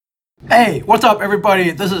Hey, what's up, everybody?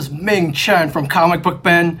 This is Ming Chen from Comic Book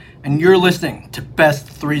Ben, and you're listening to Best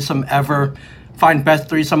Threesome Ever. Find Best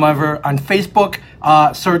Threesome Ever on Facebook.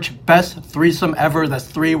 Search Best Threesome Ever. That's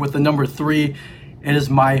 3 with the number 3. It is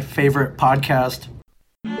my favorite podcast.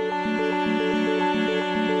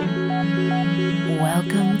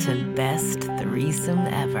 Welcome to Best Threesome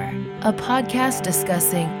Ever, a podcast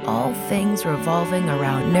discussing all things revolving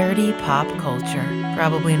around nerdy pop culture.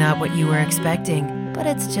 Probably not what you were expecting, but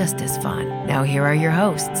it's just as fun. Now here are your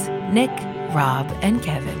hosts, Nick, Rob, and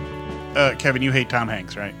Kevin. Kevin, you hate Tom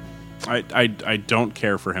Hanks, right? I don't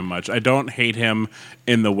care for him much. I don't hate him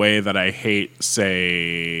in the way that I hate,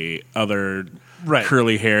 say, other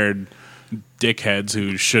curly-haired dickheads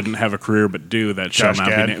who shouldn't have a career but do that shall not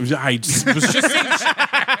be named. I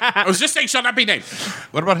was just saying shall not be named.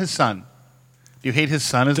 What about his son? Do you hate his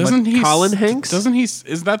son as Doesn't much? he? Colin Hanks? Doesn't he?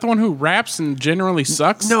 Is that the one who raps and generally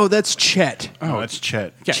sucks? No, that's Chet. Oh, that's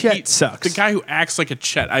Chet. Yeah, Chet sucks. The guy who acts like a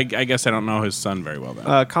Chet. I guess I don't know his son very well.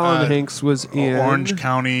 Then. Colin Hanks was in Orange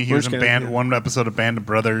County. He was in Orange County, yeah. one episode of Band of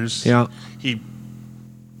Brothers. Yeah. He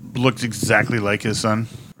looked exactly like his son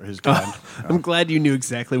or his dad. I'm glad you knew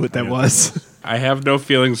exactly what that was. I have no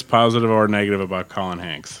feelings, positive or negative, about Colin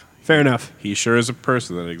Hanks. Fair enough. He sure is a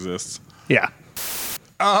person that exists. Yeah.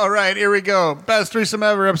 All right, here we go. Best Threesome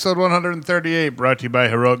Ever, episode 138, brought to you by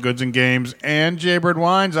Heroic Goods and Games and Jaybird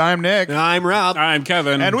Wines. I'm Nick. I'm Rob. I'm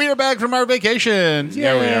Kevin. And we are back from our vacations.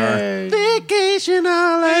 Yeah, we Yay. Vacation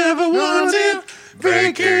all I ever wanted.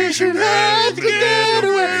 Vacation had to get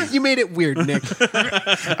away. You made it weird, Nick.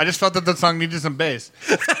 I just felt that the song needed some bass.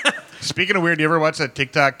 Speaking of weird, do you ever watch that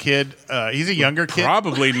TikTok kid? He's a younger kid.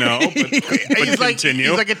 Probably no, but He's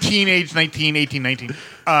continue. like a teenage 19.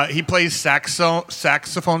 He plays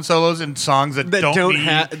saxophone solos in songs that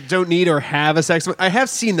don't need or have a saxophone. I have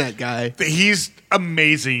seen that guy. He's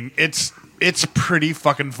amazing. It's pretty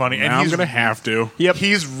fucking funny. Now And I'm he's gonna have to. Yep.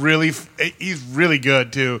 He's really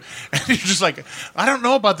good too. And you're just like, I don't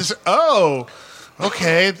know about this. Oh,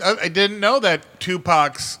 okay. I didn't know that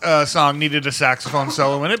Tupac's song needed a saxophone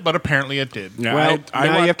solo in it, but apparently it did. Yeah, Well,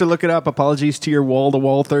 now you have to look it up. Apologies to your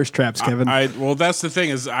wall-to-wall thirst traps, Kevin. Well, that's the thing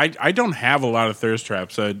is I don't have a lot of thirst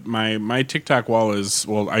traps. My TikTok wall is,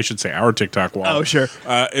 well, I should say our TikTok wall. Oh, sure.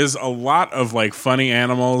 Is a lot of like funny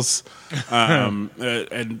animals,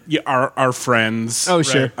 and our friends. Oh,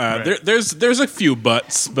 sure. There's a few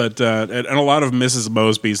butts, but and a lot of Mrs.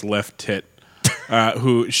 Mosby's left tit.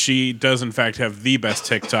 Who she does in fact have the best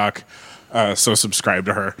TikTok, so subscribe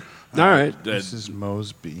to her. All right. Mrs.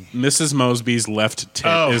 Mosby. Mrs. Mosby's left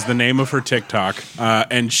tit is the name of her TikTok,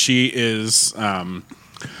 and she is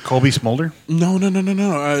Colby Smolder?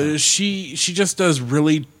 no. She just does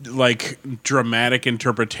really like dramatic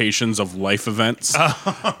interpretations of life events.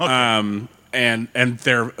 And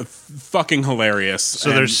they're fucking hilarious. So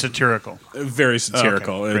and they're satirical. very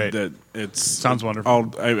satirical. Okay, great. It's Sounds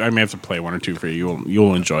wonderful. I may have to play one or two for you.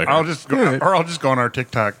 You'll enjoy her. I'll just go on our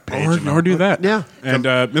TikTok page. or do that. Yeah. And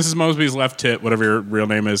Mrs. Mosby's left tit, whatever your real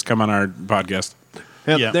name is, come on our podcast.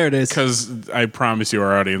 Yep, Yeah. there it is. Because I promise you,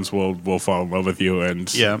 our audience will fall in love with you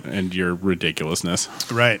and your ridiculousness.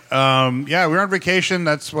 Right. Yeah, we were on vacation.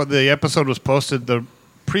 That's what the episode was posted. The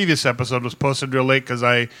previous episode was posted real late because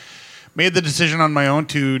I made the decision on my own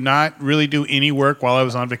to not really do any work while I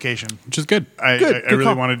was on vacation. Which is good. I Good really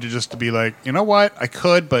call. wanted to just to be like, you know what? I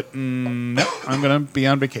could, but no, I'm going to be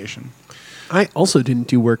on vacation. I also didn't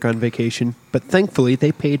do work on vacation, but thankfully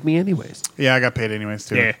they paid me anyways. Yeah, I got paid anyways,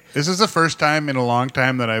 too. Yeah. This is the first time in a long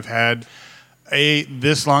time that I've had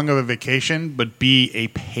this long of a vacation, but a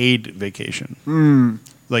paid vacation.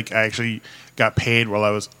 Like, I actually got paid while I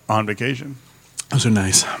was on vacation. Those are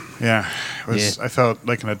nice. Yeah, I felt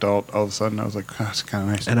like an adult all of a sudden. I was like, oh, that's kind of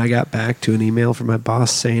nice. And I got back to an email from my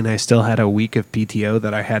boss saying I still had a week of PTO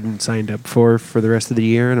that I hadn't signed up for the rest of the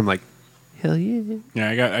year, and I'm like, hell yeah.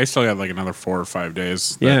 Yeah, I still got like another 4 or 5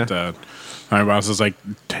 days. Yeah. That, my boss is like,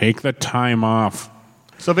 take the time off.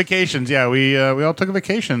 So vacations, yeah, we all took a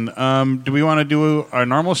vacation. Do we want to do our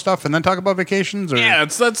normal stuff and then talk about vacations? Or? Yeah,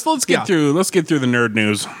 let's get through the nerd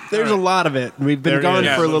news. There's a lot of it. We've been gone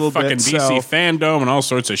for a little fucking bit, DC so fandom and all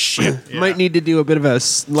sorts of shit. might need to do a bit of a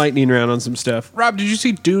lightning round on some stuff. Rob, did you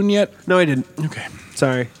see Dune yet? No, I didn't. Okay,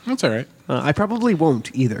 Sorry. that's all right. I probably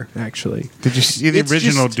won't either, actually. Did you see the It's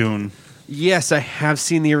original just- Dune? Yes, I have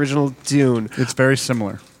seen the original Dune. It's very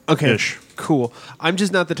similar. Okay, Ish. cool. I'm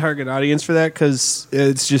just not the target audience for that because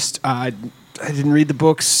it's just I didn't read the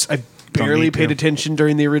books. I barely need to. paid attention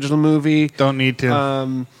during the original movie. Don't need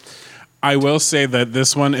to. I will say that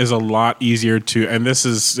this one is a lot easier to, and this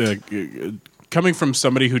is coming from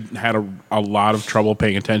somebody who had a lot of trouble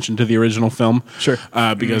paying attention to the original film, Sure.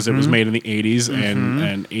 Because it was made in the 80s,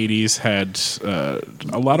 and 80s had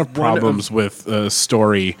a lot of problems with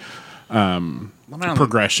story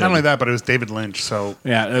progression. Not only that, but it was David Lynch, so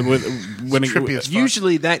when trippy as fuck.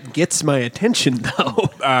 Usually that gets my attention, though.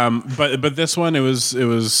 but this one it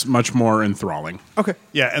was much more enthralling. Okay.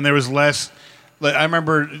 Yeah, and there was less. Like, I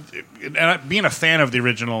remember, and being a fan of the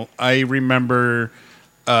original, I remember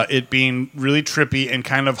it being really trippy and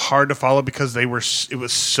kind of hard to follow because it was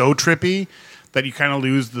so trippy that you kind of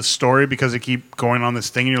lose the story because they keep going on this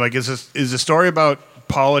thing, and you're like, is the story about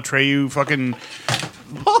Paul Atreides fucking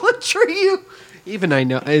Paul Atreides? Even I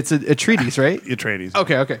know it's a treatise, right? Atreides.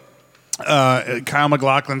 Okay. Kyle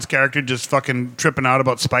MacLachlan's character just fucking tripping out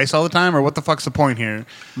about spice all the time, or what the fuck's the point here?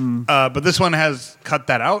 But this one has cut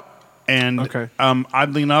that out, and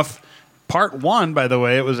oddly enough, part 1, by the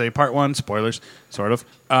way, it was a part 1, spoilers, sort of,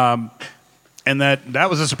 and that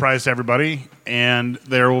was a surprise to everybody, and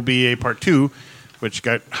there will be a part 2, which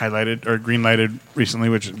got highlighted or green-lighted recently,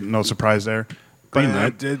 which no surprise there. But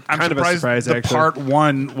I'm kind of a surprise, the actually. part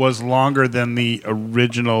 1 was longer than the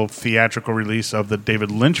original theatrical release of the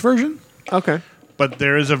David Lynch version. Okay. But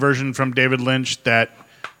there is a version from David Lynch that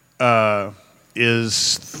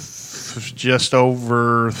is just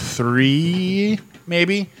over 3,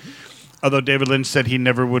 maybe. Although David Lynch said he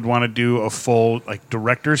never would want to do a full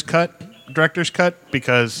director's cut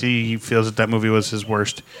because he feels that movie was his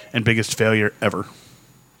worst and biggest failure ever.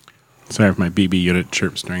 Sorry if my BB unit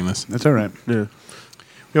chirps during this. That's all right. Yeah.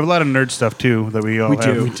 We have a lot of nerd stuff too that we all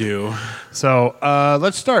have. We do. So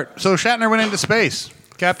let's start. So Shatner went into space.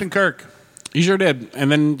 Captain Kirk. He sure did, and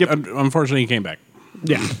then unfortunately he came back.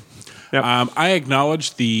 Yeah. Yep. I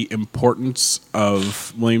acknowledge the importance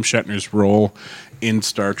of William Shatner's role in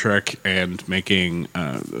Star Trek and making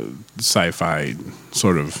sci-fi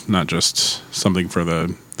sort of not just something for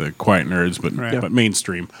the quiet nerds, but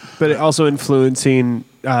mainstream. But also influencing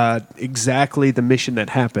exactly the mission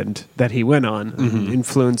that happened that he went on,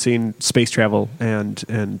 influencing space travel and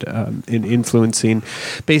in influencing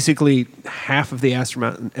basically half of the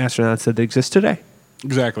astronauts that exist today.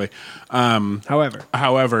 Exactly.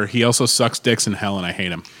 However, he also sucks dicks in hell, and I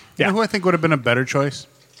hate him. You know who I think would have been a better choice?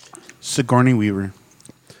 Sigourney Weaver.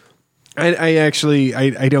 I actually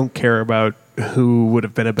don't care about who would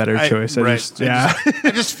have been a better choice. I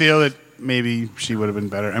just feel that maybe she would have been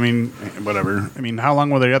better. I mean, whatever. I mean, how long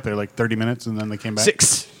were they up there? Like 30 minutes, and then they came back.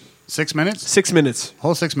 6 minutes. 6 minutes.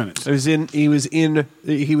 Whole 6 minutes. He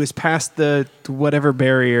was past the whatever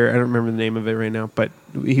barrier. I don't remember the name of it right now, but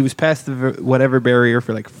he was past the whatever barrier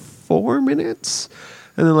for like 4 minutes,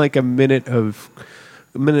 and then like a minute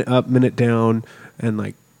up, minute down, and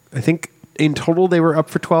like I think in total they were up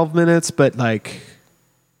for 12 minutes, but like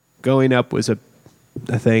going up was a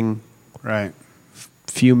thing. Right.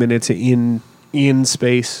 Few minutes in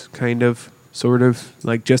space, kind of, sort of,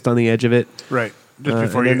 like just on the edge of it. Right. Just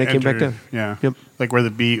before and then they came back down. Yeah. Yep. Like where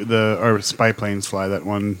the spy planes fly, that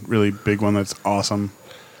one really big one that's awesome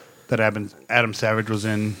that Adam Savage was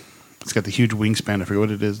in. It's got the huge wingspan. I forget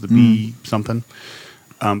what it is, the B something.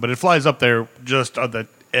 But it flies up there just on the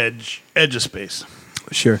edge of space.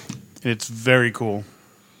 Sure. It's very cool.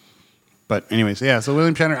 But anyways, yeah, so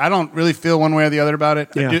William Shatner, I don't really feel one way or the other about it.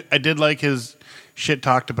 Yeah. I did like his shit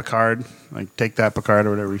talk to Picard, like take that Picard or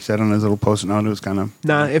whatever he said on his little post-it note. It was kind of...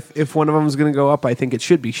 Nah, if one of them is going to go up, I think it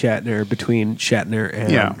should be Shatner, between Shatner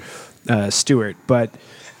and Stewart. But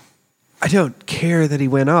I don't care that he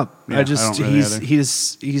went up. Yeah, he's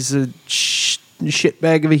a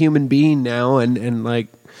shitbag of a human being now, and like,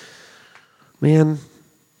 man...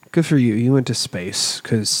 Good for you. You went to space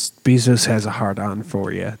because Bezos has a hard-on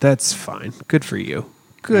for you. That's fine. Good for you.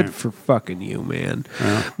 Good for fucking you, man.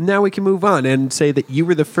 Yeah. Now we can move on and say that you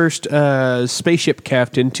were the first spaceship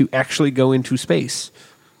captain to actually go into space.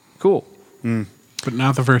 Cool. But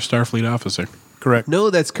not the first Starfleet officer. Correct. No,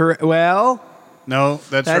 that's correct. Well, no,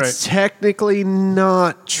 that's right. That's technically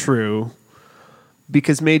not true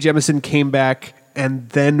because Mae Jemison came back and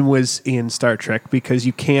then was in Star Trek because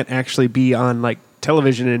you can't actually be on like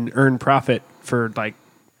television and earn profit for like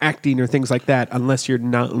acting or things like that unless you're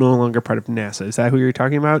no longer part of NASA. Is that who you're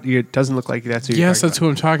talking about? It doesn't look like that's who you're talking about. Yes, that's who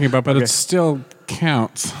I'm talking about, but it still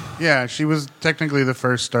counts. Yeah, she was technically the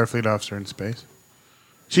first Starfleet officer in space.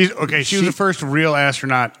 She was the first real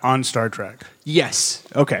astronaut on Star Trek. Yes.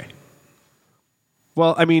 Okay.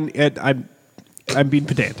 Well, I mean, I'm being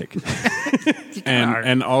pedantic.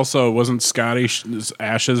 And also, wasn't Scotty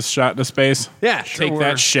Ashes shot into space? Yeah, Take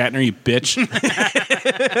that, Shatner, you bitch.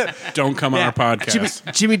 Don't come on our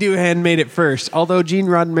podcast. Jimmy Doohan made it first, although Gene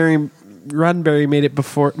Roddenberry made it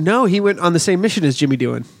before. No, he went on the same mission as Jimmy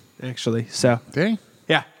Doohan. actually. So Did he?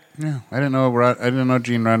 yeah, Yeah, I didn't know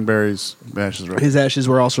Gene Roddenberry's ashes were. his ashes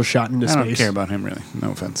were also shot into I space. don't care about him really.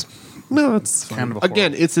 No offense. No, it's fine. Kind of a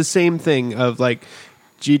Again, it's the same thing of like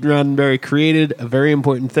Gene Roddenberry created a very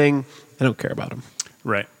important thing. I don't care about him.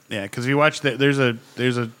 Right. Yeah, because if you watch there's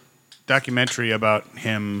a documentary about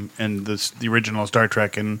him and the original Star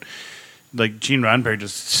Trek, and like Gene Roddenberry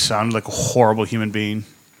just sounded like a horrible human being,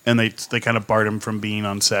 and they kind of barred him from being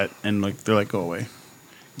on set, and like they're like, go away.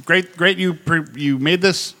 Great, you made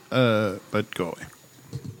this, but go away.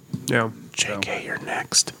 Yeah. JK, you're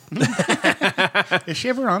next. Is she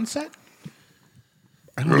ever on set?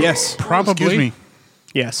 Yes. Probably. Excuse me.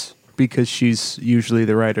 Yes. Because she's usually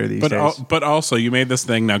the writer these days. But also, you made this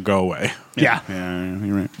thing, now go away. Yeah. Yeah,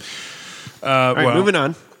 you're right. All right, moving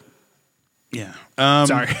on. Yeah.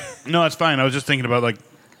 Sorry. No, it's fine. I was just thinking about like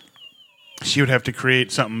she would have to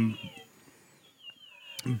create something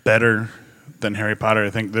better than Harry Potter. I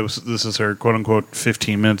think this is her quote unquote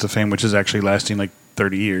 15 minutes of fame, which is actually lasting like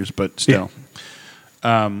 30 years, but still.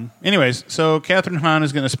 Anyways, so Catherine Hahn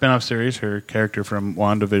is going to spin-off series. Her character from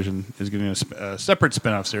WandaVision is getting a separate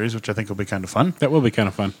spin-off series, which I think will be kind of fun. That will be kind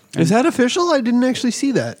of fun. Is that official? I didn't actually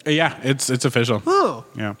see that. Yeah, it's official. Oh.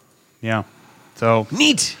 Yeah. So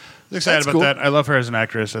Neat. I'm excited That's about cool. that. I love her as an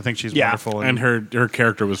actress. I think she's wonderful. And her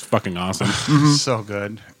character was fucking awesome. so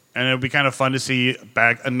good. And it would be kind of fun to see a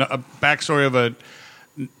backstory of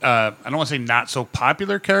I don't want to say not so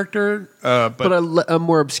popular character, but a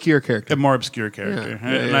more obscure character. a more obscure character.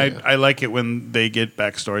 I like it when they get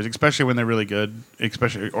backstories, especially when they're really good. Let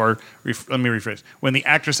me rephrase: when the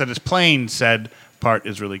actress that is playing said part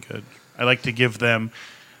is really good. I like to give them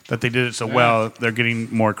that they did it so well. They're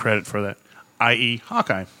getting more credit for that. I.e.,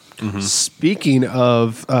 Hawkeye. Speaking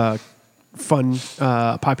of fun,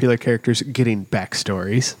 popular characters getting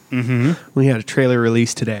backstories, we had a trailer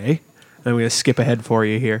released today. I'm going to skip ahead for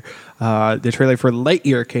you here. The trailer for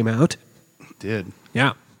Lightyear came out. Did.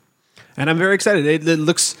 Yeah, and I'm very excited. It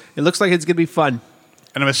looks like it's going to be fun.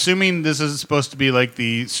 And I'm assuming this is supposed to be like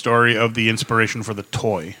the story of the inspiration for the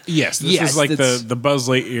toy. Yes, this Yes, is like that's- the Buzz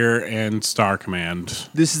Lightyear and Star Command.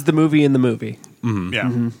 This is the movie in the movie,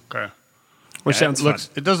 Yeah. Okay. which sounds fun.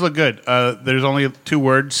 It does look good. There's only 2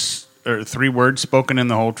 words or 3 words spoken in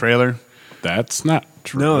the whole trailer. That's not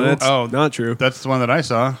true. No, that's Oh. not true. That's the one that I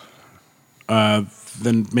saw.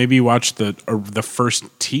 Then maybe watch the first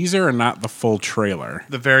teaser and not the full trailer.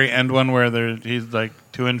 The very end one where he's like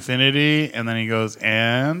to infinity, and then he goes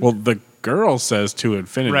and Well, the girl says to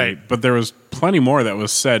infinity, Right. but there was plenty more that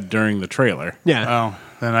was said during the trailer. Yeah. oh,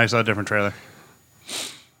 then I saw a different trailer.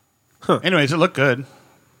 Anyways, it looked good.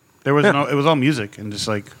 There was it was all music and just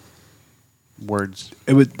like words.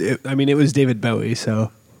 It was David Bowie,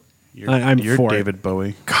 so I'm You're for it. David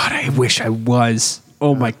Bowie. God, I wish I was.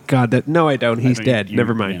 Oh my God! No, I don't. He's think dead. you-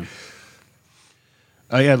 Never mind. yeah.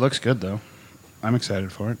 Oh yeah, it looks good though. I'm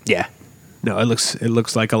excited for it. Yeah. No, it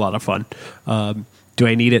looks like a lot of fun. Do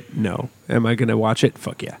I need it? No. Am I going to watch it?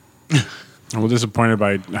 Fuck yeah. I'm disappointed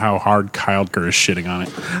by how hard Kyle Kerr is shitting on it.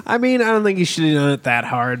 I mean, I don't think he should have done it that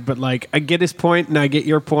hard, but like, I get his point, and I get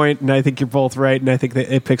your point, and I think you're both right, and I think that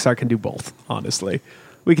Pixar can do both. Honestly,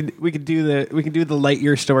 we could do the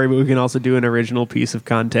Lightyear story, but we can also do an original piece of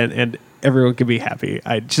content, and everyone can be happy.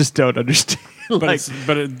 I just don't understand.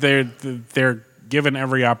 They're given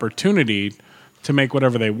every opportunity to make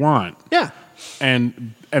whatever they want. Yeah.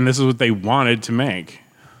 And this is what they wanted to make.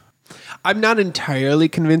 I'm not entirely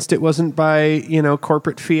convinced it wasn't by,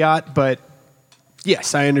 corporate fiat, but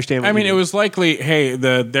yes, I understand. I mean, it was likely, hey,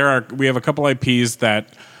 we have a couple IPs that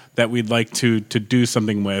we'd like to do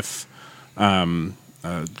something with, for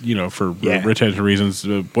retention reasons.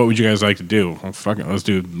 What would you guys like to do? Well, fuck it, let's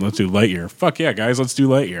do Lightyear. Fuck yeah, guys, let's do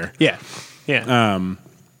Lightyear. Yeah. Yeah.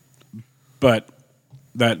 But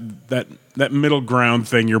that middle ground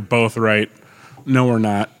thing, you're both right. No, we're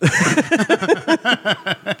not. All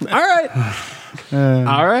right.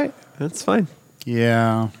 All right. That's fine.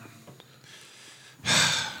 Yeah.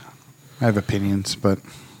 I have opinions, but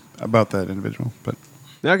about that individual. But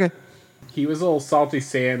Okay. He was a little salty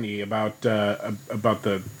Sandy about the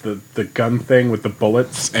gun thing with the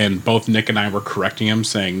bullets, and both Nick and I were correcting him,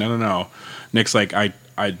 saying, no. Nick's like, I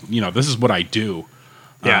this is what I do.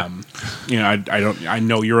 Yeah. I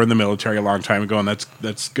know you're in the military a long time ago, and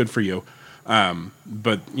that's good for you.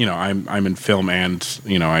 But I'm in film, and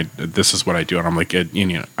this is what I do, and I'm like,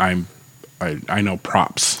 I know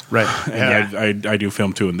props, Right. And I do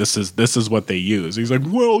film too, and this is what they use. He's like,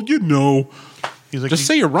 well, he's like, just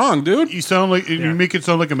say you're wrong, dude. You sound like you make it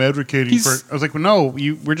sound like I'm advocating for. I was like, well, no,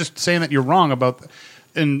 we're just saying that you're wrong about.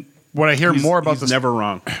 And what I hear more about he's never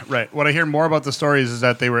wrong. Right. What I hear more about the stories is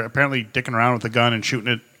that they were apparently dicking around with the gun and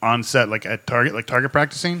shooting it on set, like at target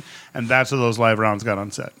practicing, and that's where those live rounds got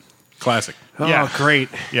on set. Classic. Yeah. Oh, great.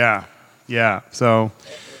 Yeah, yeah. So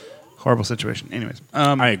horrible situation. Anyways,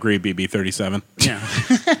 I agree, BB-37.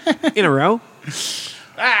 yeah. In a row?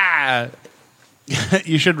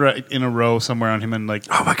 You should write in a row somewhere on him and like.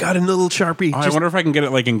 Oh my god, a little Sharpie. I wonder if I can get it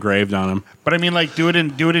like engraved on him. But I mean, like do it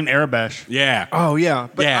in Arabesh. Yeah. Oh yeah,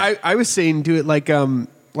 but Yeah. I was saying do it like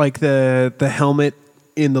the helmet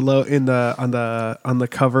in the on the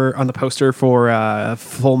cover on the poster for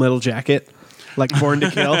Full Metal Jacket, like Born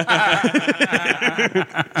to Kill.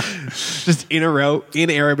 Just in a row in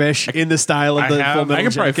Arabish in the style of the Full Metal I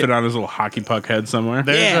could probably Jacket. fit on his little hockey puck head somewhere.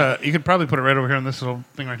 There's you could probably put it right over here on this little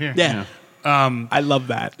thing right here. Yeah. I love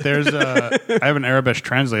that. There's I have an Arabesh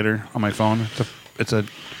translator on my phone. It's a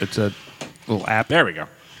little app. There we go.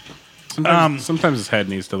 Sometimes his head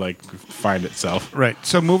needs to like find itself. Right.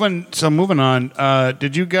 So moving on. Were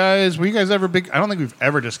you guys ever big? I don't think we've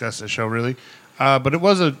ever discussed this show really, but it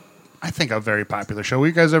was I think a very popular show. Were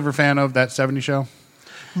you guys ever a fan of That 70s Show?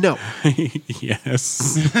 No.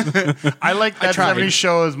 Yes. I liked That tried. 70s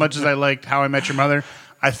Show as much as I liked How I Met Your Mother.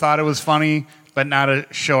 I thought it was funny, but not a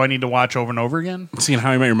show I need to watch over and over again. Seeing How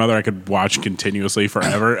I Met Your Mother, I could watch continuously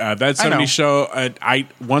forever. That I know. 70s show, I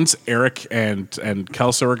once Eric and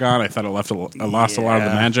Kelso were gone, I thought it lost a lot of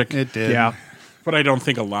the magic. It did. Yeah. But I don't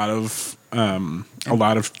think a lot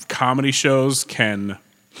of comedy shows can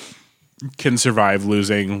survive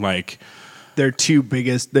losing like Their two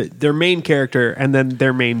biggest their main character and then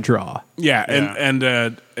their main draw. yeah.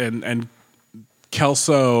 And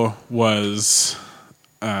Kelso was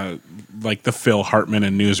like the Phil Hartman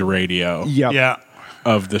and News Radio Yep. Yeah.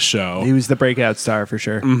 of the show. He was the breakout star for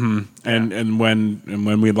sure. And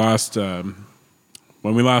when we lost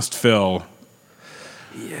Phil,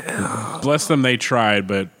 bless them, they tried,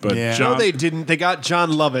 but Yeah. John, No, they didn't. They got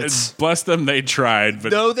John Lovitz. bless them, they tried,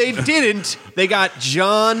 but No, they didn't. They got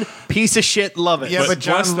John piece of shit Lovitz. Yeah, but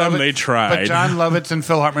John bless them, Lovitz, they tried. But John Lovitz and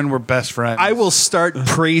Phil Hartman were best friends. I will start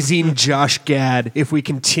praising Josh Gad if we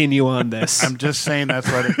continue on this. I'm just saying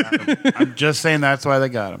that's why they got him. I'm just saying that's why they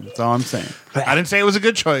got him. That's all I'm saying. I didn't say it was a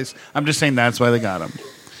good choice. I'm just saying that's why they got him.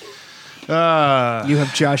 You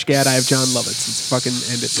have Josh Gad, I have John Lovitz. Let's fucking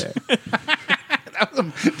end it there.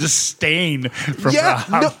 Disdain from Yeah,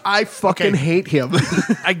 Rob. no, I fucking Okay. hate him.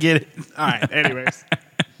 I get it. All right. Anyways.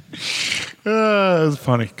 It was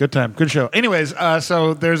funny. Good time. Good show. Anyways,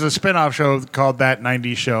 so there's a spin-off show called That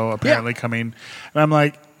 90s Show apparently coming. And I'm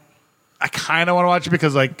like, I kind of want to watch it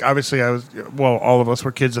because, like, obviously all of us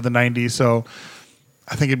were kids of the 90s, so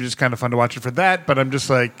I think it'd be just kind of fun to watch it for that. But I'm just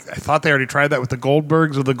like, I thought they already tried that with the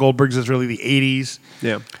Goldbergs, or the Goldbergs is really the 80s.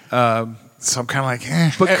 Yeah. So I'm kind of like, eh.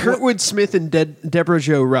 But Kurtwood Smith and Deborah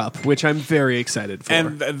Jo Rupp, which I'm very excited for.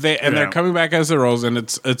 and they're coming back as their roles, and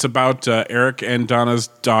it's about Eric and Donna's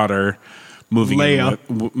daughter moving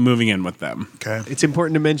in with them. Okay. It's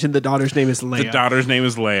important to mention the daughter's name is Leia. The daughter's name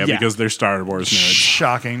is Leia Yeah. because they're Star Wars nerds.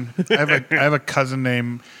 Shocking. I have a cousin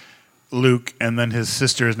named Luke, and then his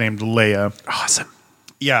sister is named Leia. Awesome.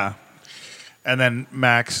 Yeah. And then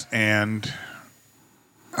Max and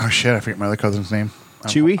oh shit, I forget my other cousin's name.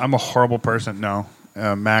 Chewie? I'm a horrible person. No,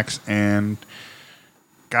 Max and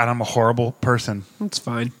God, I'm a horrible person. That's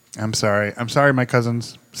fine. I'm sorry. My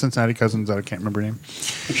cousins, Cincinnati cousins that I can't remember their name.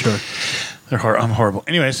 Sure. I'm horrible.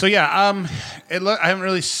 Anyway, so yeah, I haven't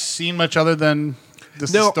really seen much other than the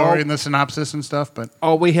story and the synopsis and stuff. But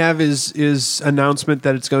All we have is announcement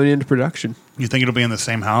that it's going into production. you think it'll be in the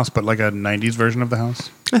same house, but like a '90s version of the house?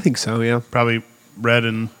 I think so, yeah. Probably Red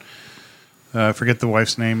and I forget the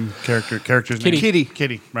wife's name. Character's name.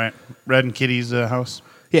 Kitty. Right. Red and Kitty's house.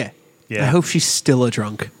 Yeah. Yeah. I hope she's still a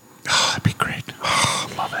drunk. Oh, that'd be great.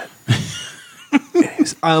 Love it.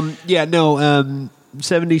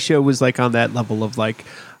 70s Show was like on that level of like,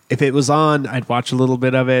 if it was on, I'd watch a little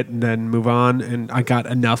bit of it and then move on. And I got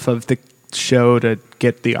enough of the show to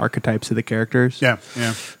get the archetypes of the characters. Yeah.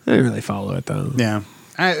 I didn't really follow it though. Yeah.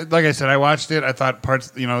 Like I said, I watched it. I thought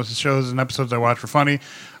parts, shows and episodes I watched were funny.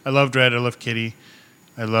 I loved Red. I loved Kitty.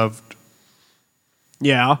 I loved.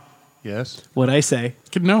 Yeah. Yes. What'd I say?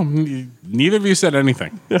 No, neither of you said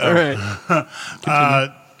anything. All right.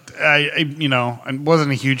 I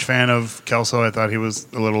wasn't a huge fan of Kelso. I thought he was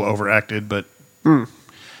a little overacted, but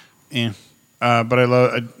yeah. But I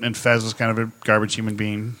love, and Fez was kind of a garbage human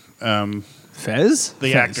being. Fez?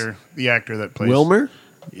 The actor that plays Wilmer?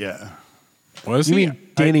 Yeah. Was You he? mean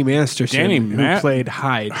Danny Masterson, Danny who played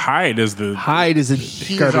Hyde. Hyde is the Hyde is a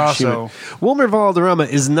garbage also- human. Wilmer Valderrama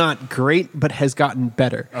is not great, but has gotten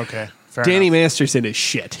better. Okay. Fair Danny enough. Masterson is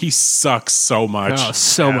shit. he sucks so much. Oh,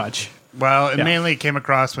 so Yeah. much. Well, it Yeah. mainly came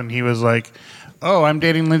across when he was like oh, I'm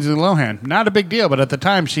dating Lindsay Lohan. Not a big deal, but at the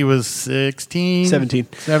time she was 16. 17.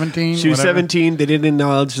 17. She was whatever. 17. They didn't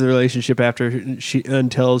acknowledge the relationship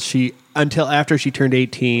until after she turned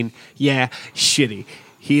 18. Yeah, shitty.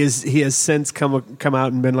 He has since come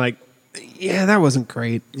out and been like, yeah, that wasn't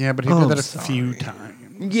great. Yeah, but he did that a few times.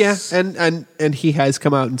 Yeah, and he has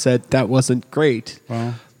come out and said that wasn't great.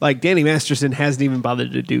 Well, like Danny Masterson hasn't even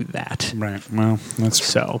bothered to do that. right. Well, that's true.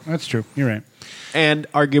 So That's true. You're right. and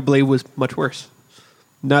arguably was much worse.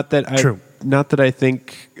 Not that I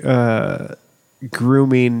think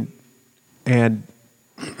grooming and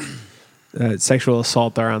sexual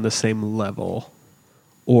assault are on the same level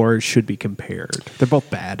or should be compared. They're both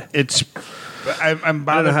bad. I'm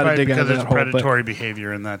bothered how to by it dig out because of there's that hole, predatory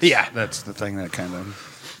behavior, and that's the thing that kind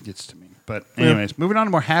of gets to me. But anyways, moving on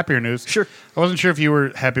to more happier news. Sure. I wasn't sure if you were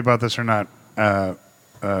happy about this or not,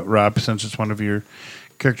 Rob, since it's one of your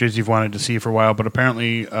characters you've wanted to see for a while. But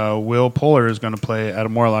apparently, Will Poulter is going to play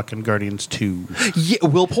Adam Warlock in Guardians 2. Yeah,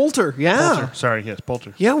 Will Poulter. Yeah. Poulter. Sorry, yes,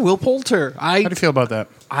 Poulter. Yeah, Will Poulter. How do you feel about that?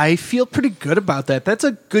 I feel pretty good about that. That's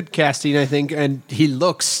a good casting, I think, and he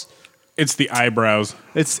looks. It's the eyebrows.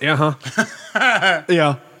 It's yeah.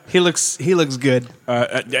 He looks good.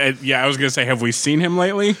 Yeah, I was gonna say, have we seen him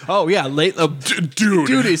lately? Oh yeah,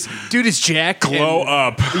 dude is jacked. Glow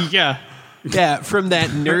up Yeah. Yeah, from that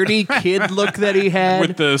nerdy kid look that he had.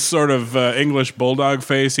 with the sort of English bulldog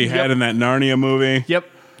face he had in that Narnia movie. Yep.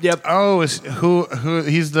 Oh, who?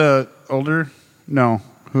 He's the older? No.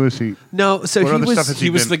 Who is he? No, so What he other was. stuff has He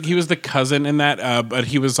was the cousin in that, but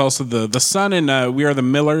he was also the son in We Are the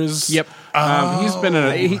Millers. Yep. He's been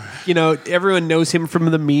in a. Everyone knows him from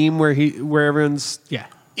the meme where everyone's Yeah,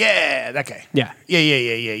 that guy. Yeah.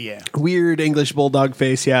 Yeah. Weird English bulldog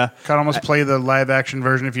face. Yeah. Could almost play the live action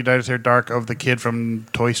version if you dyed his hair dark of the kid from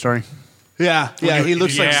Toy Story. Yeah. He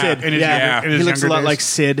looks like Yeah, Sid. in his Yeah. younger- in his He looks a younger lot days. like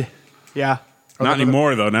Sid. Yeah. Not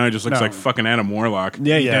anymore though. Now he just looks No. like fucking Adam Warlock.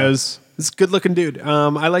 Yeah, he Yeah. does. It's a good looking dude.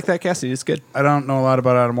 I like that casting. It's good. I don't know a lot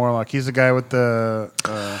about Adam Warlock. He's the guy with the.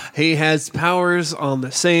 He has powers on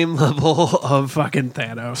the same level of fucking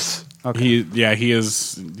Thanos. He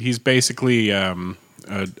is. He's basically a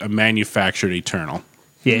manufactured Eternal.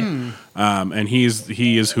 Yeah. And he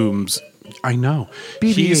is whom's. I know.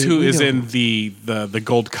 BB-8, He's who we is know. in the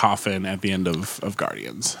gold coffin at the end of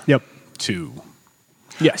Guardians. Yep. 2.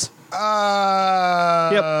 Yes.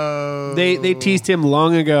 Yep. They teased him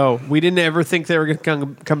long ago. We didn't ever think they were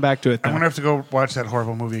going to come back to it. I'm Though. gonna have to go watch that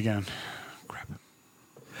horrible movie again. Crap.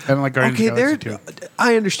 I don't like Guardians of the Galaxy 2.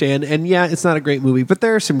 I understand, and yeah, it's not a great movie, but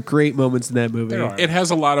there are some great moments in that movie. It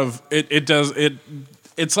has a lot of it does it.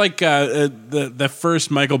 It's like the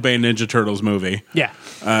first Michael Bay Ninja Turtles movie. Yeah.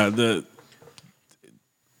 The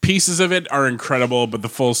pieces of it are incredible, but the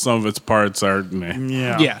full sum of its parts are meh.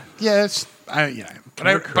 Yeah. Yes. But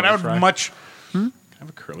I would fry? much. Have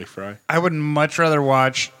a curly fry. I would much rather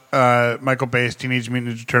watch Michael Bay's Teenage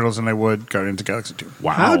Mutant Ninja Turtles than I would Guardians of the Galaxy 2.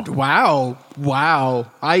 Wow. Wow.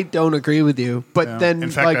 I don't agree with you, but Yeah. then in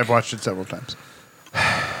fact, like, I've watched it several times.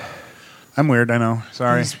 I'm weird. I know.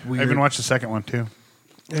 Sorry. He's weird. I even watched the second one too.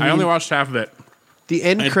 I only watched half of it. the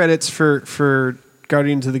end credits for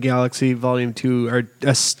Guardians of the Galaxy Volume 2 are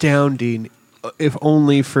astounding, if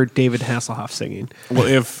only for David Hasselhoff singing. Well,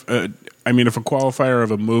 if a qualifier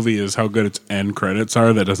of a movie is how good its end credits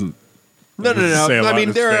are, that doesn't. No. say a lot I mean,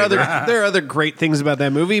 in there are its favor. there are other great things about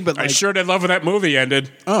that movie, but I like, sure did love when that movie ended.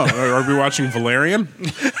 Oh, are we watching Valerian?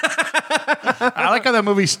 I like how that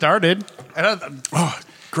movie started. Oh,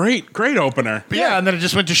 great opener. But yeah, and then it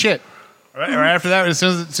just went to shit. Right after that, as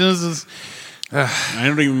soon as this, I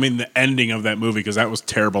don't even mean the ending of that movie because that was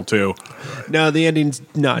terrible too. no, the ending's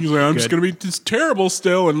not. He's like, I'm good. just gonna be just terrible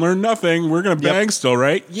still and learn nothing. We're gonna bang still,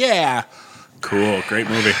 right? Yeah. Cool, great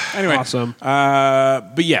movie. Anyway, Awesome.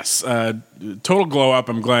 But yes, total glow up.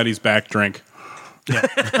 I'm glad he's back. Drink.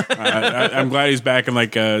 I'm glad he's back in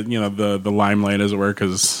the limelight, as it were,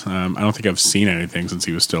 because I don't think I've seen anything since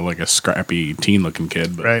he was still like a scrappy teen looking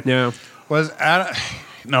kid. But right? Yeah. Was Adam?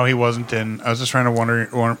 No, he wasn't in. I was just trying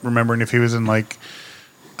to remembering if he was in like,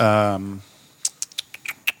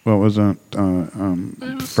 what was it?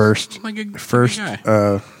 First, like a first,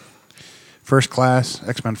 guy. First Class,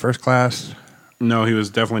 X-Men First Class. No, he was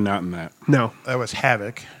definitely not in that. No. That was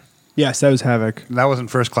Havoc. Yes, that was Havoc. That wasn't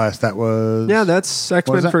First Class. That was Yeah, that's What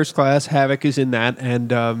was X-Men that? First Class. Havoc is in that, and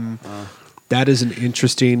that is an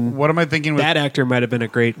interesting. What am I thinking with That actor might have been a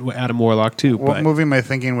great Adam Warlock too. what But movie am I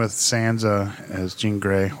thinking with Sansa as Jean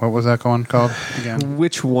Grey? What was that one called again?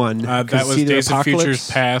 which one? That 'Cause was either Days of Apocalypse- Futures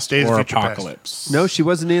Past Days of or Future Past. Apocalypse. No, she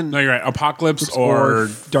wasn't in. No, you're right. Apocalypse or or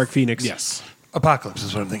Dark Phoenix. yes. Apocalypse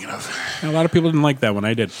is what I'm thinking of. A lot of people didn't like that one.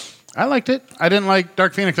 I did. I liked it. I didn't like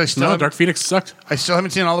Dark Phoenix. Dark Phoenix sucked. I still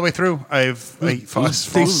haven't seen it all the way through. I fall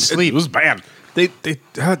asleep. It was bad.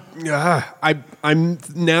 I'm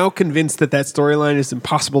now convinced that storyline is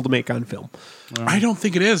impossible to make on film. I don't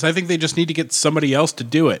think it is. I think they just need to get somebody else to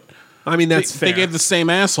do it. I mean, that's fair. They gave the same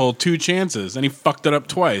asshole 2 chances, and he fucked it up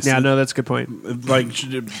twice. Yeah, no, that's a good point. Like,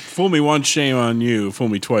 fool me once, shame on you. Fool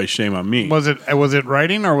me twice, shame on me. Was it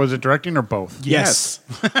writing or was it directing or both? Yes.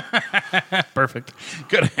 Perfect.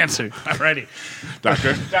 Good answer. Alrighty.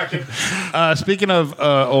 Doctor. Speaking of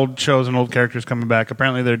old shows and old characters coming back,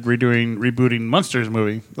 apparently they're rebooting Munsters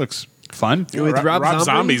movie. Looks fun. With Rob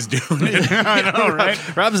Zombie's doing it. I know,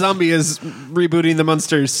 right? Rob Zombie is rebooting the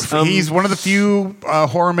Munsters. He's one of the few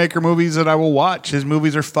horror maker movies that I will watch. His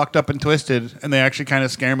movies are fucked up and twisted, and they actually kind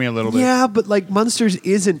of scare me a little bit. Yeah, but like Munsters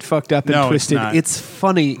isn't fucked up and No, it's twisted. not. It's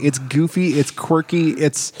funny. It's goofy. It's quirky.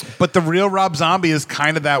 But the real Rob Zombie is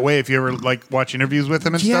kind of that way. If you ever like watch interviews with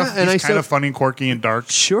him and Yeah, stuff, and he's kind of funny and quirky and dark.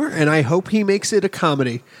 Sure, and I hope he makes it a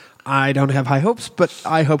comedy. I don't have high hopes, but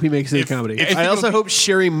I hope he makes it a comedy. I also hope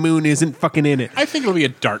Sherry Moon isn't fucking in it. I think it'll be a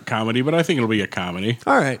dark comedy, but I think it'll be a comedy.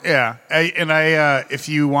 All right. Yeah, if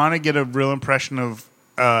you want to get a real impression of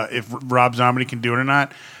if Rob Zombie can do it or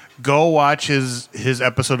not, go watch his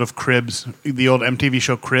episode of Cribs, the old MTV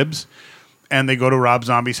show Cribs, and they go to Rob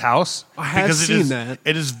Zombie's house. I have seen that.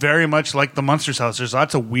 It is very much like the Munsters house. There's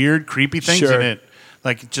lots of weird, creepy things in it.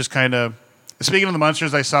 Like just kind of. Speaking of the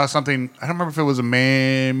Munsters, I saw something. I don't remember if it was a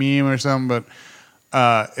meme or something, but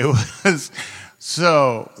it was.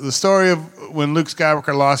 So the story of when Luke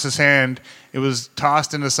Skywalker lost his hand, it was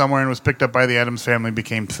tossed into somewhere and was picked up by the Addams family,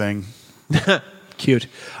 became Thing. Cute.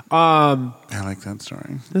 I like that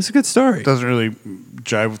story. That's a good story. It doesn't really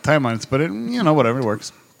jive with timelines, but whatever, it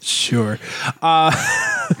works. Sure.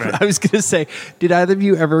 I was going to say, did either of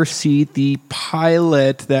you ever see the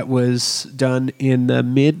pilot that was done in the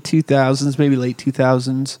mid 2000s, maybe late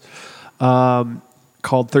 2000s,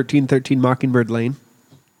 called 1313 Mockingbird Lane?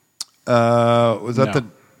 Was that No. the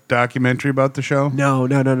documentary about the show? No.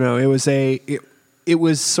 It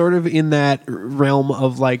was sort of in that realm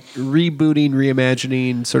of like rebooting,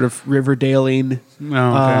 reimagining, sort of Riverdale-ing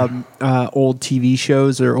old TV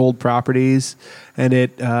shows or old properties. And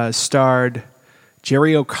it starred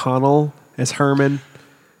Jerry O'Connell as Herman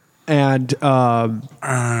and I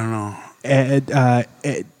don't know.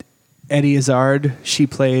 Eddie Izzard. She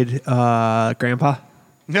played Grandpa.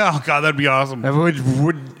 Oh, God, that'd be awesome.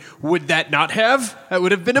 Would that not have? That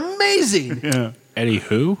would have been amazing. Yeah. Eddie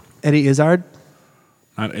who? Eddie Izzard.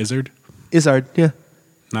 Not Izzard? Izzard, yeah.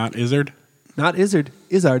 Not Izzard? Not Izzard.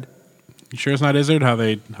 Izzard. You sure it's not Izzard? How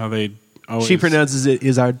they always... She pronounces it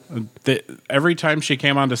Izzard. Every time she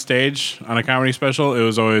came onto stage on a comedy special, it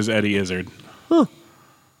was always Eddie Izzard. Huh.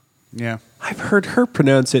 Yeah. I've heard her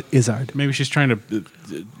pronounce it Izzard. Maybe she's trying to...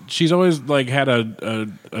 She's always like had a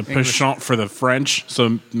penchant for the French,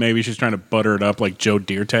 so maybe she's trying to butter it up like Joe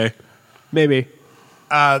Dierte. Maybe.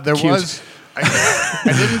 There Cute. was...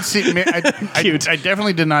 I didn't see... I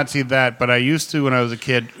definitely did not see that, but I used to, when I was a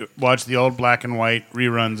kid, watch the old black and white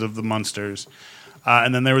reruns of the Munsters.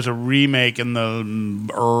 And then there was a remake in the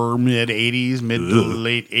mid-'80s, mid to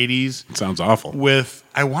late 80s. Sounds awful. With,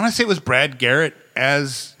 I want to say it was Brad Garrett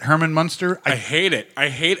as Herman Munster. I hate it. I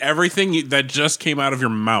hate everything that just came out of your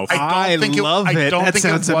mouth. I love it. That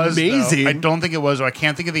sounds amazing. I don't think it was. Though. I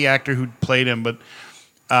can't think of the actor who played him, but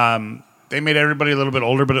they made everybody a little bit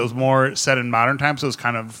older, but it was more set in modern times, so it was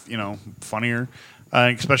kind of, funnier.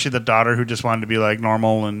 Especially the daughter who just wanted to be like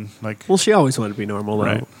normal and like... Well, she always wanted to be normal, though.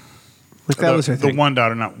 Right. Like that was her the thing. one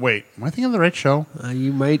daughter. Not wait. Am I thinking of the right show?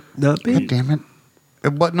 You might not be. God damn it!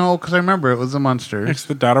 But no, because I remember it was the Munsters. Next,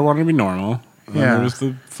 the daughter wanted to be normal. And Yeah. there was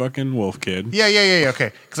the fucking wolf kid. Yeah.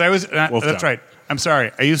 Okay. Because I was. Wolf That's Dog. right. I'm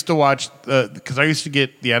sorry. I used to watch because I used to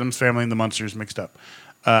get the Addams Family and the Munsters mixed up.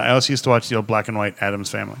 I also used to watch the old black and white Addams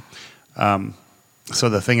Family. So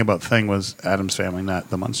the thing about Thing was Addams Family,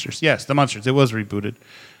 not the Munsters. Yes, the Munsters. It was rebooted.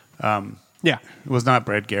 Yeah. It was not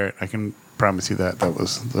Brad Garrett. I can promise you that. That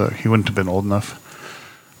was he wouldn't have been old enough.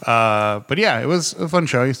 But yeah, it was a fun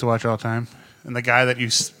show. I used to watch all the time. And the guy that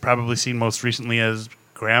you've probably seen most recently as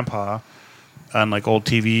Grandpa on like old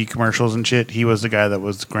TV commercials and shit, he was the guy that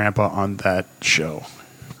was Grandpa on that show.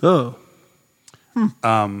 Oh.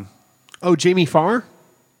 Jamie Farr?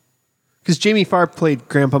 Because Jamie Farr played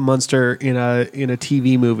Grandpa Munster in a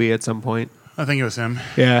TV movie at some point. I think it was him.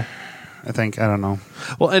 Yeah. I don't know.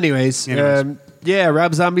 Well, anyways.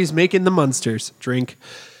 Rob Zombie's making the Munsters. Drink.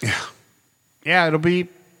 Yeah, it'll be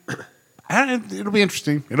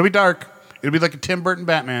interesting. It'll be dark. It'll be like a Tim Burton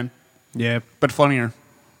Batman, Yeah. but funnier.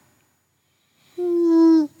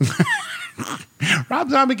 Rob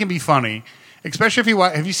Zombie can be funny, Especially if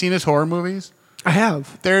have you seen his horror movies? I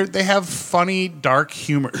have. They have funny, dark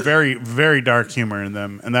humor, very, very dark humor in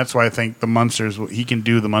them, and that's why I think the Munsters. He can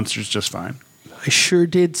do the Munsters just fine. I sure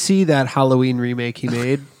did see that Halloween remake he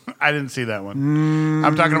made. I didn't see that one.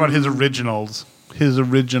 I'm talking about his originals.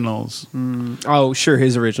 Oh, sure,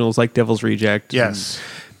 his originals like Devil's Reject. Yes,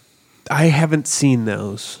 I haven't seen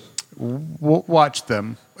those. Watch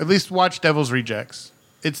them. At least watch Devil's Rejects.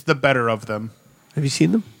 It's the better of them. Have you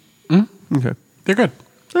seen them? Okay, They're good.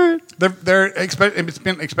 all right.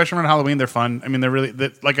 Especially around Halloween, they're fun. I mean, they're really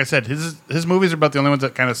like I said, his movies are about the only ones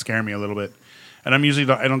that kind of scare me a little bit. And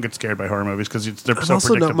I don't get scared by horror movies because they're I'm so also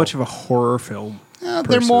predictable. not much of a horror film. They're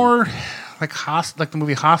person. more like like the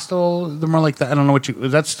movie Hostel. They're more like that. I don't know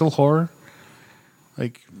is that still horror?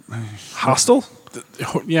 Like Hostel?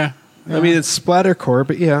 Yeah. I mean, it's splattercore,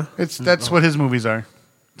 but yeah. that's what his movies are.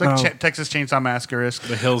 It's like Oh. Texas Chainsaw Massacre.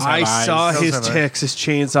 The Hills Have I Eyes. saw Hills his Have Eyes. Texas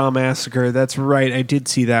Chainsaw Massacre. That's right. I did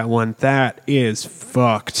see that one. That is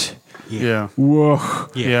fucked. Yeah. Whoa.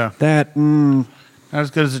 Yeah. That. Not as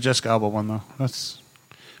good as the Jessica Alba one though. That's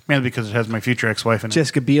mainly because it has my future ex-wife in it.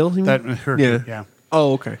 Jessica Biel? You mean? That her. Yeah.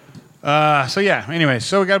 Oh, okay. So yeah. Anyway,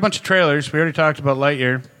 so we got a bunch of trailers. We already talked about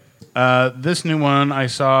Lightyear. This new one I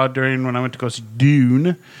saw when I went to go see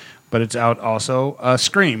Dune, but it's out also.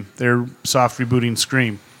 Scream. They're soft rebooting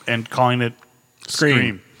Scream and calling it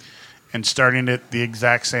Scream, and starting it the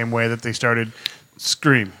exact same way that they started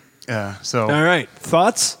Scream. So All right.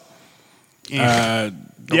 Thoughts?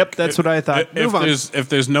 Yep, that's what I thought. Move on. If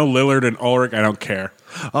there's no Lillard and Ulrich, I don't care.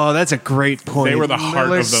 Oh, that's a great point. They were the heart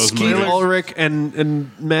Lillard, of those Skeet movies. Ulrich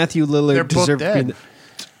and Matthew Lillard They're both deserve to be in dead.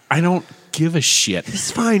 I don't give a shit.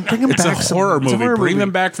 It's fine. Bring them It's a back. horror It's a movie. Bring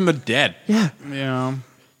them back from the dead. Yeah. yeah.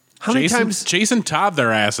 How many times? Jason Todd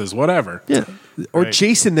their asses, whatever. Yeah. Or Right.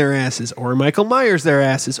 Jason their asses, or Michael Myers their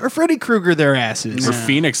asses, or Freddy Krueger their asses. Or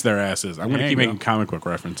Phoenix their asses. I'm going There to keep you making go. comic book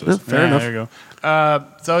references. Fair enough. There you go.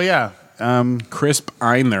 So yeah. Crisp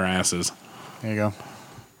Ein their asses. There you go.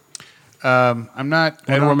 I'm not.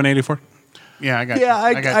 I Wonder don't- Woman 84. Yeah, I got Yeah,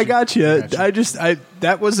 you. I got you.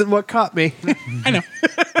 That wasn't what caught me. I know.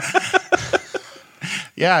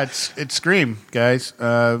 Yeah, it's Scream, guys.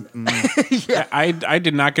 Yeah, I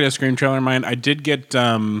did not get a Scream trailer in mind. I did get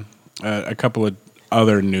a couple of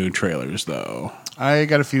other new trailers, though. I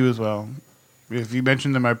got a few as well. If you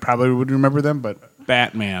mentioned them, I probably would remember them. But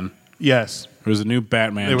Batman. yes, There was a new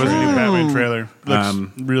Batman there was a trailer. new Batman trailer.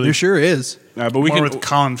 Looks really There sure is. But we more can with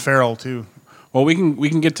Colin Farrell too. we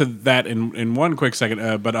can get to that in one quick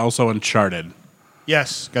second. But also Uncharted.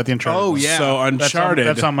 Yes, got the Uncharted. Oh, one. yeah. So Uncharted.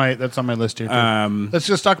 That's on my list here. Too. Let's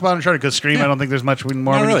just talk about Uncharted because Scream. I don't think there's much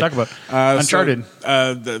more Not we really. can talk about. Uncharted.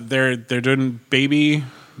 So, they're doing baby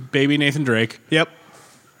Nathan Drake. Yep.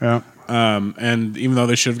 Yeah. And even though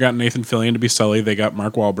they should have gotten Nathan Fillion to be Sully, they got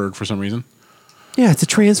Mark Wahlberg for some reason. Yeah, it's a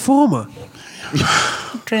transformer.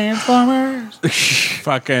 Transformers.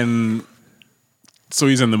 Fucking. So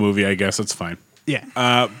he's in the movie, I guess. It's fine.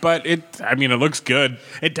 Yeah. But it looks good.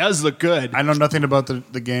 It does look good. I know nothing about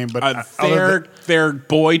the game, but They're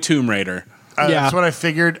boy Tomb Raider. Yeah. that's what I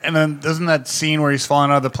figured. And then doesn't that scene where he's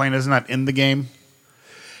falling out of the plane, isn't that in the game?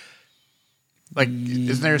 Like,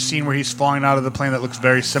 isn't there a scene where he's falling out of the plane that looks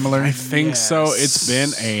very similar? I think so. It's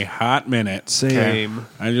been a hot minute. Same.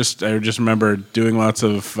 I just remember doing lots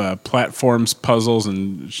of platforms, puzzles,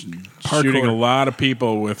 and shooting a lot of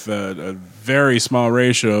people with a very small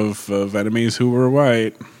ratio of enemies who were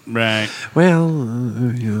white. Right.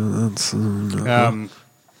 Well, yeah, that's.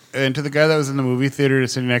 And to the guy that was in the movie theater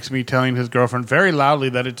sitting next to me telling his girlfriend very loudly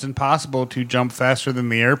that it's impossible to jump faster than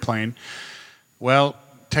the airplane. Well,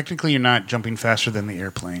 technically you're not jumping faster than the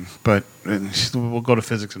airplane, but we'll go to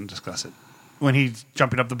physics and discuss it. When he's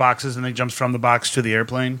jumping up the boxes and then he jumps from the box to the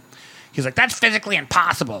airplane, he's like, that's physically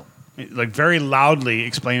impossible. Like very loudly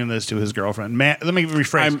explaining this to his girlfriend. Let me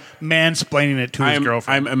rephrase. Mansplaining it to his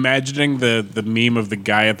girlfriend. I'm imagining the meme of the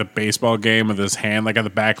guy at the baseball game with his hand like on the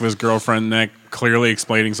back of his girlfriend's neck, clearly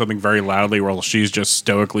explaining something very loudly while she's just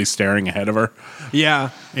stoically staring ahead of her.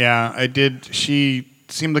 Yeah. Yeah, I did. She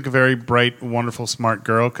seemed like a very bright, wonderful, smart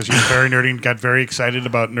girl because she was very nerdy and got very excited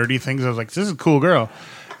about nerdy things. I was like, this is a cool girl.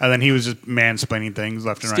 And then he was just mansplaining things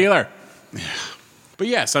left and right. Steeler. But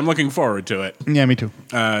yes, I'm looking forward to it. Yeah, me too.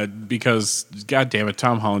 Because, God damn it,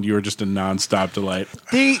 Tom Holland, you were just a nonstop delight.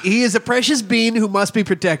 He is a precious bean who must be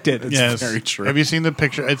protected. Yes. very true. Have you seen the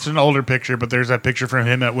picture? It's an older picture, but there's that picture from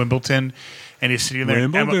him at Wimbledon, and he's sitting there.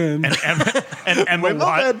 Wimbledon. And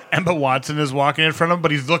Emma Watson is walking in front of him, but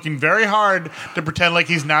he's looking very hard to pretend like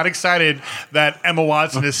he's not excited that Emma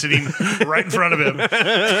Watson is sitting right in front of him.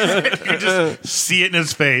 You can just see it in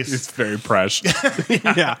his face. It's very fresh.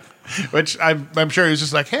 Yeah. Which I'm sure he was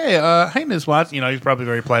just like, hey, Ms. Watson. You know, he's probably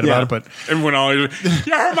very polite about it, but Everyone always,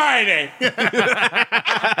 you're Hermione.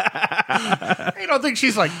 I don't think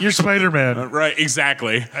she's like, you're Spider-Man. Right,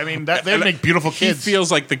 exactly. I mean, they make beautiful kids. He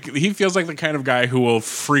feels like the kind of guy who will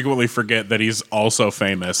frequently forget that he's also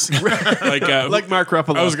famous. Like Mark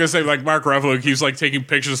Ruffalo. I was gonna say like Mark Ruffalo keeps like taking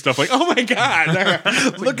pictures and stuff like, oh my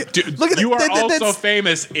god, look at you are also that's-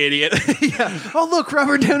 famous, idiot. Yeah. Oh, look,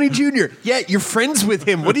 Robert Downey Jr. Yeah, you're friends with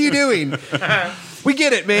him. What are you doing? We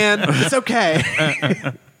get it, man. It's okay.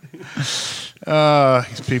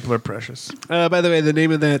 These people are precious. By the way, the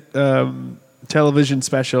name of that television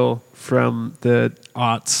special from the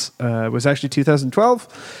aughts was actually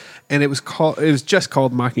 2012, and it was just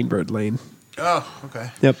called Mockingbird Lane. Oh,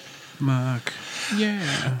 okay. Yep. Mark.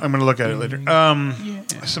 Yeah. I'm going to look at it later.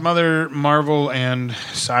 Some other Marvel and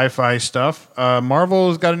sci-fi stuff.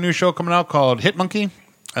 Marvel's got a new show coming out called Hit Monkey.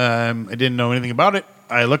 I didn't know anything about it.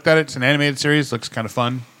 I looked at it. It's an animated series. Looks kind of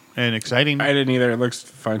fun and exciting. I didn't either. It looks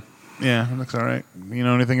fine. Yeah, it looks all right. You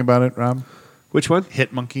know anything about it, Rob? Which one?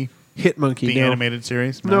 Hit Monkey, Hit Monkey. the animated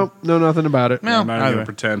series. Nope, know nothing about it. No. I'm not either. gonna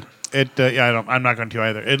pretend. I'm not going to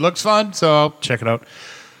either. It looks fun, so I'll check it out.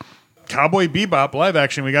 Cowboy Bebop live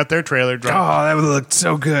action. We got their trailer dropped. Oh, that would look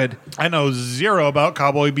so good. I know zero about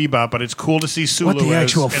Cowboy Bebop, but it's cool to see Sulu What the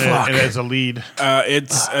actual fuck? as a lead.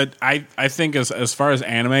 I think as far as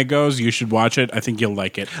anime goes, you should watch it. I think you'll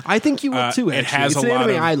like it. I think you will too. It Actually, has it's a an lot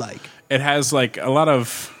anime of- I like. It has like a lot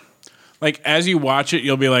of like as you watch it,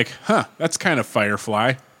 you'll be like, huh, that's kind of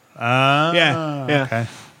Firefly. Yeah. Okay.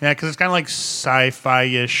 Yeah, because it's kind of like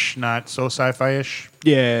sci-fi-ish, not so sci-fi-ish.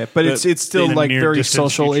 Yeah, but it's still the like near very distance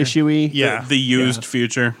social future. issue-y. Yeah. The used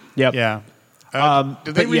future. Yep. Yeah.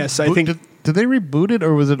 But yes, I think Did they reboot it,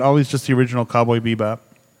 or was it always just the original Cowboy Bebop?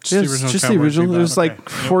 it's just the Cowboy original. Bebop. There's like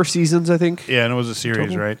Okay. 4 seasons, I think. Yeah, and it was a series,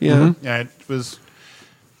 Total? right? Yeah. Mhm. Yeah, it was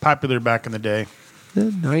popular back in the day.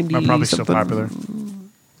 90 Or probably still something. popular.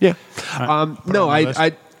 Yeah. put it on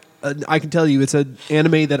my I can tell you it's an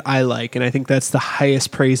anime that I like, and I think that's the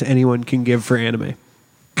highest praise anyone can give for anime.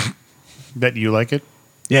 Bet you like it?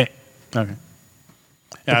 Yeah. Okay.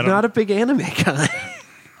 Yeah, I'm not a big anime guy.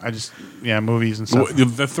 movies and stuff.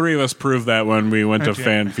 The three of us proved that when we went to Yeah.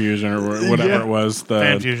 Fan Fusion or whatever Yeah. it was. The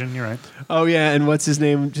Fan Fusion, you're right. Oh, yeah, and what's his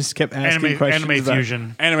name? Just kept asking questions. Anime about-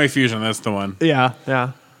 Fusion. Anime Fusion. That's the one. Yeah.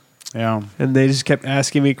 Yeah. And they just kept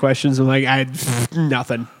asking me questions. I'm like,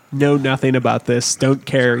 nothing. Know nothing about this. Don't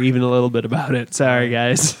care even a little bit about it. Sorry,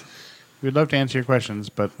 guys. We'd love to answer your questions,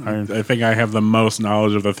 but I think I have the most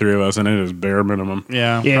knowledge of the three of us, and it is bare minimum.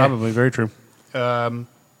 yeah, Yeah. probably very true. So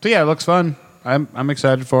yeah, it looks fun. I'm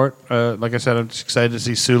excited for it. Like I said, I'm just excited to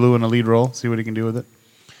see Sulu in a lead role, see what he can do with it.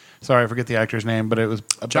 Sorry, I forget the actor's name, but it was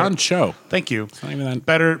John Cho. Thank you. Not even that.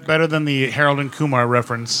 Better than the Harold and Kumar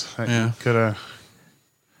reference. Yeah.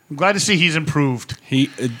 I'm glad to see he's improved.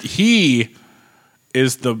 He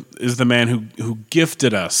is the man who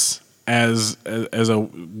gifted us as a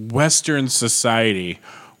Western society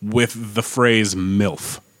with the phrase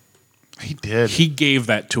MILF. He did. He gave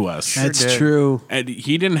that to us. Sure That's did. true. And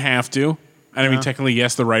he didn't have to. And I mean, technically,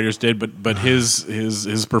 yes, the writers did, but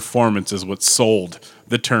his performance is what sold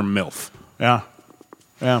the term MILF. Yeah.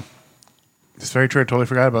 Yeah. It's very true. I totally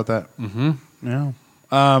forgot about that. Mm-hmm. Yeah.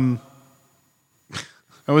 I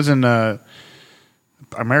was in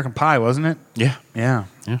American Pie, wasn't it? Yeah, Yeah.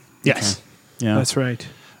 yeah. Yes. Yeah. That's right.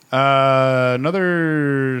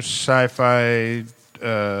 Another sci-fi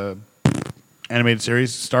animated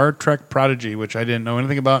series, Star Trek Prodigy, which I didn't know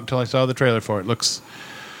anything about until I saw the trailer for it. Looks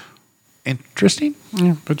interesting.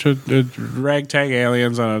 Yeah, bunch of ragtag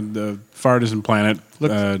aliens on a far distant planet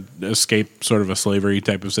escape sort of a slavery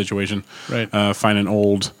type of situation. Right. Find an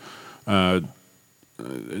old, and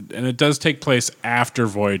it does take place after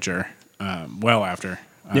Voyager, well after,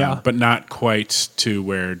 Yeah. but not quite to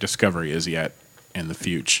where Discovery is yet in the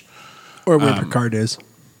future. Or where Picard is.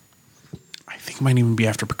 I think it might even be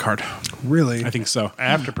after Picard. Really? I think so.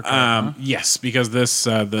 After Picard. Yes, because this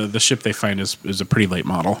the ship they find is a pretty late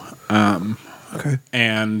model. Okay.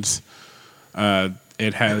 And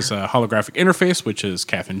it has a holographic interface, which is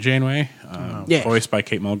Catherine Janeway, Yeah. voiced by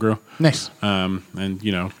Kate Mulgrew. Nice. And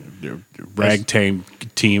ragtag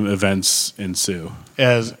team events ensue.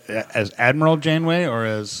 As Admiral Janeway or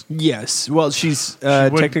as Yes. Well, she's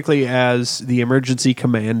would- technically as the emergency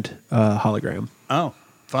command hologram.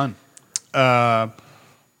 fun.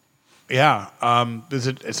 Yeah. Is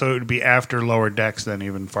it so? It would be after Lower Decks, then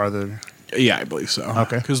even farther. Yeah, I believe so.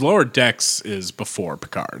 Okay. Because Lower Decks is before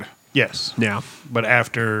Picard, Yes. Yeah. But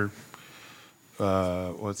after.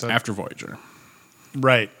 What's that? after Voyager.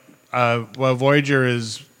 Right. Well, Voyager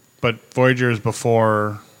is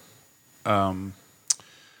before.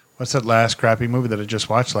 What's What's that last crappy movie that I just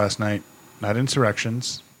watched last night? Not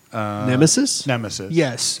Insurrections. Nemesis? Nemesis.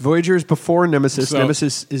 Yes. Voyager is before Nemesis. So-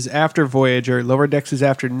 Nemesis is after Voyager. Lower Decks is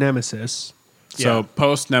after Nemesis. So Yeah.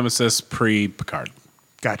 post Nemesis, pre Picard.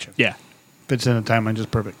 Gotcha. Yeah. Fits in the timeline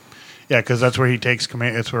just perfect. Yeah, because that's where he takes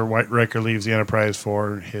command. That's where White Riker leaves the Enterprise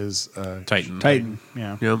for his Titan.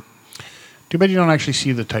 Yeah. Yep. Too bad you don't actually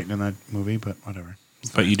see the Titan in that movie, but whatever.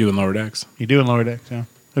 But you do in Lower Decks. You do in Lower Decks, yeah.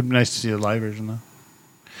 It'd be nice to see the live version, though.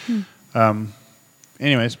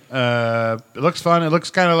 Anyways, it looks fun. It looks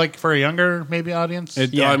kind of like for a younger, maybe, audience.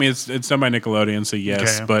 I mean, it's done by Nickelodeon, so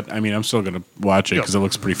yes. Okay. But I mean, I'm still gonna watch it because it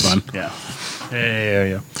looks pretty fun. Yeah.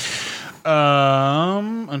 Yeah.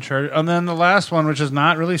 Uncharted. And then the last one, which is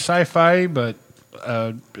not really sci-fi, but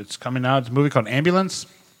it's coming out. It's a movie called Ambulance.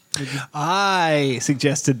 I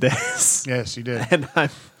suggested this, Yes, you did. and I'm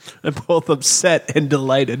both upset and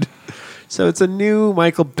delighted. So it's a new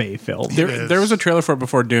Michael Bay film. There was a trailer for it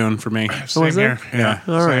before Dune for me. Same was here. there? Yeah.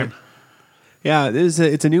 All right. Same. Yeah,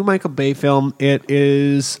 it's a new Michael Bay film. It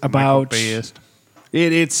is about Bayist.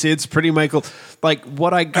 It's pretty Michael. Like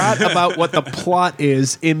what I got about what the plot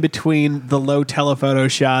is in between the low telephoto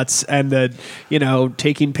shots and the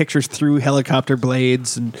taking pictures through helicopter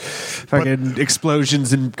blades and fucking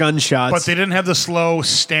explosions and gunshots. But they didn't have the slow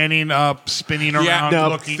standing up, spinning around, no,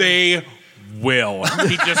 looking. they will.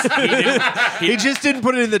 He just didn't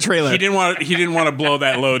put it in the trailer. He didn't want to blow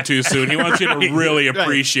that load too soon. He wants you to really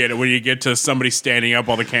appreciate it when you get to somebody standing up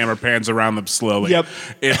while the camera pans around them slowly. Yep.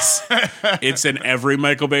 It's in every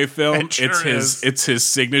Michael Bay film. It sure is. It's his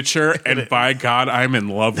signature, and by God, I'm in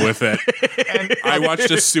love with it. I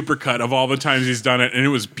watched a supercut of all the times he's done it, and it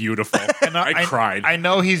was beautiful. And I cried. I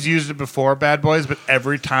know he's used it before, Bad Boys, but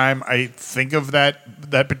every time I think of that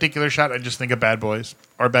particular shot, I just think of Bad Boys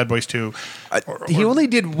or Bad Boys 2. He only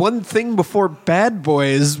did one thing before Bad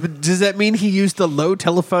Boys. Does that mean he used the low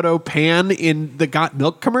telephoto pan in the Got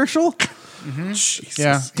Milk commercial? Jesus.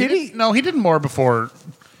 Yeah. Did he? No, he did more before.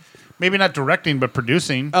 Maybe not directing, but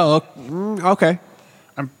producing. Oh, okay.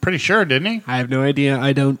 I'm pretty sure, didn't he? I have no idea.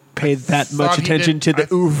 I don't pay that much thought he attention did- to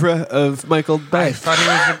the oeuvre of Michael Bay. I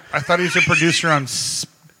thought he was a producer on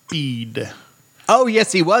Speed. Oh,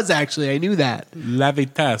 yes, he was actually. I knew that. La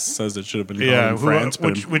Vitesse says it should have been called Yeah, in France,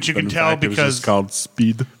 which you but can in tell fact, it was because- just called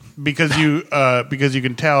Speed. Because you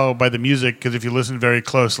can tell by the music. Because if you listen very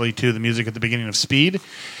closely to the music at the beginning of Speed,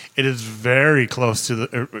 it is very close to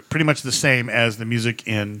pretty much the same as the music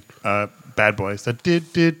in Bad Boys. That did.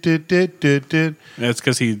 That's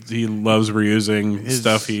because he loves reusing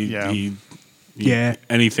stuff. He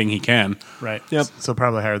anything he can. Right. Yep. So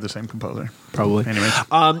probably hired the same composer. Probably. Anyways.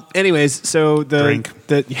 Anyways, so the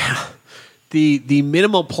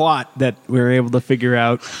minimal plot that we were able to figure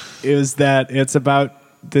out is that it's about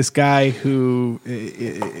this guy who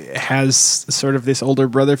has sort of this older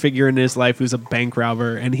brother figure in his life who's a bank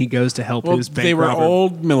robber, and he goes to help his bank they were robber.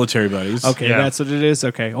 old military buddies. Okay, Yeah. that's what it is.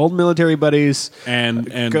 Okay, old military buddies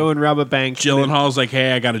and go and rob a bank. Gyllenhaal's like,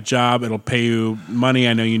 hey, I got a job. It'll pay you money.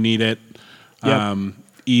 I know you need it. Yep.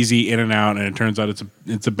 Easy in and out. And it turns out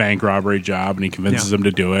it's a bank robbery job, and he convinces him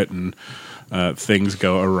to do it. And things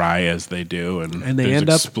go awry as they do, and they there's end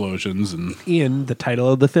up explosions and in the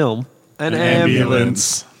title of the film, an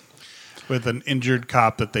ambulance. With an injured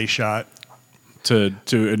cop that they shot. to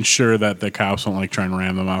ensure that the cops won't like try and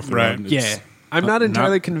ram them off the Right. road. It's Yeah, I'm not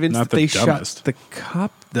entirely convinced not that they dumbest. shot the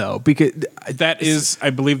cop though, because That is,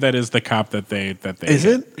 I believe that is the cop that they is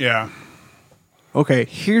hit. it? Yeah. Okay,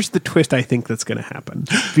 here's the twist I think that's going to happen,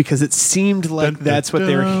 because it seemed like that's what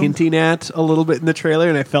they were hinting at a little bit in the trailer,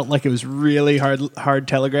 and I felt like it was really hard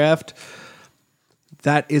telegraphed.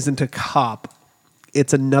 That isn't a cop.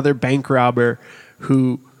 It's another bank robber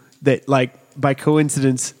that by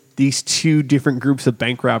coincidence, these two different groups of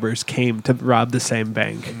bank robbers came to rob the same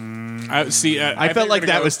bank. I felt thought like you were that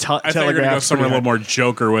gonna was go- I thought you were going to go telegraphed somewhere a pretty little more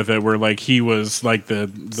Joker with it, where like he was like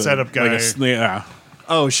the Setup guy. yeah,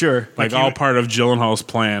 Oh, sure. like all part of Gyllenhaal's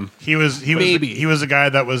plan. He was Maybe. he was a guy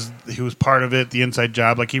that was part of it, the inside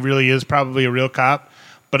job. Like he really is probably a real cop,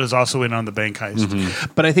 but is also in on the bank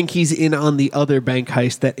heist. But I think he's in on the other bank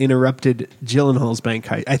heist that interrupted Gyllenhaal's bank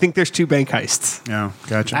heist. I think there's two bank heists. Yeah,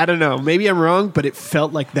 gotcha. I don't know. Maybe I'm wrong, but it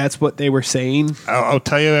felt like that's what they were saying. I'll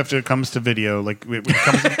tell you after it comes to video. Like when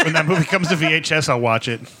that movie comes to VHS, I'll watch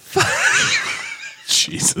it.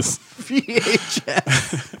 Jesus.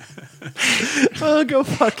 VHS. Oh, go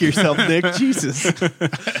fuck yourself, Nick. Jesus. When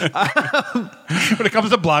it comes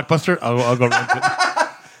to Blockbuster, I'll go rent it.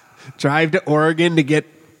 Drive to Oregon to get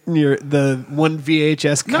the one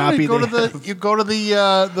VHS No, copy. you go they to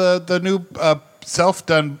have. the new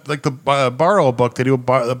self-done, like the Borrow book. They do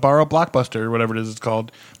the Borrow Blockbuster or whatever it is it's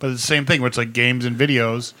called. But it's the same thing where it's like games and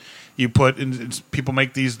videos. You put in, people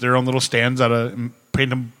make their own little stands out of and paint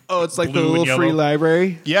them. Oh, it's like the blue and little free yellow.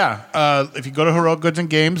 library. Yeah. If you go to Heroic Goods and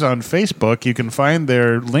Games on Facebook, you can find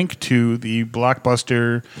their link to the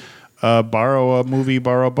Blockbuster borrow a movie,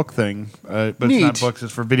 borrow a book thing. But it's Neat. not books;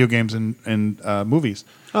 it's for video games and movies.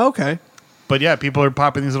 Oh, okay. But yeah, people are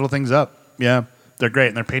popping these little things up. Yeah, they're great,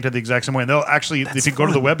 and they're painted the exact same way. And they'll actually, if you go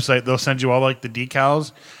to the website, they'll send you all like the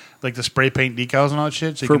decals, like the spray paint decals and all that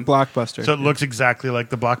shit. So For Blockbuster. So it looks exactly like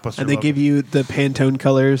the Blockbuster. And they logo. give you the Pantone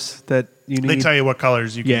colors that you need. They tell you what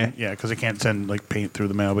colors you can. Yeah. Yeah, because they can't send like paint through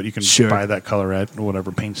the mail, but you can Sure. buy that color at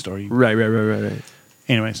whatever paint store. Right.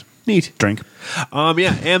 Anyways, Neat. drink.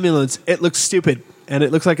 Yeah, Ambulance. It looks stupid, and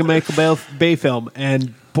it looks like a Michael Bay film.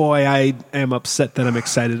 And boy, I am upset that I'm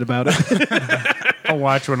excited about it. I'll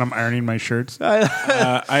watch when I'm ironing my shirts. I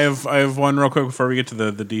have one real quick before we get to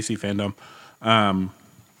the DC fandom.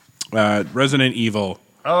 Resident Evil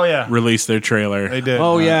Oh yeah, released their trailer. they did.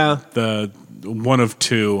 Oh yeah, The one of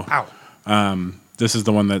two. Ow. This is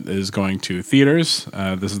the one that is going to theaters.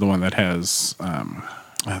 This is the one that has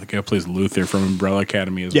the guy who plays Luther from Umbrella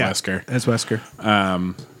Academy is yeah. Wesker. That's Wesker.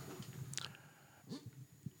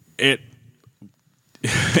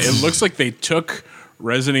 It looks like they took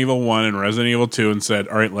Resident Evil 1 and Resident Evil 2 and said,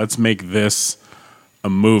 all right, let's make this a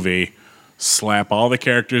movie, slap all the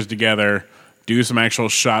characters together, do some actual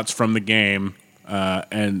shots from the game,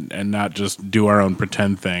 and not just do our own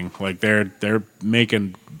pretend thing. Like they're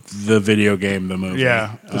making the video game the movie.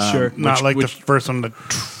 Yeah, sure. Not like the first one that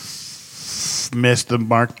missed the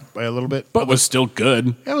mark by a little bit, But was still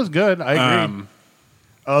good. it was good. I agree.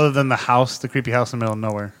 Other than the creepy house in the middle of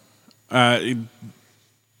nowhere.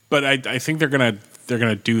 But I think they're gonna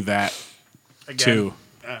do that too.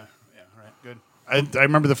 Yeah, right, good. I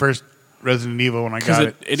remember the first Resident Evil when I got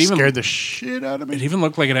it. it even scared the shit out of me. It even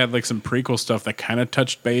looked like it had like some prequel stuff that kind of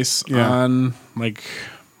touched base Yeah. on like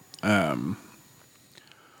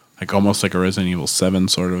almost like a Resident Evil 7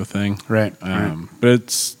 sort of a thing. Right.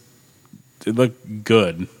 But it looked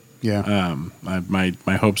good. Yeah.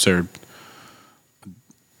 My hopes are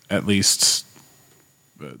at least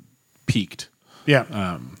peaked.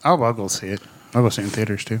 Yeah. I'll go see it. I'll go see it in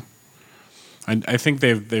theaters too. I think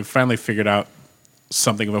they've finally figured out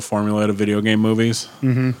something of a formula to video game movies.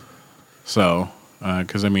 Mm-hmm. So,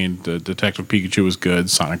 because I mean, Detective Pikachu was good,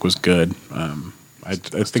 Sonic was good. I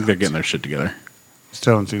think they're getting their shit together.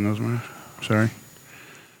 Still haven't seen those movies. Sorry.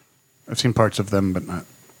 I've seen parts of them, but not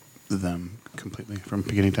them completely from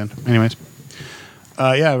beginning to end. Anyways.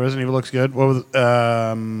 Yeah, Resident Evil looks good. What was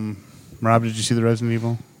Rob, did you see the Resident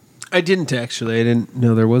Evil? I didn't actually. I didn't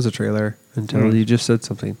know there was a trailer until you just said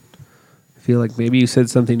something. I feel like maybe you said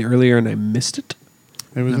something earlier and I missed it.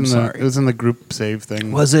 It was sorry. It was in the group save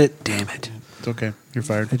thing. Was it? Damn it! It's okay. You're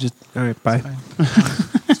fired. All right. Bye.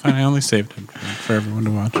 It's fine. I only saved it for everyone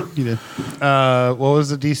to watch. You did. What was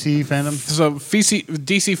the DC fandom? So DC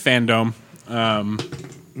fandom.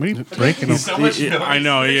 What are you breaking? I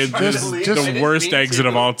know it's the worst exit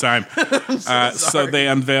of all time. So they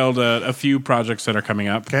unveiled a few projects that are coming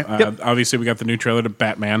up. Okay. Obviously, we got the new trailer to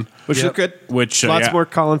Batman, Which looked good. which Lots more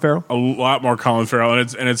Colin Farrell. a lot more Colin Farrell,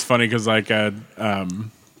 and it's funny because like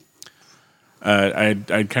I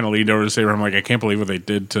kind of leaned over to say, I'm like, I can't believe what they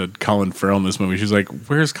did to Colin Farrell in this movie. She's like,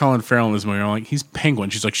 where's Colin Farrell in this movie? I'm like, he's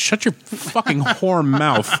Penguin. She's like, shut your fucking whore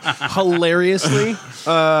mouth. Hilariously,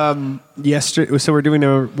 yesterday. So we're doing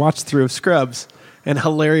a watch through of Scrubs, and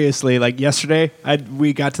hilariously, like yesterday,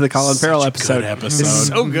 we got to the Colin Farrell episode. It's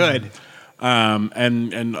so good.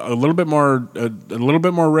 And a little bit more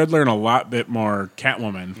Riddler and a lot bit more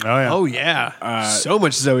Catwoman. Oh yeah. Oh yeah, so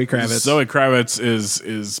much Zoe Kravitz. Zoe Kravitz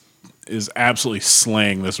is absolutely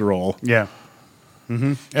slaying this role. Yeah.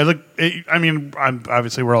 Mm-hmm. I mean,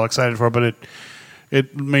 obviously we're all excited for it, but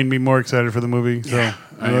it made me more excited for the movie. So Yeah.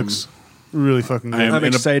 it looks really fucking good. I'm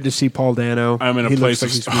excited to see Paul Dano. I'm in a he place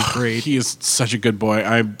looks like he's gonna be great. He is such a good boy.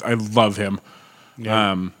 I love him.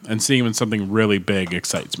 Yeah. And seeing him in something really big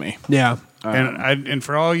excites me. Yeah. And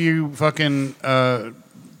for all you fucking Patterson,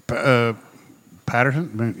 Robert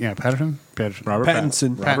Pattinson.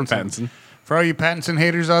 Robert Pattinson. For all you Pattinson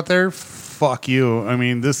haters out there, fuck you. I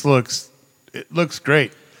mean, it looks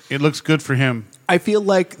great. It looks good for him. I feel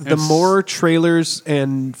like the more trailers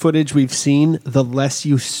and footage we've seen, the less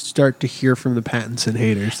you start to hear from the Pattinson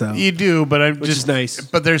haters, though. You do, but I'm Which just is nice.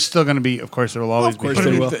 But there's still going to be, of course, there will always Of course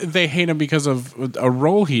be. there will. They hate him because of a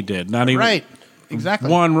role he did, not even Right.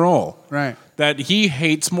 Exactly. one role. Right. That he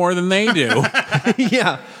hates more than they do.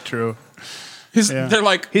 Yeah. True. They're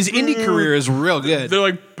like His indie career is real good. They're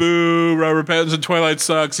like, boo, Robert Pattinson, Twilight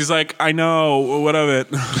sucks. He's like, I know, what of it?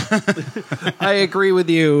 I agree with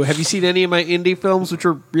you. Have you seen any of my indie films, which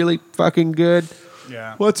are really fucking good?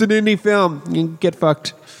 Yeah. What's an indie film? You can get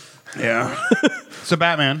fucked. Yeah. So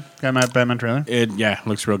Batman. Got my Batman trailer. It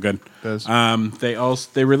looks real good. Does.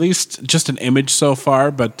 They released just an image so far,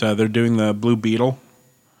 but they're doing the Blue Beetle.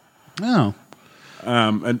 Oh.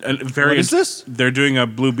 And very. What is this? They're doing a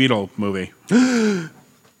Blue Beetle movie. I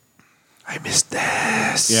missed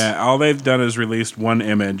this. Yeah, all they've done is released one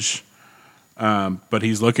image, but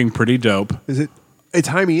he's looking pretty dope. Is it? It's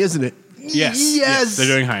Jaime, isn't it? Yes, they're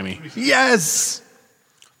doing Jaime. Yes.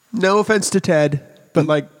 No offense to Ted, but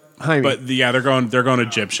like Jaime. But they're going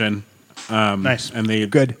Egyptian. Nice. And they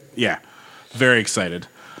Good. Yeah, very excited.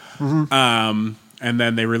 Mm-hmm. And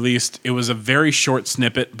then they released. It was a very short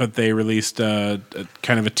snippet, but they released a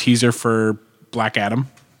kind of a teaser for Black Adam.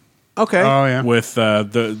 Okay. Oh yeah. With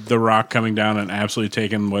the Rock coming down and absolutely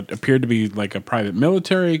taking what appeared to be like a private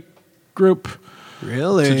military group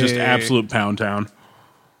Really? to just absolute pound town.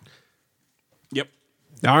 Yep.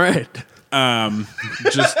 All right.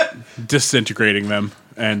 Just disintegrating them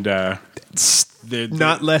and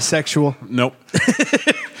Not less sexual. nope.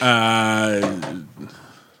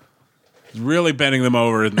 Really bending them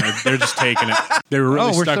over and they're just taking it. They were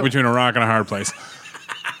really we're stuck still- between a rock and a hard place.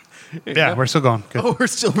 Yeah, we're still going. Good. Oh, we're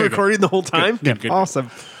still recording the whole time? Good. Awesome.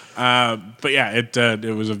 But yeah,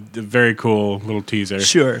 it was a very cool little teaser.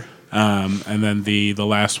 Sure. And then the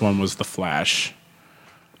last one was The Flash,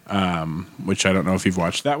 which I don't know if you've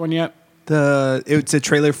watched that one yet. It's a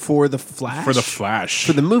trailer for The Flash? For The Flash.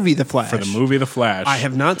 For the movie The Flash. For the movie The Flash. I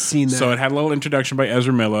have not seen that. So it had a little introduction by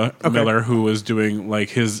Ezra Miller, who was doing like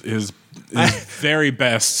his very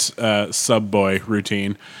best sub boy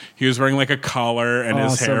routine. He was wearing like a collar and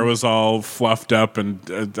his hair was all fluffed up,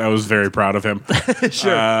 and I was very proud of him.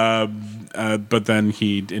 Sure. But then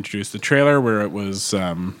he introduced the trailer where it was,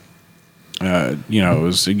 it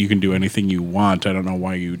was you can do anything you want. I don't know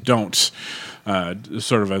why you don't.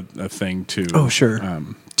 Sort of a thing to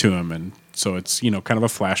to him, and so it's kind of a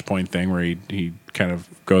Flashpoint thing where he kind of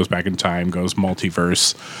goes back in time, goes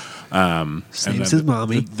multiverse. Saves his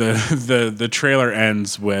mommy. The trailer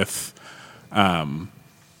ends with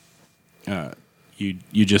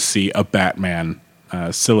you just see a Batman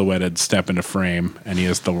silhouetted step into frame, and he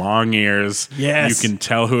has the long ears. Yes. You can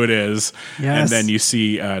tell who it is. Yes. And then you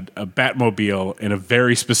see a Batmobile in a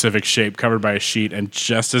very specific shape covered by a sheet, and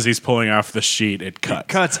just as he's pulling off the sheet, it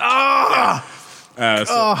cuts.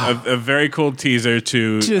 A very cool teaser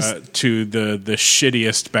to the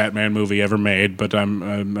shittiest Batman movie ever made, but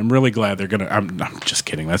I'm really glad they're gonna. I'm just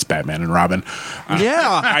kidding. That's Batman and Robin.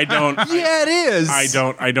 Yeah. I don't. Yeah, it is.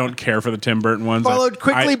 I don't care for the Tim Burton ones. Followed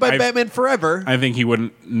quickly by Batman Forever. I think he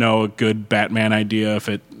wouldn't know a good Batman idea if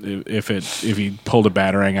he pulled a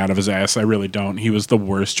Batarang out of his ass. I really don't. He was the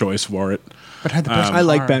worst choice for it. But had the best. I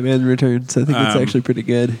like Batman Returns. I think it's actually pretty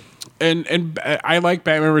good. And I like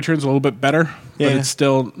Batman Returns a little bit better, but it's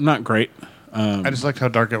still not great. I just liked how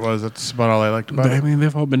dark it was. That's about all I liked about I it. mean,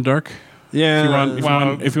 they've all been dark. Yeah.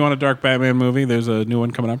 If you want a dark Batman movie, there's a new one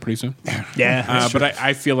coming out pretty soon. Yeah. But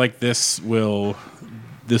I feel like this will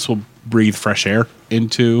breathe fresh air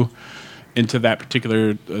into that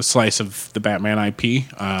particular slice of the Batman IP.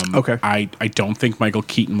 Okay. I don't think Michael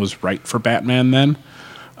Keaton was right for Batman then.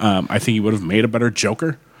 I think he would have made a better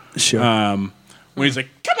Joker. Sure. When he's like,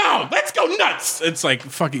 "Come on, let's go nuts!" It's like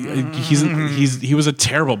fucking. He was a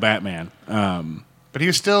terrible Batman. But he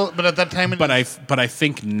was still. But at that time, But I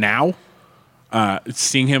think now,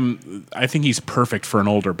 seeing him, I think he's perfect for an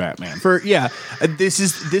older Batman. This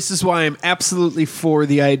is why I'm absolutely for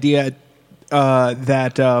the idea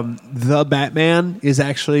that the Batman is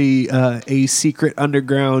actually a secret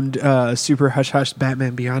underground super hush hush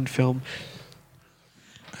Batman Beyond film.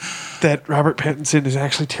 That Robert Pattinson is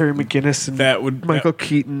actually Terry McGinnis, and Michael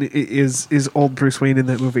Keaton is old Bruce Wayne in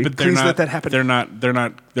that movie. But Please let that happen. They're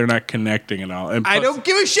not connecting at all. And plus, I don't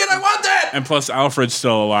give a shit. I want that. And plus, Alfred's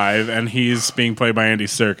still alive, and he's being played by Andy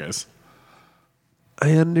Serkis.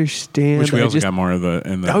 I understand. Which we also got more of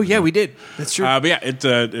in the. Oh yeah, we did. That's true. But yeah,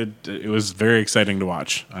 it was very exciting to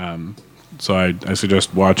watch. So I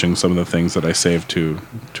suggest watching some of the things that I saved to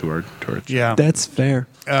our yeah, that's fair.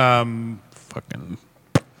 fucking.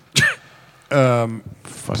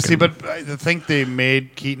 See, but I think they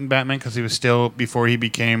made Keaton Batman because he was still before he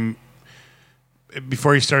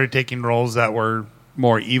started taking roles that were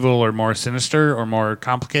more evil or more sinister or more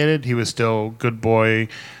complicated. He was still good boy,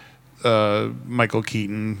 Michael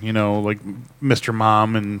Keaton, like Mr.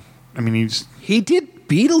 Mom, and I mean he did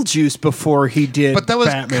Beetlejuice before he did, but that was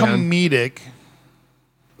Batman. comedic.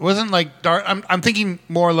 It wasn't like dark. I'm thinking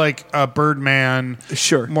more like Birdman.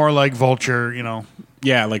 Sure. More like Vulture.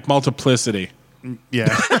 Yeah, like Multiplicity.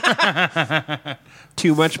 Yeah.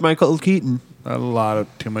 Too much Michael Keaton. A lot of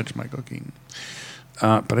too much Michael Keaton.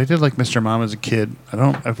 But I did like Mr. Mom as a kid.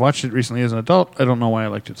 I've watched it recently as an adult. I don't know why I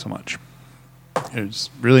liked it so much. There's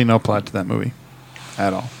really no plot to that movie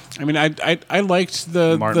at all. I mean, I liked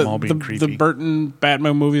the Martin Mull being creepy. the Burton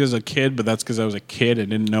Batman movie as a kid, but that's because I was a kid and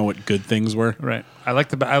didn't know what good things were. Right.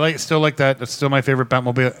 Still like that. That's still my favorite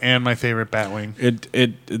Batmobile and my favorite Batwing.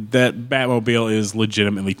 That Batmobile is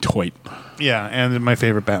legitimately toit. Yeah, and my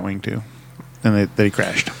favorite Batwing too. And they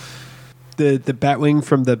crashed. The Batwing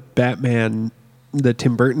from the Batman, the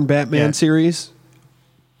Tim Burton Batman Yeah. series,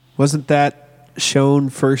 wasn't that shown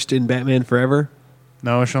first in Batman Forever?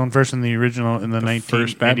 No, it was shown first in the original in the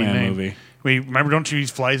first Batman movie. Wait, remember? Don't you? He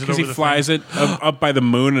flies it over Because he the flies it up by the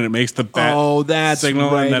moon and it makes the bat that's signal,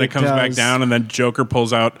 right, and then it it comes back does. down, and then Joker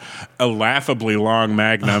pulls out a laughably long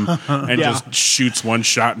Magnum and Yeah. just shoots one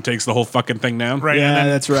shot and takes the whole fucking thing down. Right, Yeah, and then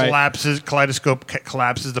that's right. Kaleidoscope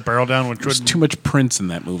collapses the barrel down, which There's would too much Prince in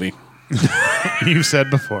that movie. you said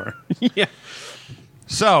before. Yeah.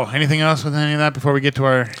 So, anything else with any of that before we get to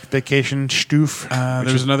our vacation stoof?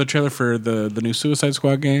 There was another trailer for the new Suicide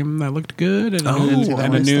Squad game that looked good, and, I and a missed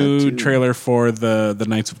that new too. trailer for the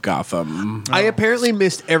Knights of Gotham. I apparently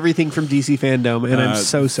missed everything from DC fandom, and I'm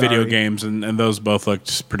so sorry. Video games, and those both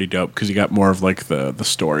looked pretty dope because you got more of like the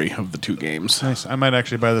story of the two games. Nice. I might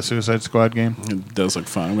actually buy the Suicide Squad game. It does look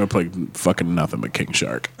fun. I'm gonna play fucking nothing but King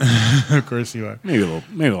Shark. Of course you are. Maybe a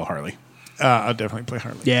little Harley. I'll definitely play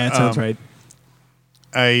Harley. Yeah, it sounds right.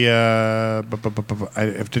 Did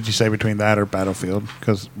you say between that or Battlefield?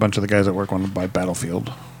 Because a bunch of the guys at work want to buy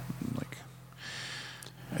Battlefield.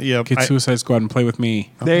 Yeah, Get Suicide Squad and play with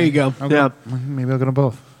me, There you go. I'll Yeah. maybe I'll get them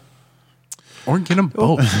both. or get them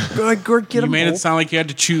both. Go get You them made it both. sound like you had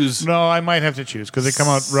to choose. No, I might have to choose because they come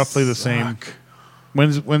out roughly the same. Fuck.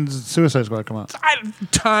 When's Suicide Squad come out?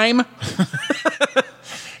 Time.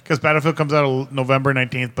 Because Battlefield comes out November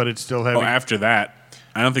 19th, but it's still heavy. Oh, after that,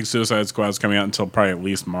 I don't think Suicide Squad is coming out until probably at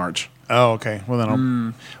least March. Oh, okay. Well,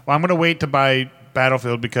 then well, I'm going to wait to buy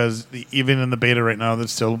Battlefield because even in the beta right now,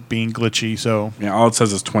 that's still being glitchy. So, Yeah, all it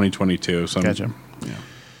says is 2022. So gotcha. Yeah.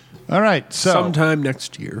 All right. So, Sometime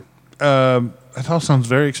next year. that all sounds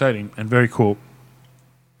very exciting and very cool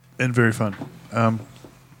and very fun.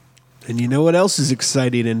 And you know what else is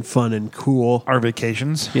exciting and fun and cool? Our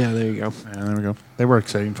vacations. Yeah, there you go. Yeah, there we go. They were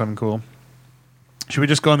exciting, fun, and cool. Should we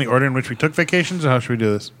just go in the order in which we took vacations, or how should we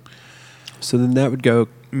do this? So then that would go.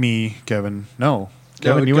 Me, Kevin. No. That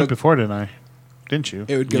Kevin, would you go- went before, didn't I? Didn't you?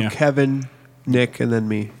 It would go Yeah. Kevin, Nick, and then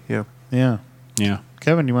me. Yeah. Yeah. Yeah.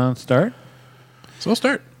 Kevin, you want to start? So we'll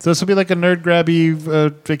start. So this will be like a nerd grabby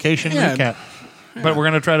vacation Yeah. recap. But we're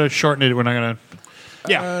going to try to shorten it. We're not going to.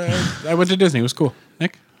 Yeah. I went to Disney. It was cool.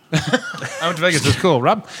 Nick? I went to Vegas. It's cool.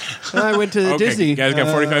 Rob? I went to Okay, Disney. you guys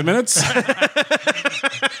got 45 minutes?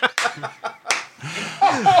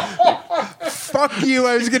 Fuck you.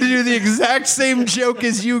 I was going to do the exact same joke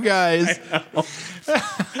as you guys.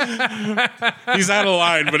 He's out of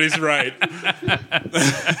line, but he's right.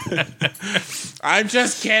 I'm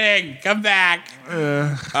just kidding. Come back.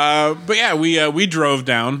 But yeah, we drove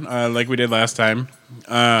down like we did last time,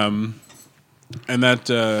 and that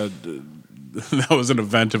that was an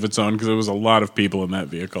event of its own because there was a lot of people in that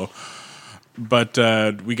vehicle. But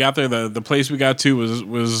we got there. The place we got to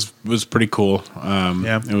was pretty cool.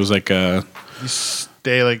 Yeah. It was like a. You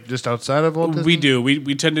stay like just outside of Walt Disney? We do.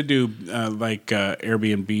 We tend to do like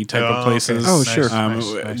Airbnb type Oh, of places. okay. Oh, sure.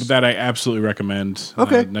 Nice. That I absolutely recommend.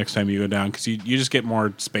 Okay. Next time you go down, because you just get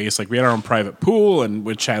more space. Like we had our own private pool, and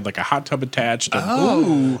which had like a hot tub attached,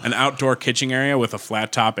 and an outdoor kitchen area with a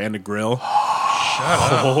flat top and a grill.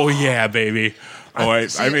 Oh yeah, baby. Oh,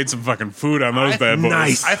 I made some fucking food on those bad boys.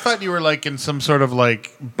 Nice. I thought you were like in some sort of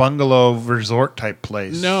like bungalow resort type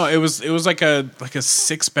place. No, it was like a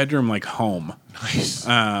 6-bedroom like home. Nice.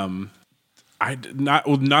 Not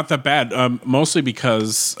that bad. Mostly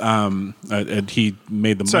because he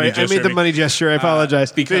made the Sorry, money I gesture. made the money gesture. I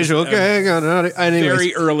apologize. because, Visual. Okay, hang on. Anyways.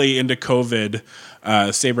 Very early into COVID,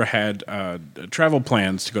 Sabre had travel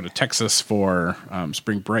plans to go to Texas for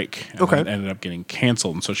spring break. And Okay. that ended up getting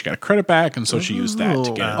canceled, and so she got a credit back, and so she used that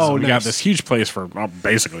to get it. Oh, So we got nice. this huge place for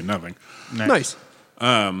basically nothing. Nice.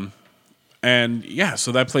 And yeah,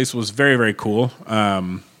 so that place was very, very cool.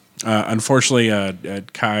 Unfortunately,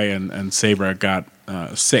 Kai and Sabre got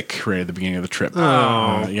sick right at the beginning of the trip.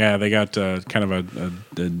 Yeah, they got kind of a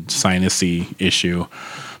sinusy issue.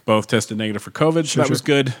 Both tested negative for COVID, so that was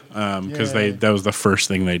good because that was the first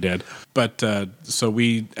thing they did. But so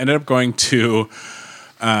we ended up going to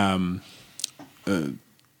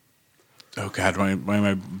Oh God, why am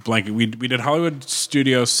I blanking? We did Hollywood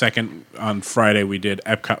Studios second on Friday. We did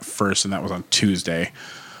Epcot first, and that was on Tuesday.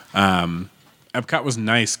 Epcot was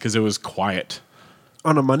nice because it was quiet.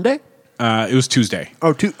 On a Monday? It was Tuesday.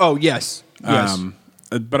 Oh, yes.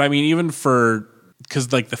 But I mean, even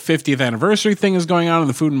because like the 50th anniversary thing is going on in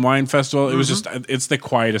the Food and Wine Festival, it was just it's the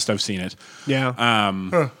quietest I've seen it. Yeah.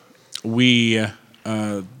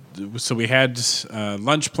 So we had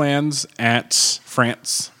lunch plans at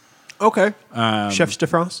France. Okay. Chefs de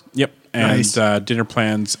France? Yep. And Nice. Dinner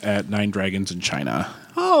plans at Nine Dragons in China.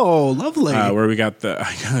 Oh, lovely. Where we got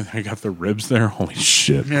I got the ribs there. Holy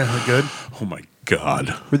shit. Yeah, they're good. Oh my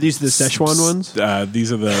God. Were these the Szechuan ones?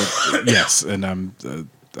 These are the yes, and I'm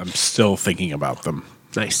still thinking about them.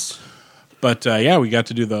 Nice. But yeah, we got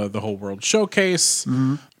to do the whole world showcase.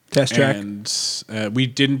 Test track? And we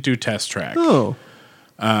didn't do test track. Oh.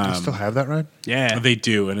 Do you still have that ride? Yeah. They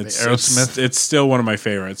do, and it's Aerosmith? It's still one of my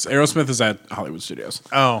favorites. Aerosmith is at Hollywood Studios,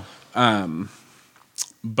 Oh.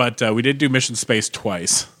 but we did do Mission Space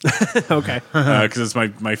twice Okay. because it's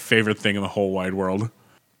my favorite thing in the whole wide world.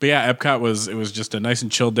 But yeah, Epcot was just a nice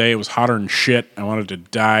and chill day. It was hotter than shit. I wanted to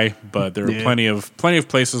die, but there were plenty of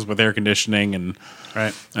places with air conditioning and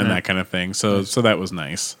that kind of thing. So that was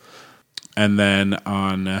nice. And then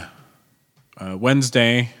on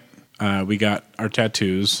Wednesday, we got our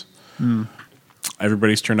tattoos.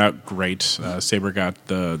 Everybody's turned out great. Saber got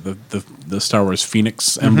the Star Wars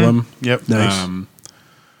Phoenix emblem. Yep. Nice.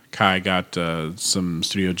 Kai got some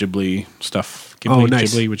Studio Ghibli stuff. Oh,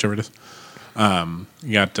 nice. Ghibli, whichever it is. You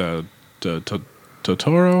got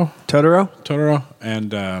Totoro,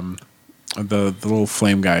 and the little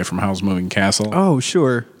flame guy from Howl's Moving Castle. Oh,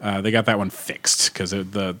 sure. They got that one fixed because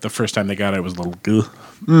the first time they got it was a little goo.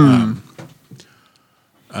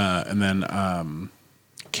 And then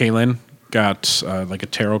Kaylin got like a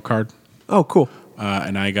tarot card. Oh, cool.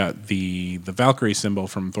 And I got the Valkyrie symbol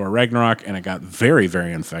from Thor Ragnarok, and it got very,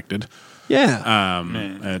 very infected. Yeah.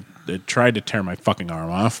 It tried to tear my fucking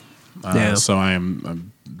arm off. So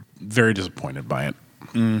I'm very disappointed by it.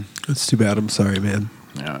 That's too bad. I'm sorry, man.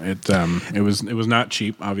 Yeah, it was not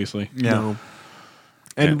cheap, obviously. Yeah. No.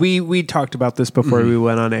 And we talked about this before we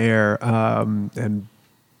went on air, and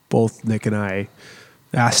both Nick and I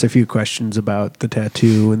asked a few questions about the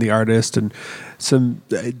tattoo and the artist and some.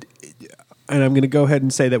 And I'm going to go ahead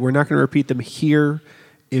and say that we're not going to repeat them here.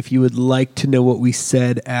 If you would like to know what we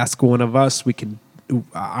said, ask one of us. We can.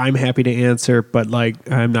 I'm happy to answer, but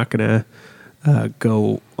like I'm not going to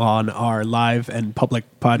go on our live and public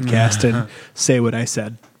podcast and say what I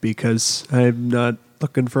said because I'm not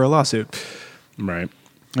looking for a lawsuit. Right.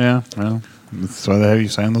 Yeah. Well, that's why they have you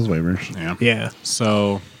sign those waivers. Yeah. Yeah.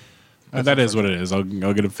 So that is what it is. I'll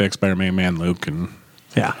get it fixed by our main man Luke, and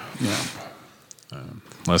Yeah.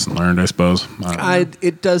 lesson learned, I suppose.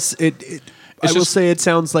 It does. I will say it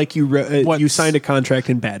sounds like you signed a contract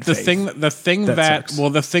in bad The faith. thing that sucks.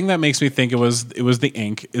 the thing that makes me think it was the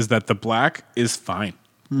ink is that the black is fine.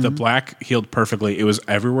 The black healed perfectly. It was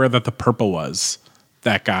everywhere that the purple was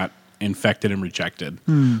that got infected and rejected.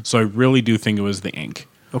 So I really do think it was the ink.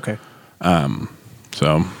 Okay.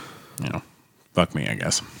 So, fuck me, I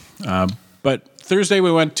guess. But Thursday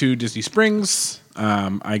we went to Disney Springs.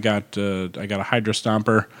 I got a Hydra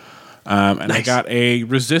Stomper. And I got a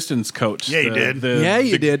Resistance coat. Yeah, you did.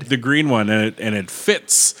 You did. The green one, and it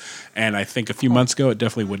fits. And I think a few months ago it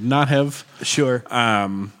definitely would not have. Sure.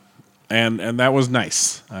 And that was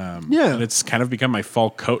nice. Yeah. And it's kind of become my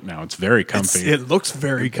fall coat now. It's very comfy. It looks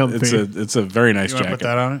very comfy. It's a very nice You want to jacket. put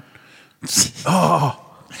that on it? Oh.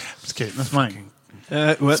 Just kidding. That's mine.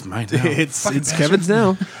 What? It's mine now. It's Kevin's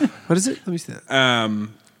now. What is it? Let me see that.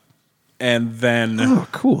 And then Oh,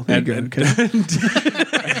 cool. There you go. and- Okay.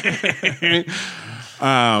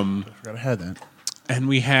 Forgot I had that. and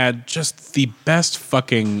we had just the best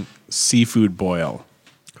fucking seafood boil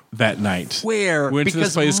that night. Where? We went to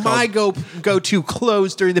this Because place my called go-to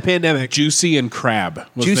closed during the pandemic. Juicy and Crab.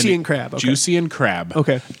 was Juicy the name. and Crab, okay. Juicy and Crab.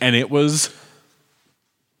 Okay. And it was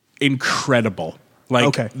incredible. Like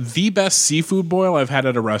Okay. the best seafood boil I've had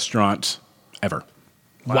at a restaurant ever.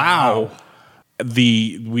 Wow.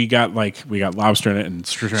 We got lobster in it and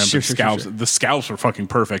shrimp Sure, and scallops. sure. The scallops were fucking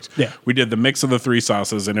perfect. Yeah. We did the mix of the three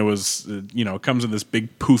sauces, and it was it comes in this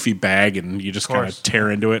big poofy bag, and you just kind course. of tear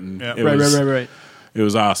into it, and Yeah. it Right. was it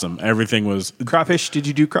was awesome. Everything was Crawfish. Did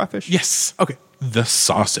you do crawfish? yes. Okay. The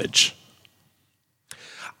sausage.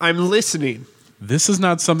 I'm listening. This is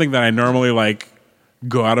not something that I normally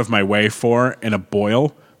go out of my way for in a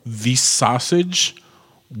boil. The sausage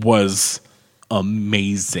was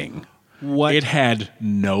amazing. What? It had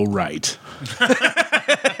no right. All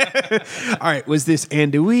right, was this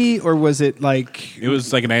andouille or was it like It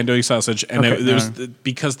was like an andouille sausage, and Okay. it was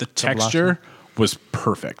because the texture was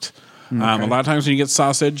perfect. A lot of times when you get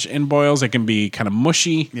sausage in boils, it can be kind of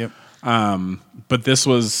mushy. Yep. But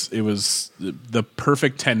it was the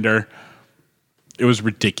perfect tender. It was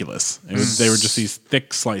ridiculous. They were just these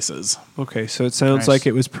thick slices. Okay, so it sounds Nice. like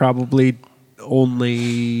it was probably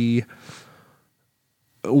only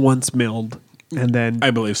once milled and then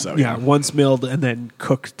I believe so. yeah, once milled and then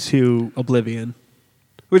cooked to oblivion.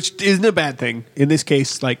 Which isn't a bad thing. In this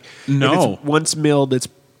case, like No. if it's once milled, it's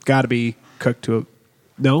got to be cooked to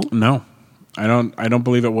no? No, I don't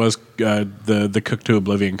believe it was the cook to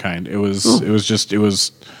oblivion kind. It was.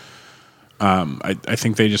 I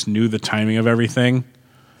think they just knew the timing of everything.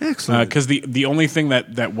 Excellent. Because the only thing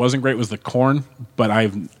that wasn't great was the corn. But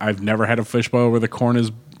I've never had a fish boil where the corn has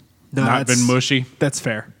No, not that's- been mushy. That's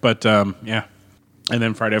fair. But yeah. And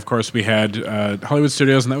then Friday, of course, we had Hollywood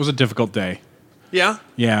Studios, and that was a difficult day. Yeah.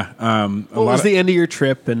 Yeah. What was the end of your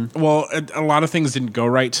trip and Well, a lot of things didn't go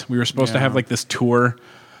right. We were supposed to have like this tour,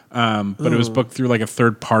 but it was booked through like a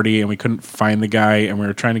third party, and we couldn't find the guy. And we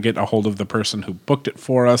were trying to get a hold of the person who booked it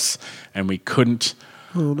for us, and we couldn't.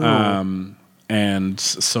 And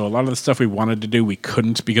so a lot of the stuff we wanted to do, we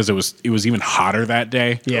couldn't because it was even hotter that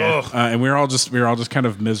day. Yeah. And we were all just kind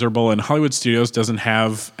of miserable. And Hollywood Studios doesn't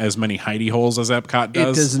have as many hidey holes as Epcot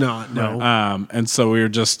does. It does not, no. And so we were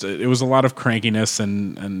just, it was a lot of crankiness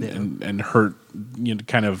and hurt,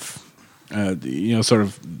 kind of, sort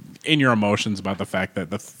of in your emotions about the fact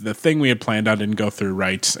that the thing we had planned on didn't go through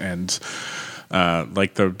right. And,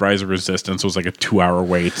 like the Rise of Resistance was like a 2-hour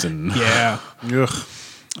wait and Yeah.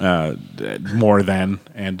 more than.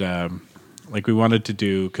 And, like we wanted to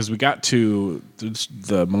do, because we got to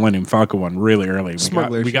the Millennium Falcon one really early.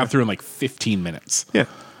 Smugglers, We got yeah. through in like 15 minutes. Yeah.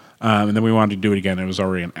 And then we wanted to do it again. And it was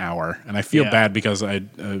already an hour, and I feel Yeah. bad because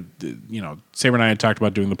Saber and I had talked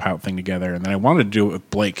about doing the pilot thing together, and then I wanted to do it with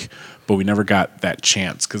Blake, but we never got that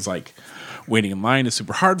chance because like waiting in line is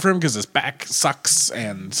super hard for him because his back sucks,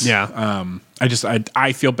 and Yeah.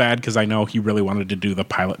 I feel bad because I know he really wanted to do the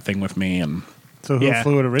pilot thing with me, and So who Yeah.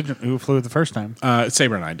 flew it originally? Who flew it the first time?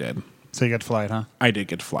 Saber and I did. So you got to fly it, huh? I did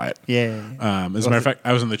get to fly it. Yeah. As a matter of fact,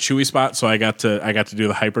 I was in the Chewy spot, so I got to do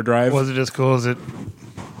the hyperdrive. Was it as cool as it?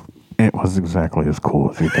 It was exactly as cool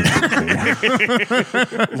as you think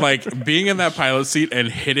it would be. Like being in that pilot seat and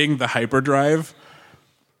hitting the hyperdrive.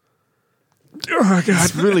 Oh, God.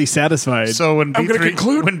 It's really satisfied. So when I'm gonna B3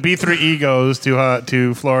 conclude. when B3E goes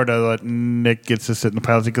to Florida, Nick gets to sit in the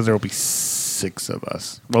pilot seat because there will be 6 of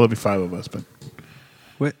us. Well, there'll be 5 of us, but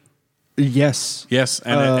what? Yes. Yes,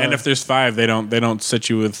 and if there's 5, they don't sit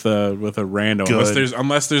you with a rando Good.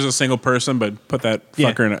 unless there's a single person. But put that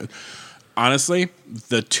Yeah. fucker in a. Honestly,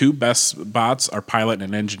 the 2 best bots are pilot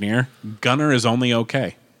and engineer. Gunner is only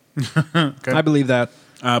okay, I believe that.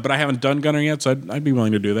 but I haven't done Gunner yet, so I'd be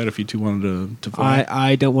willing to do that if you 2 wanted to fly.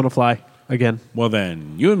 I don't want to fly again. Well,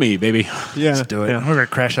 then you and me, baby. Yeah. do it. Yeah. We're gonna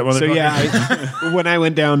crash that motherfucker. So yeah, when I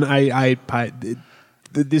went down,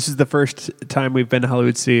 this is the first time we've been to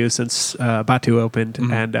Hollywood Studios since Batu opened,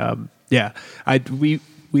 and we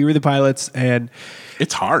were the pilots. And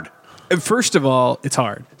It's hard. first of all, it's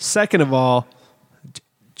hard. Second of all,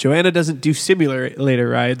 Joanna doesn't do simulator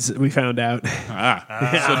rides. We found out.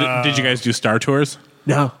 So did you guys do Star Tours?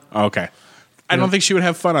 No, Okay. I don't think she would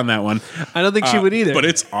have fun on that one. I don't think she would either. But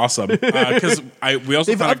it's awesome because we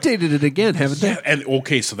also They've found updated it again, haven't they? Yeah, and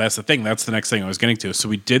okay, so that's the thing. That's the next thing I was getting to. So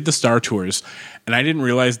we did the Star Tours, and I didn't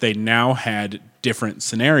realize they now had different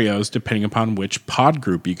scenarios depending upon which pod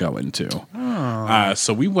group you go into.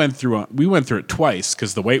 So we went through it twice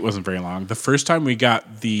because the wait wasn't very long. The first time we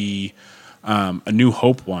got the A New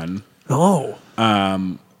Hope one, Oh,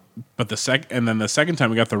 but the second time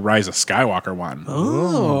we got the Rise of Skywalker one.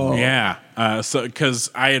 oh, Yeah. So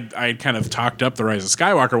because I had kind of talked up the Rise of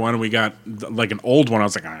Skywalker one, and we got like an old one. I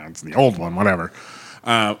was like, it's the old one, whatever.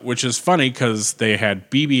 Which is funny because they had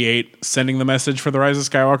BB-8 sending the message for the Rise of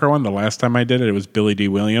Skywalker one. The last time I did it, it was Billy D.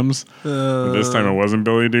 Williams. But this time it wasn't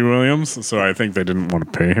Billy D. Williams, so I think they didn't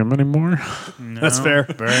want to pay him anymore. that's fair.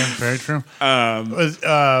 Very, very true.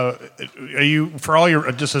 Are you for all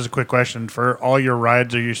your just as a quick question for all your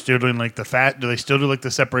rides? Are you still doing like the fat? Do they still do like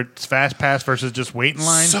the separate fast pass versus just wait in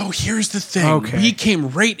line? So here's the thing. Okay. We came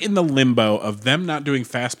right in the limbo of them not doing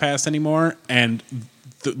Fast Pass anymore, and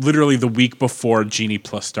literally the week before Genie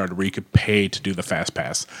Plus started, where you could pay to do the Fast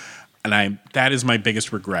Pass. And that is my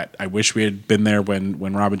biggest regret. I wish we had been there when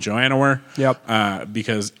Rob and Joanna were. Yep.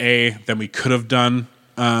 Because then we could have done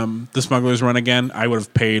the Smugglers Run again, I would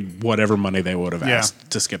have paid whatever money they would have Yeah.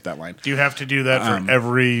 asked to skip that line. Do you have to do that for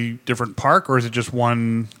every different park, or is it just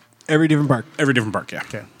one? Every different park. Every different park, yeah.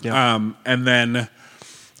 Okay. Yeah. And then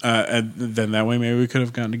that way maybe we could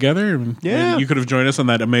have gotten together. And, Yeah. and you could have joined us on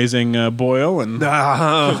that amazing boil, and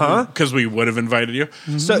because we would have invited you.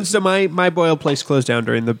 So my boil place closed down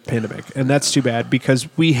during the pandemic, and that's too bad because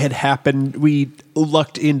we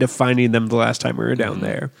lucked into finding them the last time we were down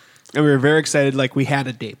there. And we were very excited. Like, we had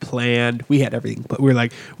a day planned. We had everything. But we were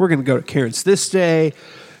like, we're going to go to Karen's this day.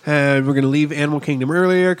 And we're going to leave Animal Kingdom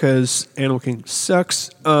earlier because Animal Kingdom sucks.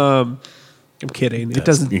 I'm kidding. It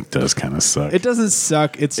doesn't. It does kind of suck. It doesn't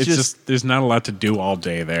suck. It's just there's not a lot to do all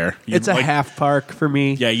day there. it's a half park for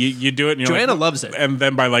me. Yeah, you do it. And you're Joanna like, loves it. And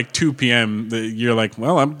then by like 2 p.m., you're like,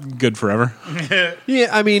 well, I'm good forever. Yeah,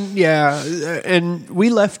 I mean, yeah. And we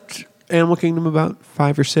left Animal Kingdom about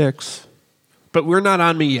 5 or 6. But we're not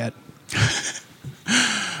on me yet.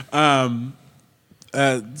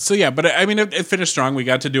 So yeah, but I mean, it finished strong. We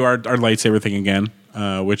got to do our lightsaber thing again,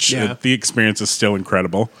 which Yeah. the experience is still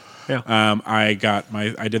incredible. Yeah. I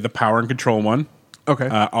did the power and control one. Okay.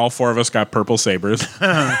 All 4 of us got purple sabers.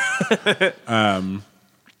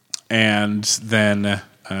 And then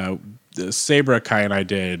Sabra, Kai, and I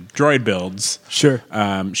did droid builds. Sure.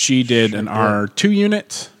 She did an R2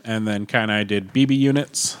 unit, and then Kai and I did BB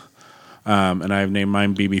units. And I've named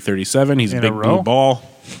mine BB-37. He's a In big a row? blue ball,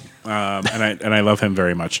 and I love him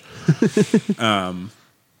very much.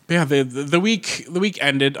 But yeah, the week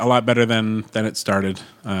ended a lot better than it started.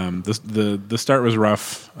 The start was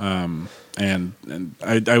rough, and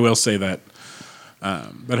I will say that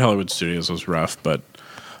Hollywood Studios was rough, but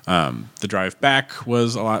the drive back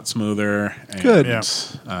was a lot smoother. And, Good. Yeah.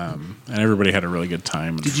 and everybody had a really good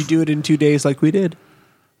time. Did you do it in 2 days like we did?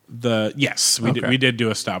 Yes, we Okay. did. We did do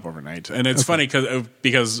a stop overnight, and it's funny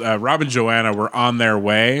because Rob and Joanna were on their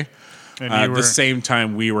way And you were- the same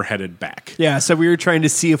time we were headed back. Yeah, so we were trying to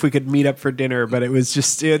see if we could meet up for dinner, but it was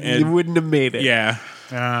just, it wouldn't have made it. Yeah,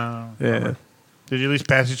 Yeah. Did you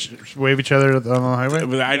at least wave each other on the highway?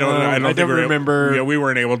 but I don't think remember. Yeah, we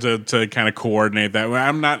weren't able to kind of coordinate that.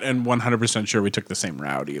 I'm not 100% sure we took the same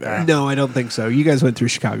route either. No, I don't think so. You guys went through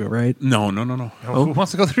Chicago, right? No. Who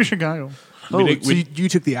wants to go through Chicago? Oh, did- so we- you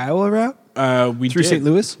took the Iowa route? We Through did. St.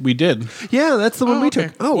 Louis? We did. Yeah, that's the one we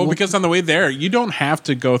took. Oh, well, because on the way there, you don't have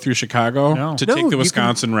to go through Chicago No. to No, take you the can-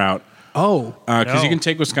 Wisconsin route. oh, Because No. you can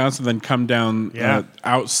take Wisconsin, then come down Yeah.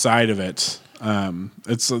 outside of it.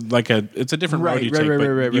 It's a different road Right, you right, take, right, but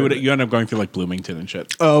right, you right. you end up going through like Bloomington and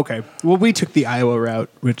shit. oh, okay. Well, we took the Iowa route,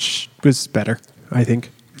 which was better, I think.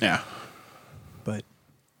 Yeah, But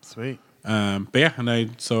Sweet. but yeah, and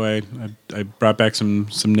I brought back some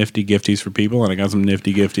nifty gifties for people, and I got some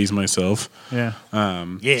nifty gifties myself. Yeah.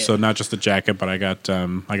 So not just the jacket, but I got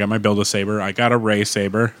my Build-A-Saber. I got a Ray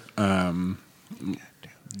saber.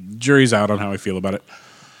 Jury's out on how I feel about it.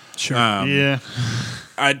 sure. Yeah.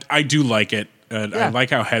 I do like it. I like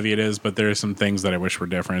how heavy it is, but there are some things that I wish were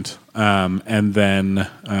different. And then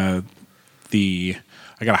I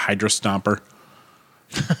got a Hydra Stomper,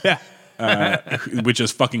 which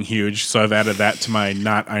is fucking huge. So I've added that to my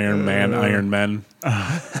not Iron Man, Iron Men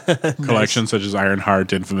collection, such as Iron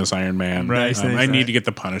Heart, Infamous Iron Man. Right. I need to get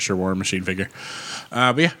the Punisher War Machine figure.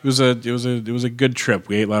 But yeah, it was a good trip.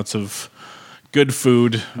 We ate lots of good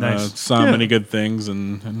food, Nice. saw many good things,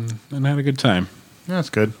 and had a good time. Yeah, that's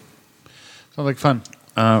good. Sounds like fun.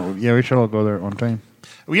 Yeah, we should all go there at one time.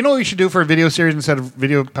 Well, you know what we should do for a video series instead of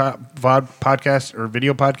video VOD podcast or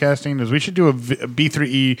video podcasting is we should do a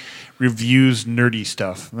B3E reviews nerdy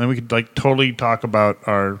stuff. And then we could like totally talk about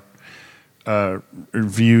our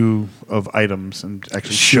review of items and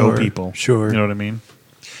actually show Sure, people. sure. You know what I mean?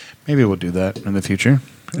 Maybe we'll do that in the future.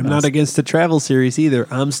 I'm not against the travel series either.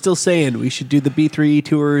 I'm still saying we should do the B3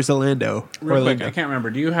 Tours Orlando. Real quick, I can't remember.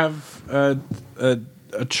 Do you have a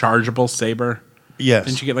chargeable saber? Yes.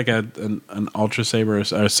 Didn't you get like an Ultra Saber,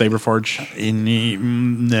 a Saber Forge?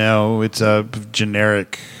 No, it's a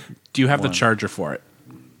generic. Do you have the one. charger for it?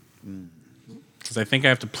 Because I think I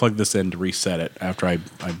have to plug this in to reset it after I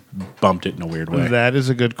bumped it in a weird way. That is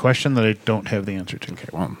a good question that I don't have the answer to. Okay,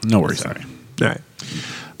 well, no worries. Sorry. All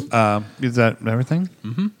right. Is that everything?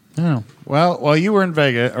 Mm-hmm. Oh. Well, while you were in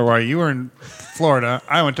Vegas, or while you were in Florida,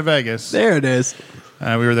 I went to Vegas. There it is.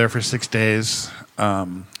 We were there for 6 days.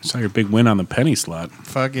 Saw your big win on the penny slot.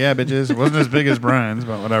 Fuck yeah, bitches. It wasn't as big as Brian's,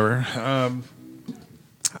 but whatever.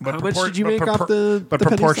 But How much did you make off the But penny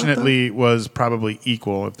slot, proportionately was probably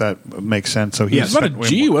equal, if that makes sense. So he Yeah, It's about a spent way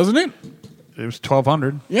G, more. wasn't it? It was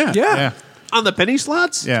 $1,200. Yeah. Yeah. On the penny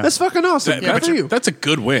slots? Yeah. That's fucking awesome. Good for you. That's a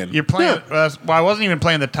good win. You're playing. Well, I wasn't even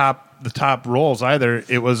playing the top rolls either.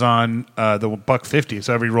 It was on the $1.50,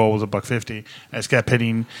 so every roll was $1.50. I just kept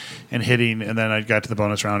hitting, and then I got to the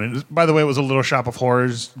bonus round. And by the way, it was a Little Shop of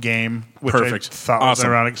Horrors game, which Perfect. I thought was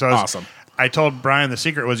ironic. So Awesome. I told Brian the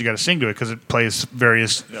secret was you got to sing to it because it plays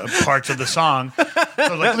various parts of the song. So I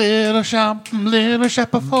was like, Little Shop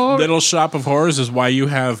of Horrors. Little Shop of Horrors is why you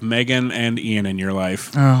have Megan and Ian in your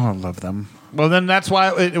life. Oh, I love them. Well, then that's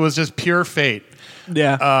why it was just pure fate.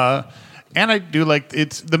 Yeah. And I do like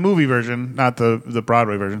it's the movie version, not the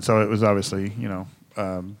Broadway version. So it was obviously yeah.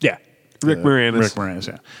 Rick Moranis. Rick Moranis,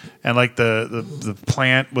 yeah. And like the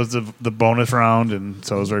plant was the bonus round, and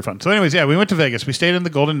so it was very fun. So, anyways, yeah, we went to Vegas. We stayed in the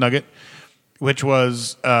Golden Nugget, which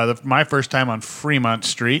was my first time on Fremont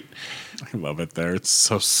Street. I love it there. It's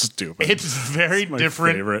so stupid. It's very my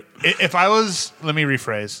different. favorite. Let me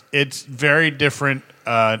rephrase. It's very different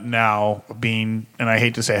now. And I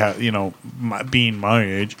hate to say how being my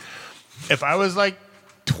age. If I was like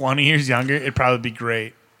 20 years younger, it'd probably be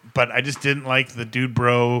great. But I just didn't like the dude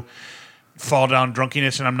bro fall down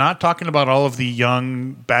drunkenness. And I'm not talking about all of the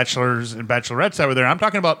young bachelors and bachelorettes that were there. I'm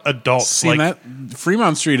talking about adults. See, that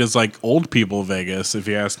Fremont Street is like old people Vegas, if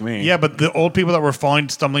you ask me. Yeah, but the old people that were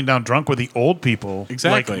stumbling down drunk were the old people.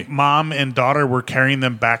 Exactly. Like mom and daughter were carrying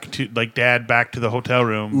them back to, like dad back to the hotel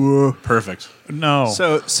room. Perfect. No.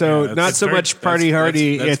 So Yeah, not it's so very- much party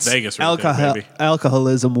hardy. that's It's Vegas right there, baby.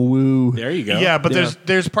 alcoholism. Woo. There you go. Yeah, but Yeah.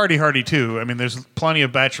 there's party hardy too. I mean, there's plenty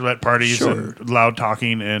of bachelorette parties Sure. and loud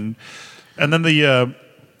talking and then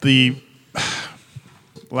the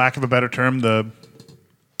lack of a better term, the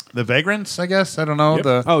vagrants, I guess. I don't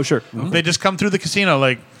know. Oh, sure. They just come through the casino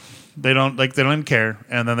like they don't even care,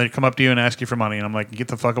 and then they come up to you and ask you for money, and I'm like, get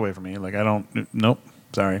the fuck away from me. Like nope,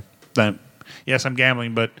 sorry. Then yes, I'm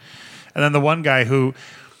gambling, but and then the one guy who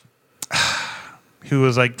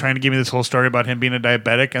was like trying to give me this whole story about him being a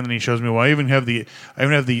diabetic, and then he shows me, well, I even have the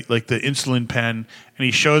like the insulin pen, and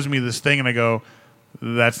he shows me this thing, and I go,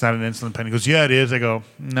 that's not an insulin pen. He goes, yeah, it is. I go,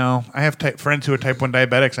 no, I have friends who are type 1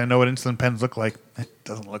 diabetics. I know what insulin pens look like. It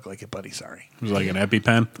doesn't look like it, buddy. Sorry. It was like an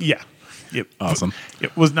EpiPen. Yeah. Yep. Awesome.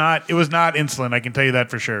 It was not insulin. I can tell you that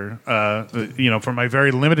for sure. From my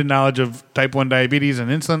very limited knowledge of type 1 diabetes and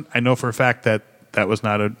insulin, I know for a fact that was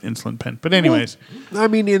not an insulin pen. But anyways, I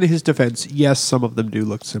mean, in his defense, yes, some of them do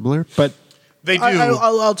look similar, but they do.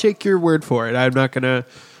 I'll take your word for it. I'm not going to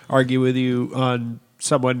argue with you on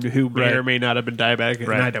someone who may Right. or may not have been diabetic, and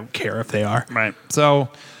Right. I don't care if they are. Right. So,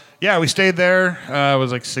 yeah, we stayed there. It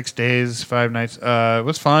was like 6 days, 5 nights. It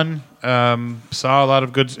was fun. Saw a lot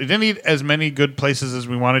of good. We didn't eat as many good places as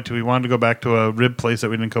we wanted to. We wanted to go back to a rib place that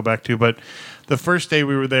we didn't go back to. But the first day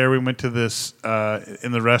we were there, we went to this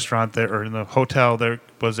in the restaurant there, or in the hotel. There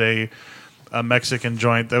was a Mexican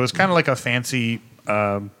joint that was kind of like a fancy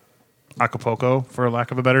Acapulco, for lack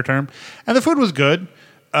of a better term, and the food was good.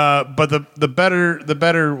 But the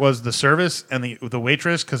better was the service and the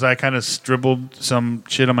waitress, because I kind of scribbled some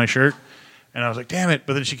shit on my shirt, and I was like, damn it.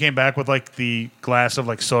 But then she came back with like the glass of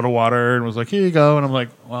like soda water and was like, here you go. And I'm like,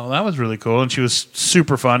 well, that was really cool. And she was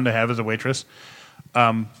super fun to have as a waitress.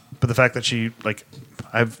 But the fact that she, like,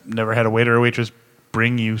 I've never had a waiter or waitress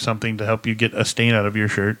bring you something to help you get a stain out of your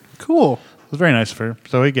shirt. Cool. It was very nice of her.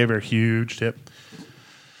 So we gave her a huge tip.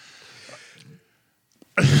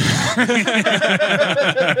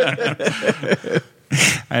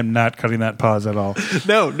 I'm not cutting that pause at all.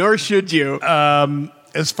 No, nor should you.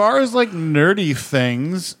 As far as like nerdy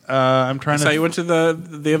things, I'm trying So to. you went to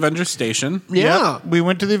the Avengers Station. Yeah. Yep, we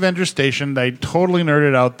went to the Avengers Station. I totally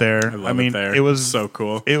nerded out there. I love it there. It was So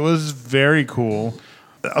cool. It was very cool.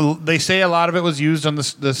 They say a lot of it was used on the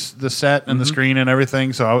set and the screen and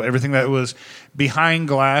everything. So everything that was behind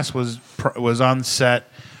glass was on set.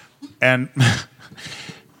 And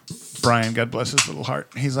Brian, God bless his little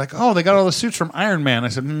heart, he's like, "Oh, they got all the suits from Iron Man." I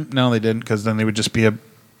said, "No, they didn't, because then they would just be a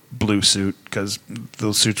blue suit, because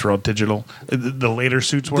those suits were all digital. The later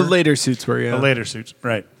suits were. The later suits were, yeah. The later suits,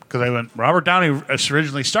 right? Because I went. Robert Downey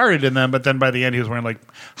originally started in them, but then by the end he was wearing like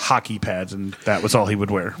hockey pads, and that was all he would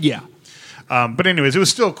wear. Yeah. But anyways, it was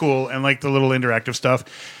still cool, and like the little interactive stuff,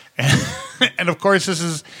 and of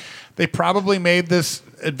course they probably made this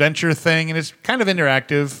adventure thing, and it's kind of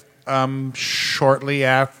interactive. Shortly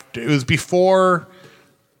after, it was before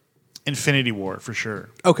Infinity War for sure.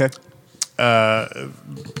 Okay.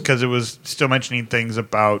 Because it was still mentioning things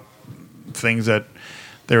about things that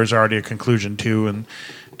there was already a conclusion to, and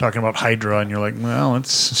talking about Hydra, and you're like, well, and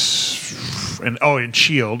S.H.I.E.L.D.,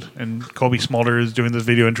 and Kobe Smolder is doing this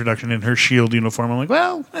video introduction in her S.H.I.E.L.D. uniform. I'm like,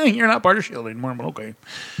 well, hey, you're not part of S.H.I.E.L.D. anymore, but okay.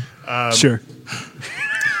 Sure.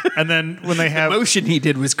 And then when they have The motion he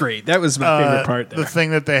did was great. That was my favorite part there. the thing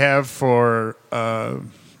that they have for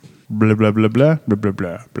blah blah blah blah blah blah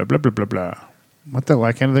blah blah blah blah blah blah. What the?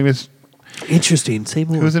 Why can't I think of this? Interesting. Same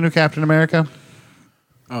one. Who's the new Captain America?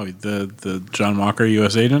 Oh, the John Walker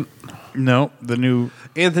U.S. agent. No, the new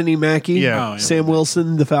Anthony Mackie. Yeah. Oh, yeah. Sam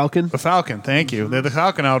Wilson, the Falcon. the Falcon. Thank you. They're the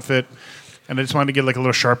Falcon outfit, and I just wanted to get like a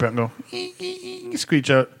little sharp out and go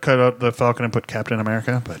cut out the Falcon and put Captain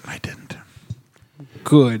America, but I didn't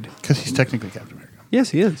Good. because he's technically Captain America. Yes,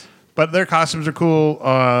 he is. But their costumes are cool.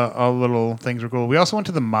 All little things are cool. We also went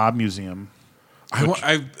to the Mob Museum.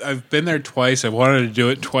 I've been there twice. I wanted to do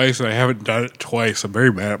it twice, and I haven't done it twice. I'm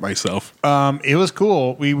very mad at myself. It was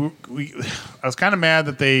cool. I was kind of mad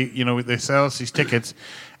that they sell us these tickets,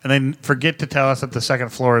 and they forget to tell us that the second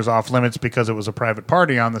floor is off limits because it was a private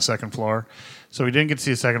party on the second floor. So we didn't get to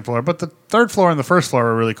see the second floor, but the third floor and the first floor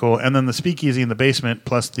were really cool. And then the speakeasy in the basement,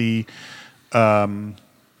 plus the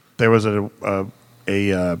there was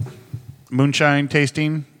a moonshine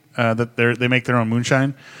tasting that they make their own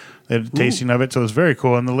moonshine. They had a tasting of it, so it was very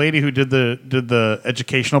cool. And the lady who did the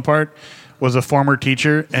educational part was a former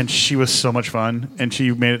teacher, and she was so much fun, and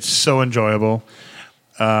she made it so enjoyable,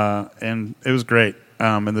 and it was great.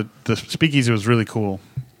 And the speakeasy was really cool.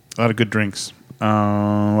 A lot of good drinks.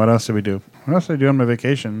 What else did we do? What else did I do on my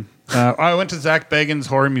vacation? I went to Zach Bagans'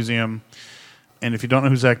 Horror Museum. And if you don't know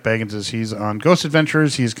who Zach Bagans is, he's on Ghost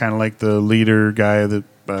Adventures. He's kind of like the leader guy, the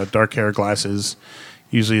dark hair, glasses.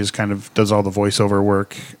 Usually does all the voiceover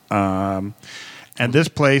work. And this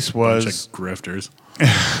place Bunch was... of grifters.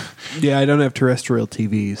 Yeah, I don't have terrestrial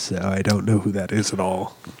TV, so I don't know who that is at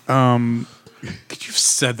all. Could you have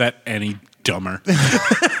said that any dumber?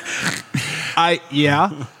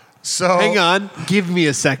 Yeah. So Hang on. Give me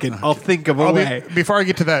a second. I'll think of a way. Before I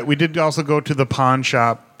get to that, we did also go to the pawn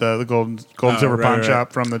shop, the Golden Silver right, pawn right.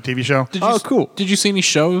 shop from the TV show. Cool. Did you see any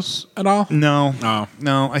shows at all? No. Oh.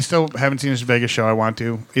 No, I still haven't seen this Vegas show. I want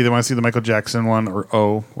to. Either want to see the Michael Jackson one or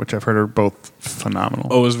O, which I've heard are both phenomenal.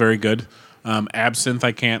 Oh, it was very good. Absinthe,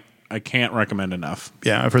 I can't recommend enough.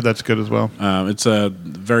 Yeah, I've heard that's good as well. It's a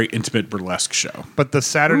very intimate burlesque show. But the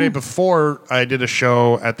Saturday before, I did a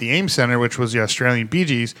show at the AIM Center, which was the Australian Bee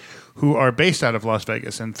Gees, who are based out of Las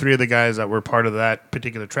Vegas. And three of the guys that were part of that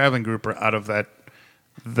particular traveling group are out of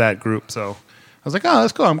that group. So I was like, oh,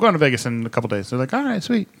 that's cool. I'm going to Vegas in a couple days. They're like, all right,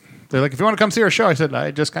 sweet. They're like, if you want to come see our show, I said,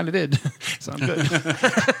 I just kind of did. So I'm good.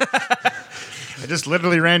 I just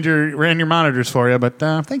literally ran your monitors for you. But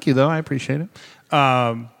thank you, though. I appreciate it.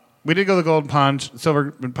 We did go to the Golden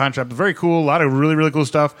Silver Pawn Shop. Very cool. A lot of really, really cool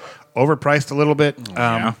stuff. Overpriced a little bit.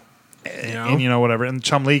 Yeah. And whatever. And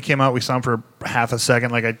Chum Lee came out. We saw him for half a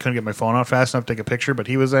second. Like I couldn't get my phone out fast enough to take a picture, but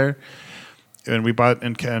he was there. And we bought,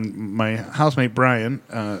 and my housemate Brian,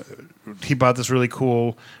 he bought this really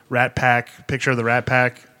cool Rat Pack picture of the Rat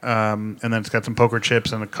Pack, and then it's got some poker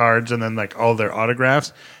chips and the cards, and then like all their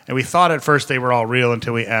autographs. And we thought at first they were all real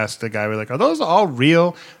until we asked the guy, we're like, "Are those all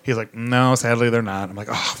real?" He's like, "No, sadly they're not." I'm like,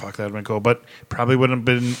 "Oh fuck, that'd been cool," but probably wouldn't have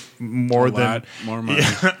been more money.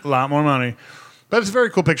 Yeah, a lot more money. But it's a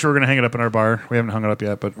very cool picture. We're going to hang it up in our bar. We haven't hung it up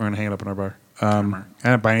yet, but we're going to hang it up in our bar. I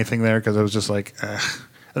didn't buy anything there because I was just like, ugh.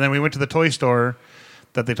 And then we went to the toy store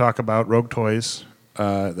that they talk about, Rogue Toys,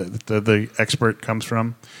 the expert comes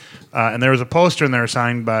from. And there was a poster in there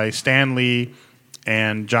signed by Stan Lee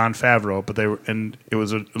and Jon Favreau, but it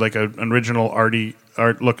was like an original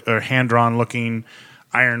hand-drawn looking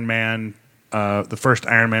Iron Man, the first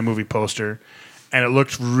Iron Man movie poster. And it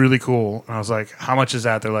looked really cool. And I was like, how much is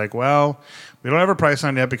that? They're like, well, we don't have a price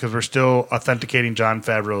on it yet because we're still authenticating Jon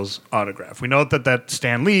Favreau's autograph. We know that that's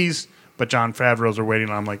Stan Lee's, but Jon Favreau's are waiting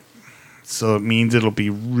on. I'm like, so it means it'll be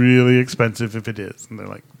really expensive if it is. And they're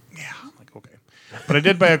like, yeah. I'm like, okay. But I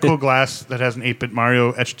did buy a cool glass that has an 8-bit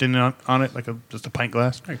Mario etched in on it, like just a pint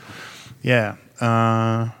glass. Very cool. Yeah.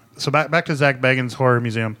 So back to Zach Bagans' Horror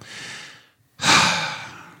Museum.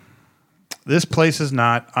 This place is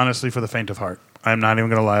not, honestly, for the faint of heart. I'm not even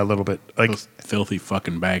going to lie a little bit. Like Those filthy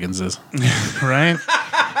fucking Bagginses. right?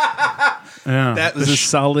 Yeah. That was a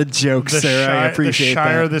solid joke, Sarah. I appreciate the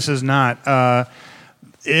Shire, that. this is not.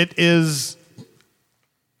 It is.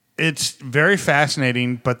 It's very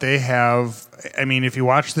fascinating, but they have. I mean, if you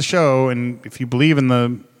watch the show and if you believe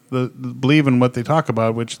in believe in what they talk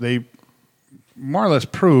about, which they more or less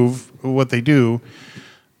prove what they do,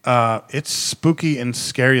 it's spooky and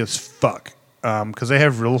scary as fuck. Because they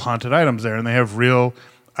have real haunted items there, and they have real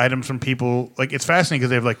items from people. Like, it's fascinating because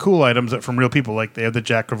they have like cool items from real people. Like they have the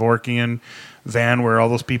Jack Kevorkian van where all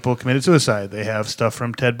those people committed suicide. They have stuff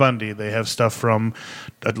from Ted Bundy. They have stuff from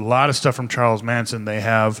a lot of stuff from Charles Manson. They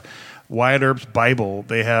have Wyatt Earp's Bible.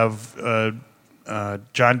 They have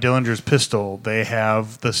John Dillinger's pistol. They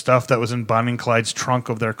have the stuff that was in Bonnie and Clyde's trunk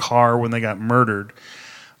of their car when they got murdered.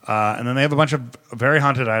 And then they have a bunch of very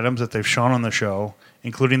haunted items that they've shown on the show,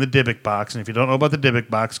 including the Dybbuk box. And if you don't know about the Dybbuk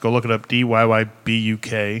box, go look it up,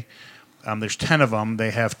 DYYBUK. There's 10 of them.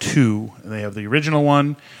 They have 2. They have the original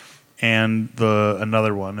one and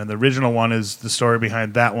another one. And the original one is, the story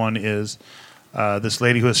behind that one is this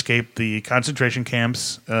lady who escaped the concentration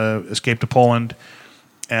camps, escaped to Poland,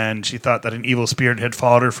 and she thought that an evil spirit had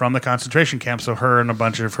followed her from the concentration camp. So her and a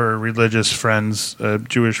bunch of her religious friends,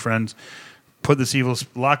 Jewish friends,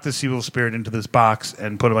 locked this evil spirit into this box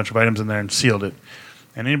and put a bunch of items in there and sealed it.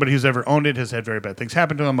 And anybody who's ever owned it has had very bad things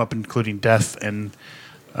happen to them, including death and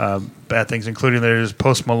bad things, including there's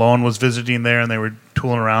Post Malone was visiting there and they were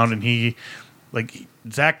tooling around, and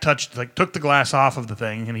Zach took the glass off of the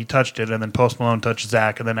thing and he touched it, and then Post Malone touched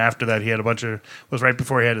Zach, and then after that he had was right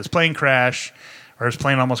before he had his plane crash, or his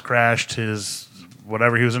plane almost crashed, he was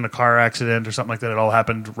in a car accident or something like that. It all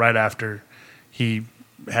happened right after he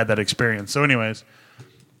had that experience. So anyways,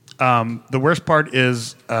 the worst part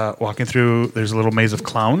is walking through, there's a little maze of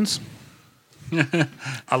clowns.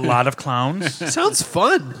 A lot of clowns. Sounds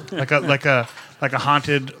fun. like a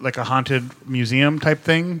haunted museum type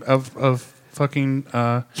thing of fucking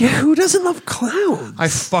yeah, who doesn't love clowns? I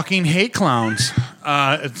fucking hate clowns.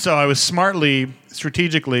 So I was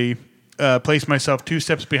strategically placed myself 2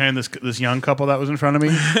 steps behind this young couple that was in front of me.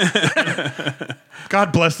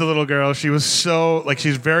 God bless the little girl. She was so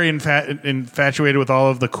she's very infatuated with all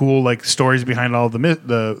of the cool stories behind all of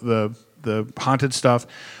the haunted stuff,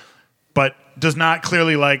 but does not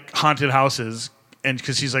clearly like haunted houses, and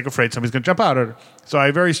because she's afraid somebody's going to jump out at her. So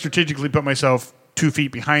I very strategically put myself 2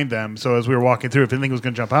 feet behind them. So as we were walking through, if anything was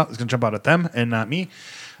going to jump out, it's going to jump out at them and not me,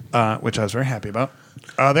 which I was very happy about.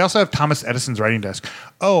 They also have Thomas Edison's writing desk.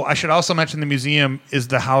 Oh, I should also mention the museum is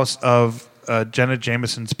the house of Jenna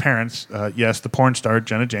Jameson's parents. Yes, the porn star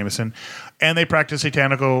Jenna Jameson. And they practice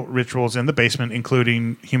satanical rituals in the basement,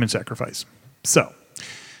 including human sacrifice. So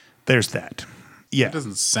there's that. Yeah. It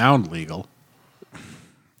doesn't sound legal.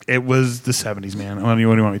 It was the 70s, man. What do you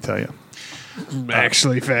want me to tell you? I'm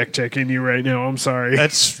actually fact checking you right now. I'm sorry.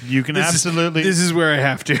 You can absolutely. This is where I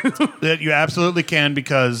have to. You absolutely can,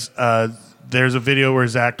 because there's a video where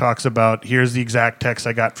Zach talks about, here's the exact text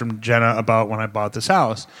I got from Jenna about when I bought this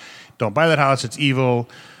house. Don't buy that house. It's evil.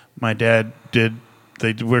 My dad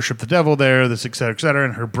they worship the devil there, this, et cetera, et cetera.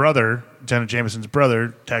 And her brother, Jenna Jameson's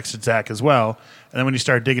brother, texted Zach as well. And then when you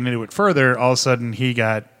start digging into it further, all of a sudden he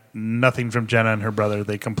got nothing from Jenna and her brother.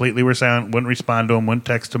 They completely were silent, wouldn't respond to him, wouldn't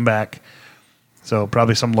text him back. So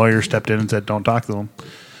probably some lawyer stepped in and said, don't talk to him.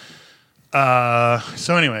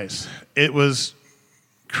 So anyways, it was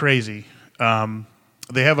crazy. They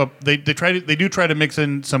do try to mix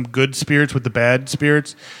in some good spirits with the bad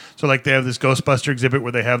spirits. So they have this Ghostbuster exhibit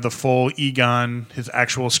where they have the full Egon, his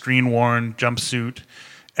actual screen-worn jumpsuit.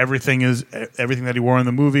 Everything that he wore in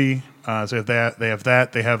the movie. So they have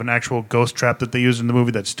that. They have an actual ghost trap that they used in the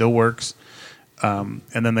movie that still works. And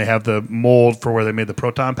then they have the mold for where they made the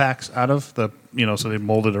proton packs out of so they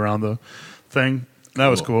molded around the thing. That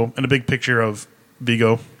was cool. And a big picture of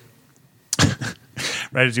Vigo.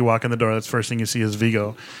 Right as you walk in the door, that's the first thing you see is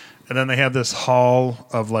Vigo. And then they have this hall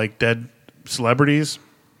of dead celebrities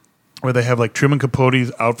where they have Truman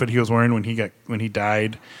Capote's outfit he was wearing when he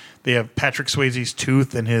died. They have Patrick Swayze's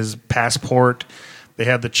tooth and his passport. They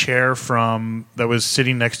have the chair that was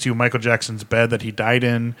sitting next to Michael Jackson's bed that he died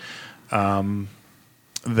in.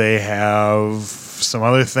 They have some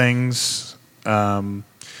other things. And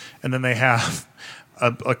then they have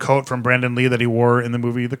a coat from Brandon Lee that he wore in the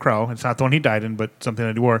movie The Crow. It's not the one he died in, but something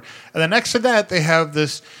that he wore. And then next to that, they have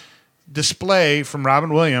this display from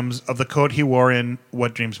Robin Williams of the coat he wore in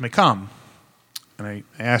What Dreams May Come. And I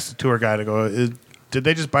asked the tour guide, did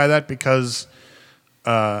they just buy that because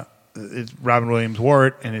Robin Williams wore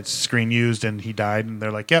it and it's screen used and he died? And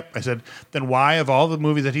they're like, yep. I said, then why, of all the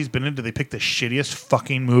movies that he's been in, did they pick the shittiest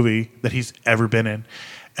fucking movie that he's ever been in?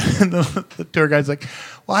 And the tour guide's like,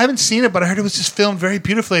 well, I haven't seen it, but I heard it was just filmed very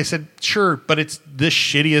beautifully. I said, sure, but it's the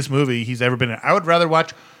shittiest movie he's ever been in. I would rather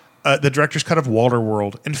watch the director's cut of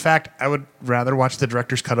Waterworld. In fact, I would rather watch the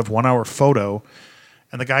director's cut of 1 Hour Photo.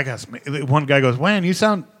 And one guy goes, man, you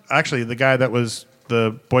sound, actually the guy that was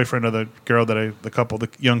the boyfriend of the girl the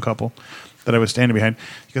young couple that I was standing behind,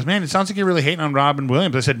 he goes, man, it sounds like you're really hating on Robin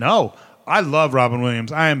Williams. I said, no, I love Robin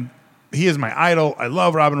Williams. He is my idol. I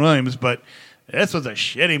love Robin Williams, but this was a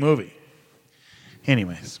shitty movie.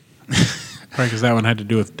 Anyways. Right, because that one had to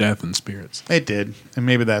do with death and spirits. It did. And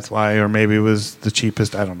maybe that's why, or maybe it was the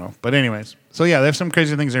cheapest. I don't know. But anyways. So yeah, they have some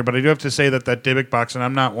crazy things there. But I do have to say that Dybbuk box, and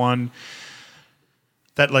I'm not one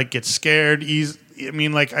that gets scared easy. I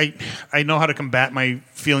mean, I know how to combat my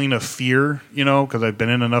feeling of fear, because I've been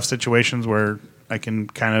in enough situations where I can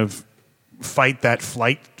kind of fight that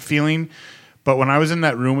flight feeling. But when I was in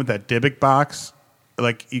that room with that Dybbuk box,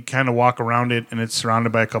 like you kind of walk around it and it's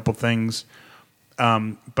surrounded by a couple things.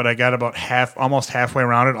 But I got about almost halfway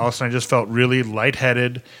around it. All of a sudden I just felt really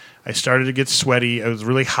lightheaded. I started to get sweaty. I was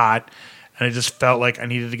really hot. And I just felt like I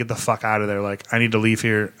needed to get the fuck out of there. Like, I need to leave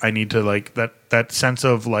here. I need to, like, that sense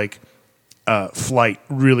of, like, flight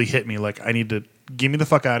really hit me. Like, I need to get me the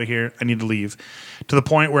fuck out of here. I need to leave. To the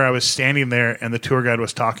point where I was standing there and the tour guide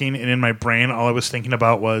was talking. And in my brain, all I was thinking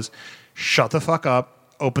about was, shut the fuck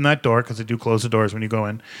up. Open that door, because they do close the doors when you go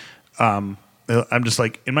in. I'm just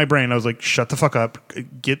like, in my brain, I was like, shut the fuck up.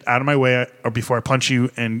 Get out of my way or before I punch you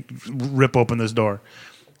and rip open this door.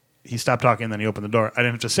 He stopped talking, and then he opened the door. I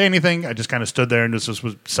didn't have to say anything. I just kind of stood there and just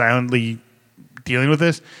was silently dealing with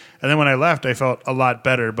this. And then when I left, I felt a lot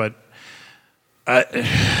better. But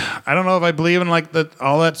I don't know if I believe in like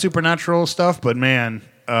all that supernatural stuff. But man,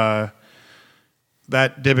 that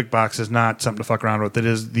Dybbuk box is not something to fuck around with. It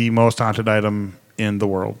is the most haunted item in the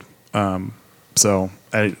world. So,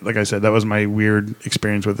 like I said, that was my weird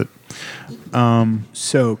experience with it.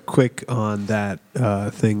 So quick on that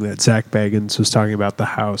thing that Zach Baggins was talking about, the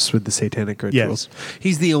house with the satanic rituals. Yes.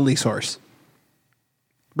 He's the only source.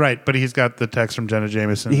 Right, but he's got the text from Jenna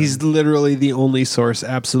Jameson. He's literally the only source.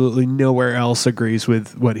 Absolutely nowhere else agrees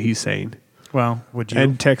with what he's saying. Well, would you?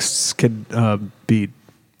 And texts can be...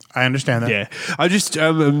 I understand that. Yeah.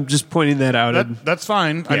 I'm just pointing that out. That's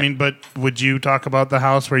fine. Yeah. I mean, but would you talk about the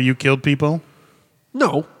house where you killed people?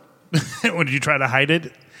 No. Would you try to hide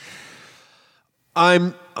it?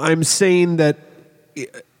 I'm saying that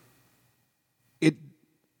it.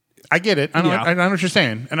 I get it. I know what you're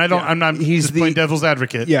saying, and I don't. Yeah. I'm He's just playing devil's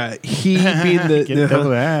advocate. Yeah, he being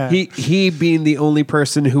the he being the only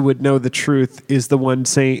person who would know the truth is the one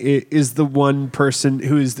saying is the one person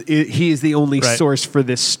who he is the only source for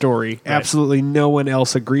this story. Right. Absolutely, no one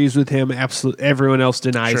else agrees with him. Absolutely, everyone else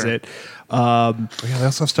denies it. Yeah, they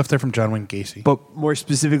also have stuff there from John Wayne Gacy. But more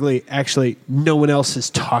specifically, actually, no one else has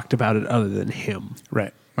talked about it other than him.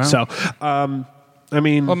 Right. Well, so. I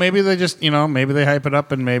mean, well, maybe they just, maybe they hype it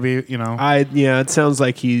up, and maybe, it sounds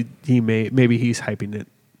like maybe he's hyping it,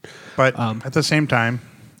 but at the same time,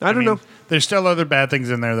 I don't know. There's still other bad things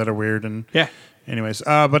in there that are weird, and yeah. Anyways,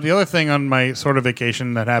 but the other thing on my sort of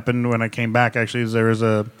vacation that happened when I came back actually is there was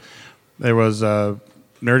a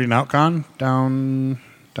Nerding Out Con down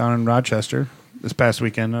in Rochester this past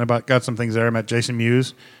weekend, and I got some things there. I met Jason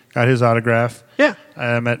Mewes. Got his autograph. Yeah.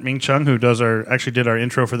 I met Ming Chung, who actually did our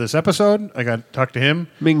intro for this episode. I got to talk to him.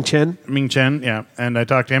 Ming Chen, yeah. And I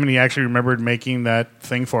talked to him, and he actually remembered making that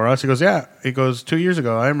thing for us. He goes, yeah. He goes, 2 years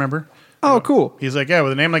ago, I remember. Oh, cool. He's like, yeah,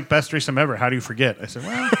 with a name like Best Threesome Ever, how do you forget? I said,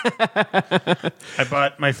 well, I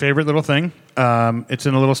bought my favorite little thing. It's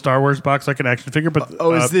in a little Star Wars box like an action figure. But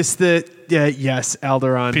is this yes,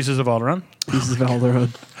 Alderaan. Pieces of Alderaan. Pieces of Alderaan.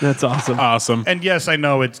 That's awesome. Awesome. And yes, I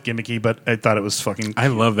know it's gimmicky, but I thought it was fucking... I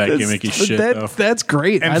love that gimmicky shit, though. That's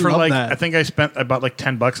great. And I for love that. I think I bought like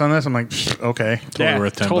 $10 on this. I'm like, okay. Totally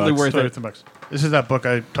worth $10. Totally worth it. $10. This is that book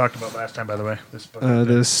I talked about last time, by the way. This book.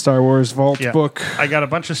 The Star Wars Vault book. I got a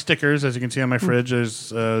bunch of stickers, as you can see on my fridge.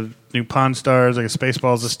 There's new Pawn Stars, like a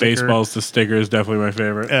Spaceballs, sticker. Spaceballs, the sticker is definitely my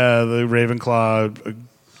favorite. The Ravenclaw,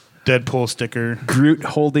 Deadpool sticker. Groot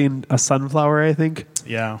holding a sunflower, I think.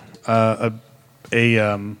 Yeah. A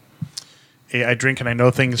I drink and I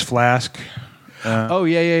know things flask. Yeah.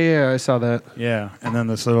 I saw that. Yeah, and then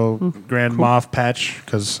this little Grand Moff patch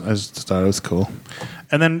because I just thought it was cool.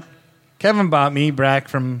 And then Kevin bought me back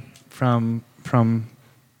from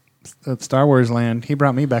Star Wars land. He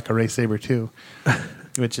brought me back a Ray Saber too,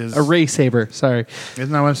 which is a Ray Saber. Sorry,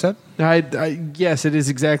 isn't that what I said? Yes, it is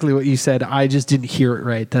exactly what you said. I just didn't hear it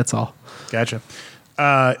right. That's all. Gotcha.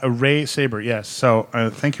 A Ray Saber, yes. So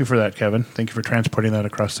thank you for that, Kevin. Thank you for transporting that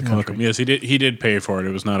across the country. Welcome. Yes, he did pay for it.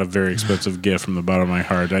 It was not a very expensive gift from the bottom of my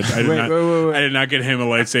heart. I did not get him a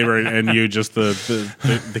lightsaber and you just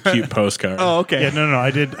the cute postcard. Oh, okay. Yeah, no. I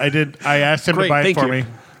did. I asked him to buy it for me.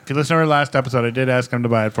 If you listen to our last episode, I did ask him to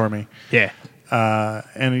buy it for me. Yeah.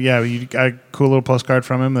 And yeah, you got a cool little postcard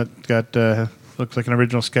from him that got looks like an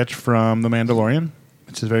original sketch from The Mandalorian,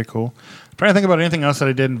 which is very cool. I'm trying to think about anything else that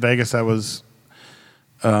I did in Vegas that was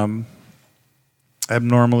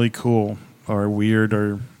abnormally cool or weird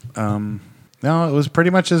or no, it was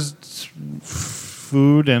pretty much just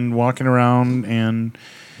food and walking around and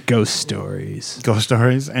ghost stories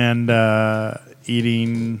and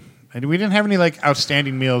eating. And we didn't have any like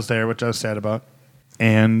outstanding meals there, which I was sad about.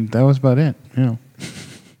 And that was about it.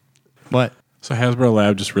 What? So Hasbro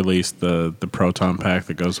Lab just released the Proton pack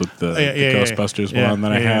that goes with the Ghostbusters one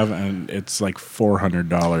that I have, and it's like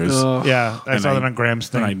 $400. Yeah, I saw that on Graham's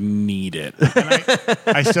thing. And I need it.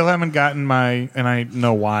 I still haven't gotten my, and I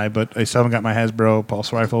know why, but I still haven't got my Hasbro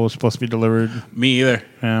pulse rifle. It was supposed to be delivered. Me either.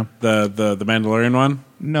 Yeah. The Mandalorian one?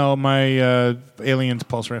 No, my Aliens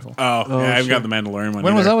pulse rifle. Oh yeah, I haven't got the Mandalorian one.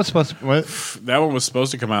 When was either. that supposed to? What? That one was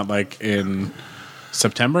supposed to come out like in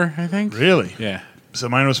September, I think. Really? Yeah. So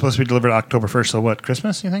mine was supposed to be delivered October 1st. So what?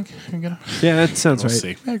 Christmas? You think? You get it? Yeah, that sounds We'll right.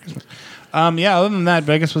 see. Yeah, Christmas. Other than that,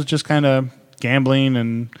 Vegas was just kind of gambling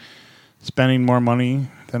and spending more money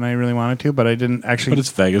than I really wanted to, but I didn't actually. But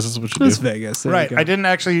it's Vegas. That's what you It's do. Vegas. There you Right. go. I didn't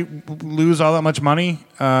actually lose all that much money.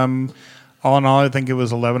 All in all, I think it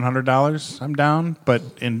was $1,100 I'm down. But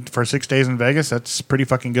for 6 days in Vegas, that's pretty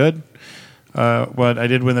fucking good. But I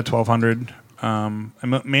did win the $1,200.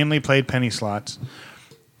 I mainly played penny slots.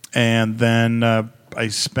 And then I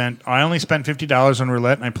only spent $50 on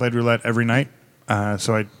roulette, and I played roulette every night.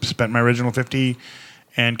 So I spent my original $50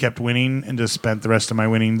 and kept winning, and just spent the rest of my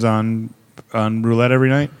winnings on roulette every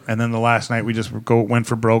night. And then the last night we just went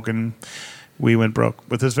for broke, and we went broke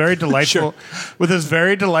with this very delightful,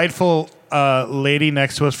 lady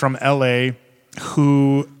next to us from LA,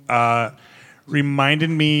 who reminded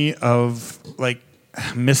me of like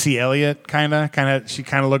Missy Elliott, kind of. She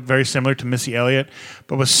kind of looked very similar to Missy Elliott,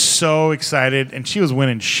 but was so excited, and she was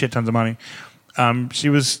winning shit tons of money. She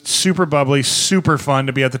was super bubbly, super fun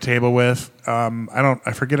to be at the table with.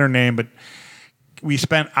 I forget her name, but we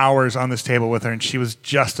spent hours on this table with her, and she was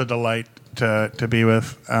just a delight to be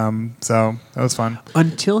with. So that was fun.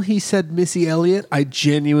 Until he said Missy Elliott, I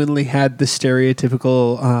genuinely had the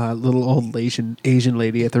stereotypical little old Asian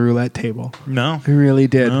lady at the roulette table. No, I really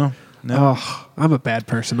did. No. Oh, I'm a bad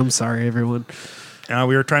person. I'm sorry, everyone.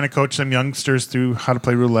 We were trying to coach some youngsters through how to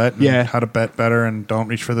play roulette and how to bet better, and don't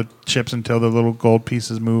reach for the chips until the little gold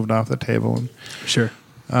pieces moved off the table. Sure.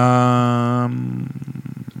 Nothing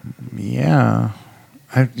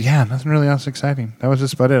really else exciting. That was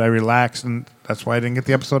just about it. I relaxed, and that's why I didn't get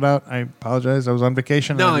the episode out. I apologize. I was on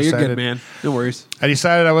vacation. No, you're good, man. No worries. I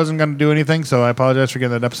decided I wasn't going to do anything, so I apologize for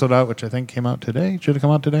getting that episode out, which I think came out today. Should have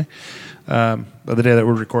come out today. But the day that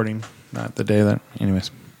we're recording, not the day that... Anyways.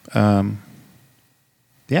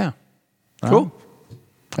 Yeah. Cool.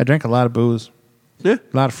 I drank a lot of booze. Yeah.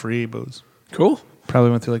 A lot of free booze. Cool. Probably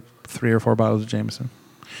went through like 3 or 4 bottles of Jameson.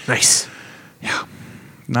 Nice. Yeah.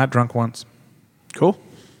 Not drunk once. Cool.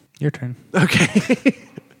 Your turn. Okay.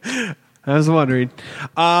 I was wondering.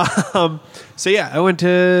 So yeah,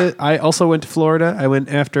 I also went to Florida. I went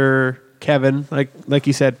after Kevin. Like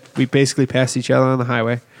you said, we basically passed each other on the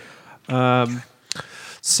highway.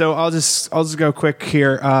 So I'll just go quick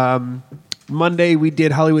here. Monday we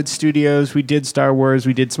did Hollywood Studios, we did Star Wars,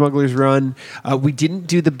 we did Smuggler's Run. We didn't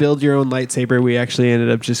do the build your own lightsaber. We actually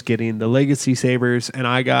ended up just getting the Legacy sabers, and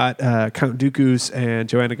I got Count Dooku's, and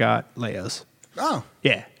Joanna got Leia's. Oh.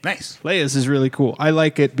 Yeah. Nice. Leia's is really cool. I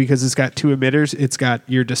like it because it's got 2 emitters. It's got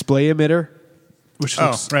your display emitter, which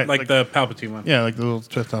looks right. Like the Palpatine one. Yeah, like the little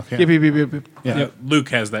twist off. Yeah. Yep. Yeah. Luke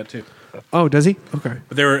has that too. Oh, does he? Okay.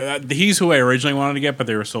 But they were he's who I originally wanted to get, but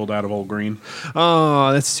they were sold out of Old Green.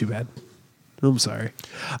 Oh, that's too bad. I'm sorry.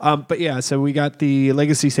 But yeah, so we got the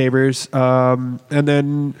Legacy sabers, and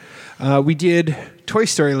then we did Toy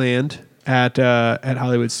Story Land at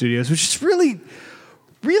Hollywood Studios, which is really,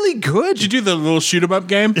 really good. Did you do the little shoot 'em up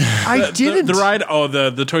game? I didn't. The ride? Oh,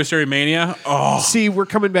 the Toy Story Mania? Oh. See, we're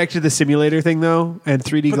coming back to the simulator thing, though, and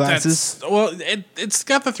 3D glasses. Well, it's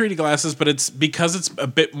got the 3D glasses, but it's because it's a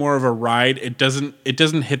bit more of a ride. It doesn't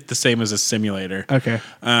hit the same as a simulator. Okay.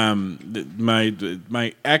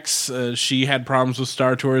 My ex, she had problems with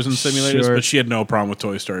Star Tours and simulators, Sure. but she had no problem with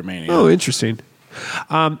Toy Story Mania. Oh, interesting.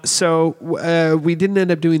 So we didn't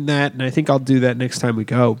end up doing that, and I think I'll do that next time we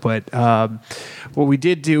go. But what we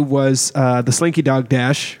did do was the Slinky Dog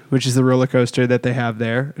Dash, which is the roller coaster that they have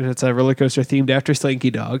there. And it's a roller coaster themed after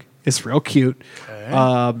Slinky Dog. It's real cute. Okay.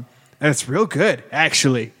 And it's real good,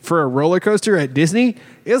 actually. For a roller coaster at Disney,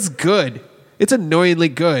 it's good. It's annoyingly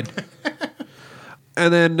good.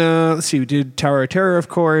 And then, let's see, we did Tower of Terror, of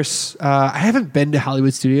course. I haven't been to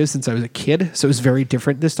Hollywood Studios since I was a kid, so it was very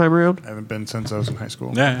different this time around. I haven't been since I was in high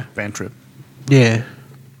school. Yeah. Van trip. Yeah.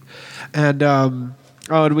 And,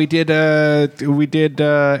 and we did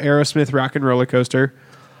Aerosmith Rock and Roller Coaster.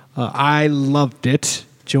 I loved it.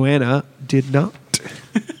 Joanna did not.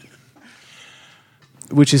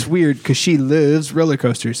 Which is weird because she loves roller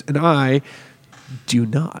coasters, and I do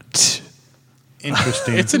not.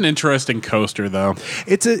 Interesting. It's an interesting coaster, though.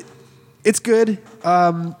 It's good.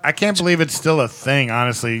 I can't believe it's still a thing,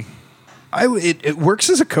 honestly. It works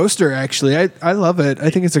as a coaster, actually. I love it. I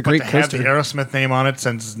think it's a great But to have coaster. the Aerosmith name on it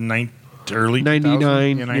since early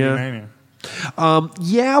 99, 2000? Yeah, 99,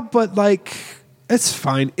 Yeah, but like it's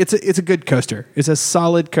fine. It's a good coaster. It's a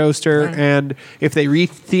solid coaster, and if they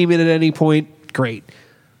retheme it at any point, great.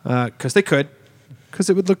 Because they could. Because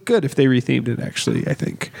it would look good if they rethemed it. Actually, I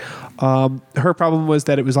think her problem was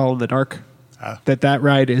that it was all in the dark. That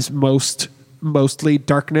ride is mostly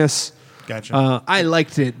darkness. Gotcha. I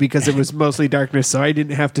liked it because it was mostly darkness, so I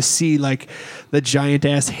didn't have to see like the giant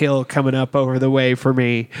ass hill coming up over the way for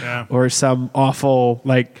me, or some awful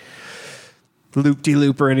like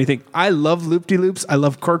loop-de-loop or anything. I love loop-de-loops. I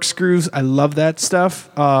love corkscrews. I love that stuff.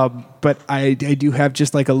 But I do have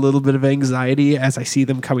just like a little bit of anxiety as I see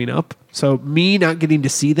them coming up. So me not getting to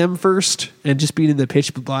see them first and just being in the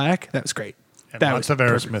pitch black, that was great. And That lots was of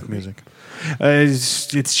Aerosmith music. It's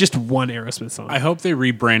just one Aerosmith song. I hope they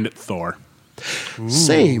rebrand it Thor.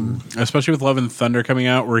 Same. Especially with Love and Thunder coming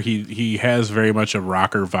out, where he has very much a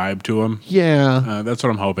rocker vibe to him. Yeah. That's what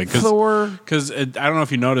I'm hoping. Thor. Because I don't know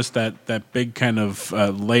if you noticed that big kind of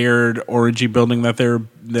layered orangey building that they're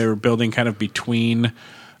building kind of between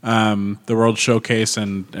the World Showcase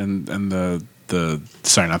and the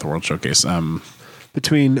sorry, not the World Showcase.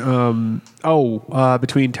 Between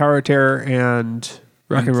Tower of Terror and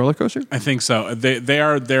Rock and Roller Coaster? I think so.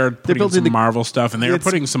 They're putting building some the- Marvel stuff, and they are it's-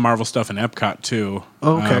 putting some Marvel stuff in Epcot too.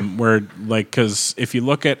 Oh, okay. Where because if you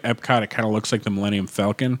look at Epcot, it kind of looks like the Millennium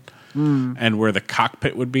Falcon, and where the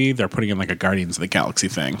cockpit would be, they're putting in like a Guardians of the Galaxy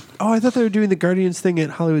thing. Oh, I thought they were doing the Guardians thing at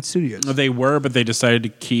Hollywood Studios. They were, but they decided to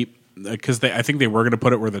keep because I think they were going to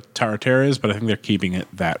put it where the Tower of Terror is, but I think they're keeping it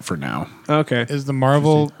that for now. Okay. Is the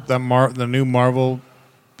Marvel the new Marvel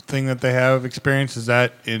thing that they have experience, is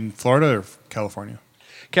that in Florida or California?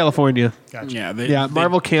 California. Gotcha. Yeah, Yeah,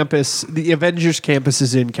 Marvel campus, the Avengers campus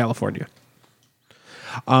is in California.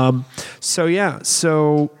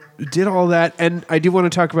 So did all that, and I do want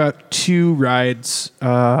to talk about two rides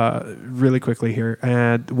really quickly here.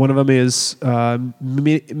 And one of them is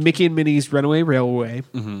Mickey and Minnie's Runaway Railway,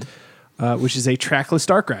 which is a trackless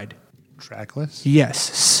dark ride. Trackless? Yes.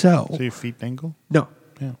 So So your feet dangle? no,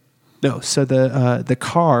 Yeah. no. So the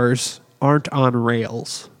cars aren't on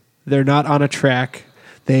rails. They're not on a track.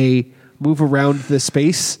 They move around the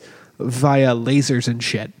space via lasers and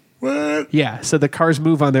shit. What? Yeah, so the cars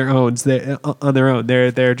move on their own. They're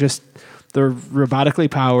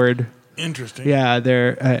robotically powered. Interesting. Yeah,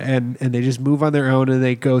 they're and they just move on their own and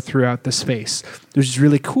they go throughout the space, which is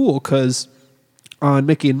really cool because on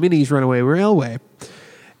Mickey and Minnie's Runaway Railway,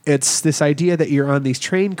 it's this idea that you're on these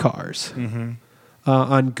train cars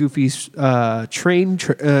on Goofy's train,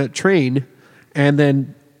 and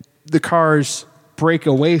then the cars break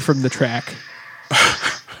away from the track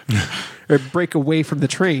or break away from the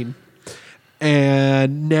train,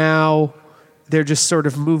 and now they're just sort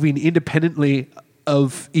of moving independently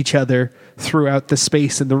of each other throughout the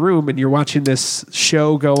space in the room, and you're watching this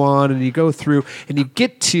show go on, and you go through and you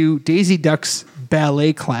get to Daisy Duck's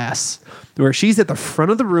ballet class where she's at the front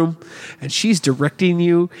of the room and she's directing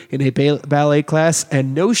you in a ballet class,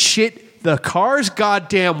 and no shit, the cars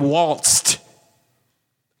goddamn waltzed.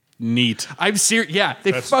 Neat. I'm serious. Yeah,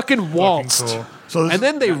 they That's fucking waltzed. cool. So this And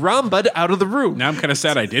then they ramba'd out of the room. Now I'm kind of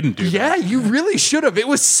sad I didn't do that. Yeah, you really should have. It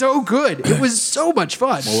was so good. It was so much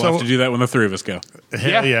fun. We'll have to do that when the three of us go.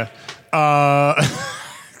 Hell yeah.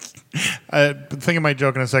 I think of my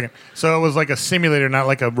joke in a second. So it was like a simulator, not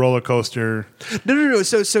like a roller coaster. No.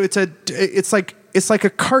 So it's like a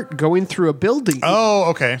cart going through a building.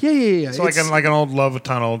 Oh, okay. Yeah. So like It's- an old love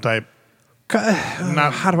tunnel type.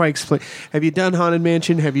 Not How do I explain? Have you done Haunted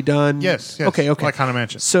Mansion? Have you done? Yes. Okay. Like Haunted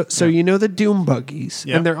Mansion. So you know the Doom buggies,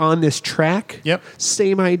 Yep. and they're on this track. Yep.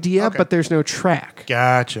 Same idea, Okay. but there's no track.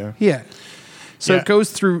 Gotcha. Yeah. So Yeah.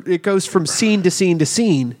 it goes from scene to scene to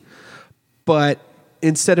scene, but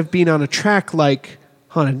instead of being on a track like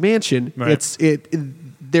Haunted Mansion, Right.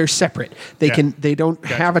 they're separate. They don't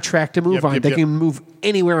have a track to move Yep, on. yep, They yep. can move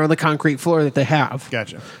anywhere on the concrete floor that they have.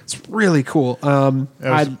 Gotcha. It's really cool. That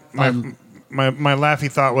was my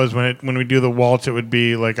laughy thought was when we do the waltz, it would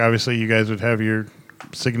be like obviously you guys would have your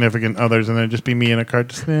significant others, and then it'd just be me in a cart.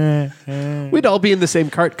 Just, we'd all be in the same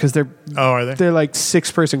cart because oh, are they? they're like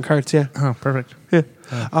 6-person carts. Yeah. Oh, perfect. Yeah.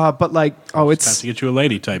 But like, Have it's to get you a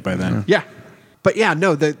lady type by then. yeah. But yeah,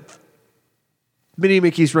 no, the Minnie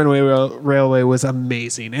Mickey's Runaway Railway was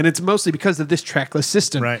amazing, and it's mostly because of this trackless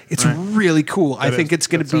system. Right, It's right. really cool. I think it's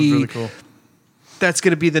going to be really cool. that's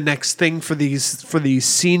going to be the next thing for these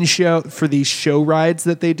show rides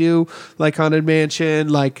that they do, like Haunted Mansion,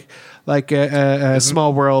 like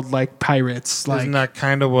Small World, like Pirates. Like Isn't that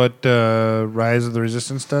kind of what Rise of the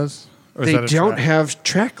Resistance does? They don't have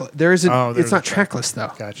track. It's not trackless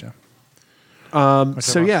though. Gotcha.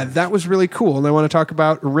 So yeah, that was really cool. And I want to talk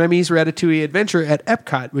about Remy's Ratatouille Adventure at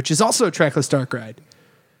Epcot, which is also a trackless dark ride.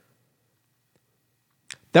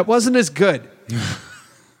 That wasn't as good.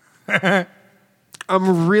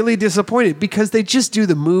 I'm really disappointed because they just do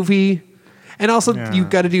the movie. And also you've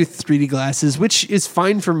got to do 3D glasses, which is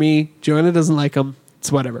fine for me. Joanna doesn't like them.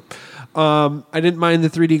 It's whatever. I didn't mind the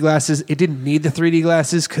 3D glasses. It didn't need the 3D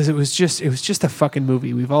glasses because it was just a fucking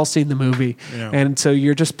movie. We've all seen the movie. Yeah. And so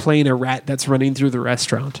you're just playing a rat that's running through the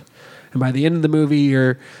restaurant. And by the end of the movie,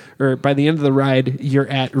 or by the end of the ride, you're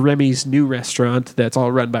at Remy's new restaurant that's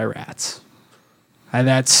all run by rats. And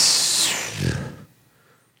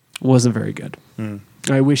wasn't very good.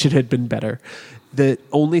 I wish it had been better. The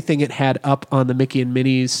only thing it had up on the Mickey and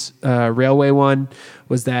Minnie's Railway one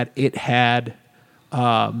was that it had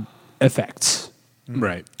effects.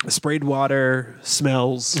 Right. Sprayed water,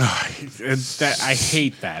 smells. I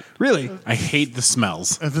hate that. Really? I hate the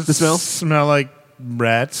smells. The smell? Smell like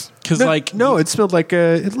rats? No, it smelled like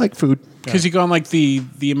food. Because you go on like the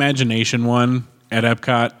Imagination one at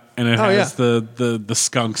Epcot, and it has the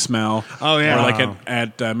skunk smell. Oh yeah. Or like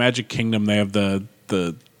at Magic Kingdom, they have the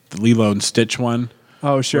Lilo and Stitch one.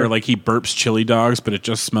 Oh sure. Where like he burps chili dogs, but it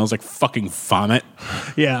just smells like fucking vomit.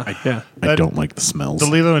 Yeah. I don't like the smells. The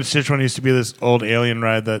Lilo and Stitch one used to be this old alien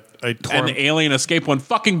ride that I tore. And the Alien Escape one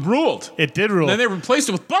fucking ruled. It did rule. And then they replaced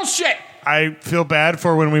it with bullshit. I feel bad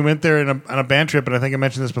for when we went there on a band trip, and I think I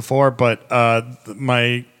mentioned this before, but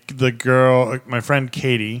my friend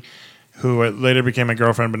Katie, who later became my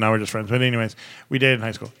girlfriend, but now we're just friends. But anyways, we dated in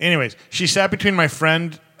high school. Anyways, she sat between my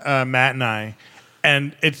friend Matt and I,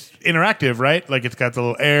 and it's interactive, right? Like it's got the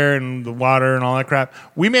little air and the water and all that crap.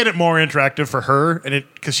 We made it more interactive for her, and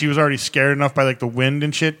because she was already scared enough by like the wind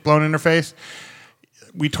and shit blowing in her face.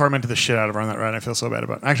 We tormented the shit out of her on that ride. I feel so bad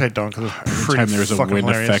about it. Actually, I don't, because every time there was a wind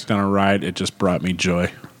hilarious effect on a ride, it just brought me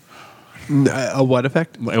joy. A what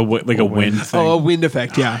effect? Like a wind thing. Oh, a wind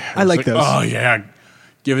effect. Yeah, I like those. Oh yeah,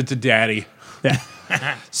 give it to Daddy.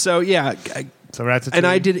 Yeah. So yeah. So Ratatouille. And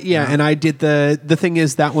I did, and I did the thing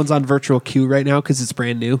is that one's on virtual queue right now because it's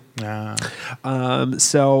brand new.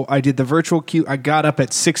 So I did the virtual queue. I got up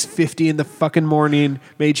at 6:50 in the fucking morning,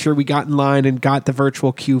 made sure we got in line and got the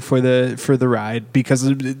virtual queue for the ride because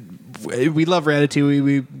we love Ratatouille.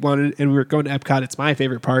 We wanted, and we were going to Epcot. It's my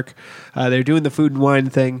favorite park. They're doing the food and wine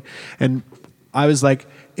thing, and I was like,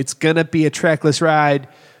 it's gonna be a trackless ride.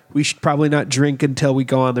 We should probably not drink until we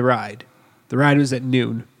go on the ride. The ride was at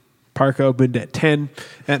noon. Park opened at 10.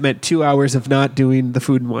 That meant 2 hours of not doing the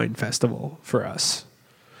Food and Wine Festival for us.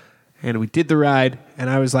 And we did the ride, and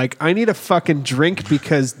I was like, I need a fucking drink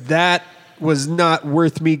because that was not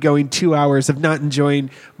worth me going 2 hours of not enjoying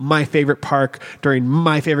my favorite park during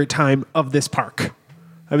my favorite time of this park.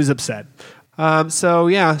 I was upset. So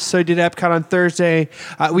I did Epcot on Thursday.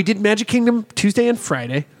 We did Magic Kingdom Tuesday and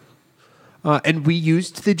Friday. And we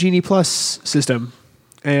used the Genie Plus system.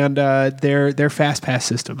 And their Fast Pass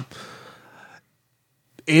system.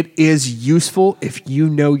 It is useful if you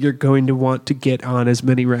know you're going to want to get on as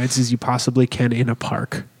many rides as you possibly can in a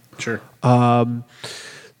park. Sure.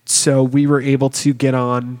 So we were able to get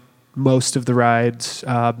on most of the rides.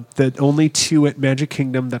 The only two at Magic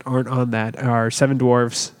Kingdom that aren't on that are Seven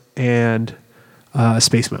Dwarfs and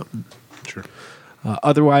Space Mountain. Sure.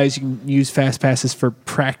 Otherwise, you can use Fast Passes for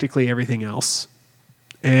practically everything else.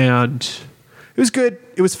 And it was good.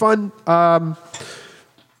 It was fun.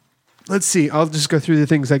 Let's see. I'll just go through the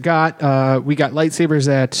things I got. We got lightsabers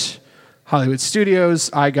at Hollywood Studios.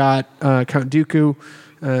 I got Count Dooku.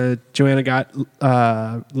 Joanna got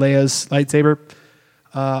Leia's lightsaber.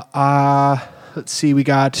 Let's see. We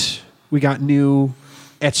got new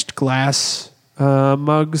etched glass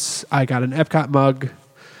mugs. I got an Epcot mug.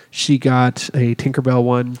 She got a Tinkerbell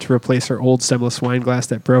one to replace her old stemless wine glass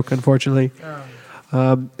that broke, unfortunately.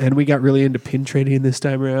 And we got really into pin trading this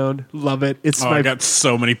time around. Love it. I got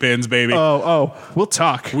so many pins, baby. Oh, we'll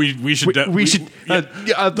talk. We should. I'll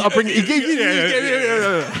bring.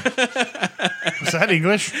 Was that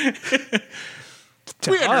English?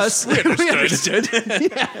 We understood.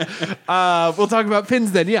 Yeah. We'll talk about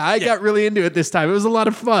pins then. Yeah, I got really into it this time. It was a lot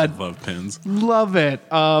of fun. Love pins. Love it.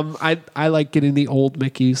 I like getting the old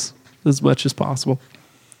Mickeys as much as possible.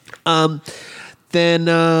 Then,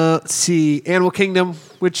 let's see, Animal Kingdom,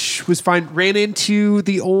 which was fine. Ran into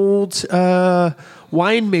the old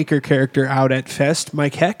winemaker character out at Fest,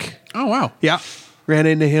 Mike Heck. Oh, wow. Yeah. Ran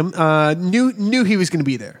into him. Knew he was going to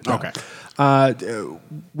be there. Okay.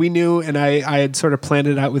 We knew, and I had sort of planned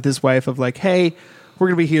it out with his wife of like, hey, we're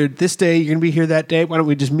going to be here this day. You're going to be here that day. Why don't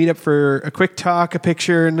we just meet up for a quick talk, a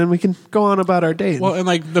picture, and then we can go on about our day. Well, and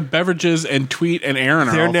like the beverages and Tweet and Aaron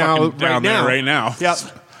are They're all now fucking down there right now.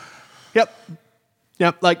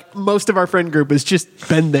 Yep. Like most of our friend group has just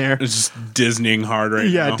been there. It's just Disneying hard right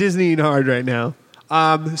now. Yeah, Disneying hard right now.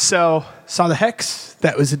 So saw the Hex.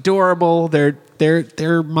 That was adorable. Their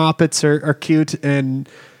Moppets are cute, and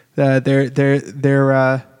their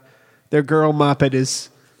girl Moppet is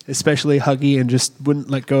especially huggy and just wouldn't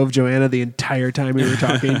let go of Joanna the entire time we were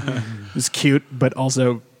talking. It was cute, but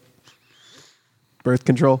also birth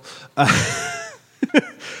control.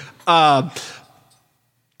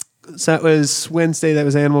 So that was Wednesday. That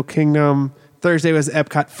was Animal Kingdom. Thursday was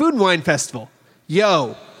Epcot Food and Wine Festival.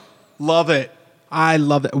 Yo, love it. I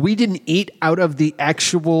love it. We didn't eat out of the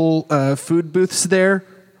actual food booths there,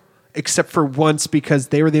 except for once because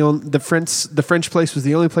they were the French place was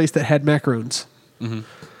the only place that had macaroons,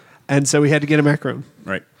 and so we had to get a macaroon.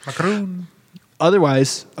 Right. Macaroon.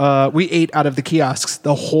 Otherwise, we ate out of the kiosks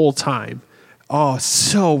the whole time. Oh,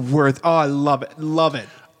 so worth. Oh, I love it. Love it.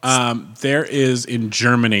 There is in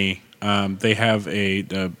Germany. They have a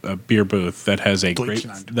beer booth that has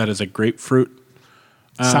a grapefruit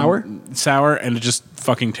sour, and it just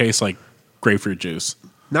fucking tastes like grapefruit juice.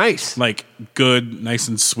 Nice. Like good, nice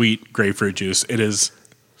and sweet grapefruit juice. It is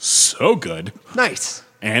so good. Nice.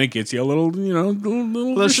 And it gets you a little, little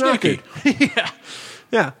snacky. snacky.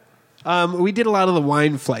 Yeah. We did a lot of the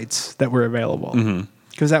wine flights that were available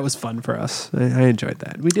because that was fun for us. I enjoyed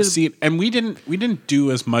that. We did and we didn't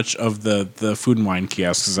do as much of the food and wine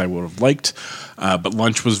kiosks as I would have liked, but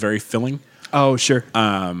lunch was very filling. Oh, sure.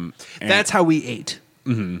 That's how we ate.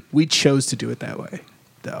 Mm-hmm. We chose to do it that way,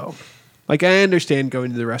 though. Like, I understand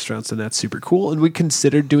going to the restaurants, and that's super cool. And we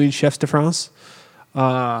considered doing Chefs de France.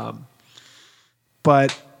 But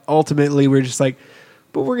ultimately, we're just like,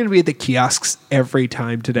 but we're going to be at the kiosks every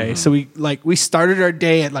time today. So we started our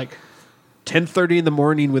day at 10:30 in the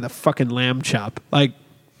morning with a fucking lamb chop. Like,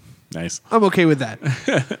 nice. I'm okay with that.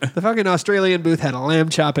 The fucking Australian booth had a lamb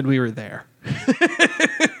chop, and we were there.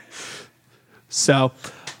 So,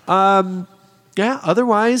 yeah,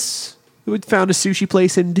 otherwise, we found a sushi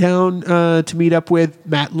place in town to meet up with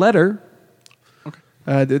Matt Letter,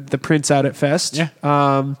 the Prince out at Fest.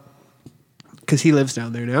 Yeah. Because he lives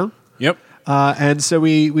down there now. Yep. And so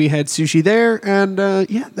we had sushi there, and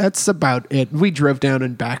yeah, that's about it. We drove down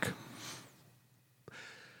and back.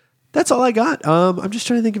 That's all I got. I'm just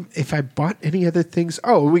trying to think if I bought any other things.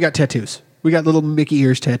 Oh, we got tattoos. We got little Mickey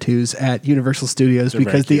ears tattoos at Universal Studios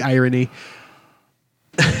because the irony.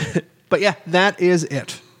 But yeah, that is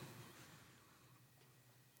it.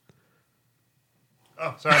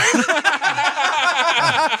 Oh, sorry.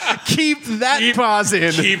 Keep that pause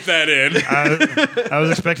in. Keep that in. I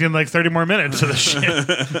was expecting 30 more minutes of this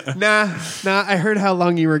shit. Nah. I heard how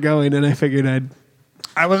long you were going, and I figured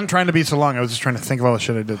I wasn't trying to be so long. I was just trying to think of all the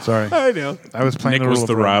shit I did. Sorry. I know. I was playing Nick the was rule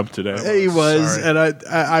the of Rob today. He was, Sorry. and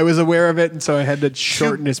I was aware of it, and so I had to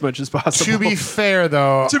shorten as much as possible. To be fair,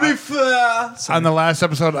 though, on the last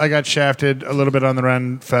episode, I got shafted a little bit on the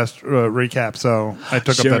Ren Fest recap, so I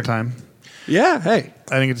took up that time. Yeah, hey.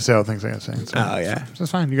 I didn't get to say all the things I got to say. So. Oh, yeah. So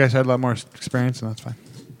that's fine. You guys had a lot more experience, and that's fine.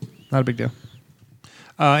 Not a big deal.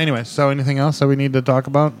 Anyway, so anything else that we need to talk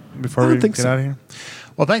about before we get out of here?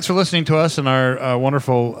 Well, thanks for listening to us in our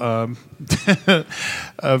wonderful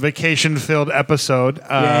vacation-filled episode.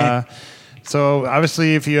 Yeah. So,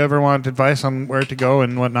 obviously, if you ever want advice on where to go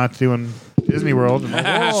and what not to do in Disney World.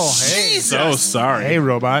 Hey, so sorry. Hey,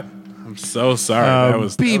 robot. I'm so sorry. That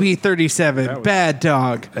was BB37, bad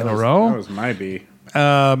dog. In a row? That was my B.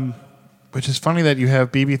 Which is funny that you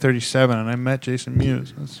have BB37, and I met Jason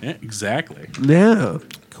Mewes. That's Yeah, exactly. Yeah.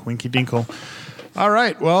 Winky Dinkle. All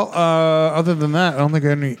right. Well, other than that, I don't think I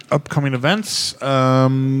have any upcoming events.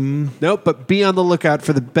 Nope, but be on the lookout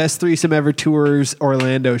for the Best Threesome Ever Tours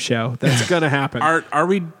Orlando show. That's going to happen. Are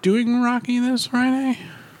we doing Rocky this Friday?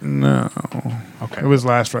 No. Okay. It was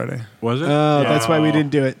last Friday. Was it? Oh, that's why we didn't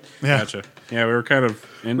do it. Yeah. Gotcha. Yeah, we were kind of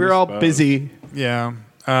We were all busy. Yeah.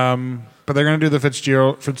 But they're going to do the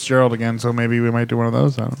Fitzgerald again, so maybe we might do one of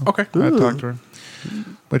those. I don't know. Okay. I talked to her,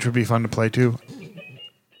 which would be fun to play too.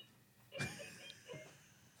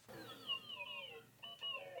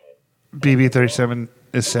 BB37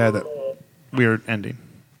 is sad that we are ending.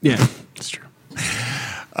 Yeah. It's true.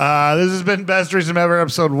 This has been Best Threesome Ever,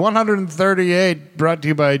 episode 138, brought to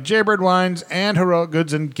you by Jaybird Wines and Heroic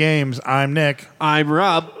Goods and Games. I'm Nick. I'm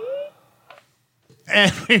Rob.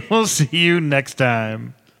 And we will see you next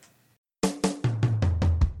time.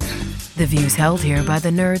 The views held here by the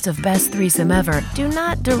nerds of Best Threesome Ever do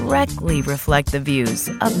not directly reflect the views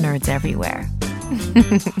of nerds everywhere.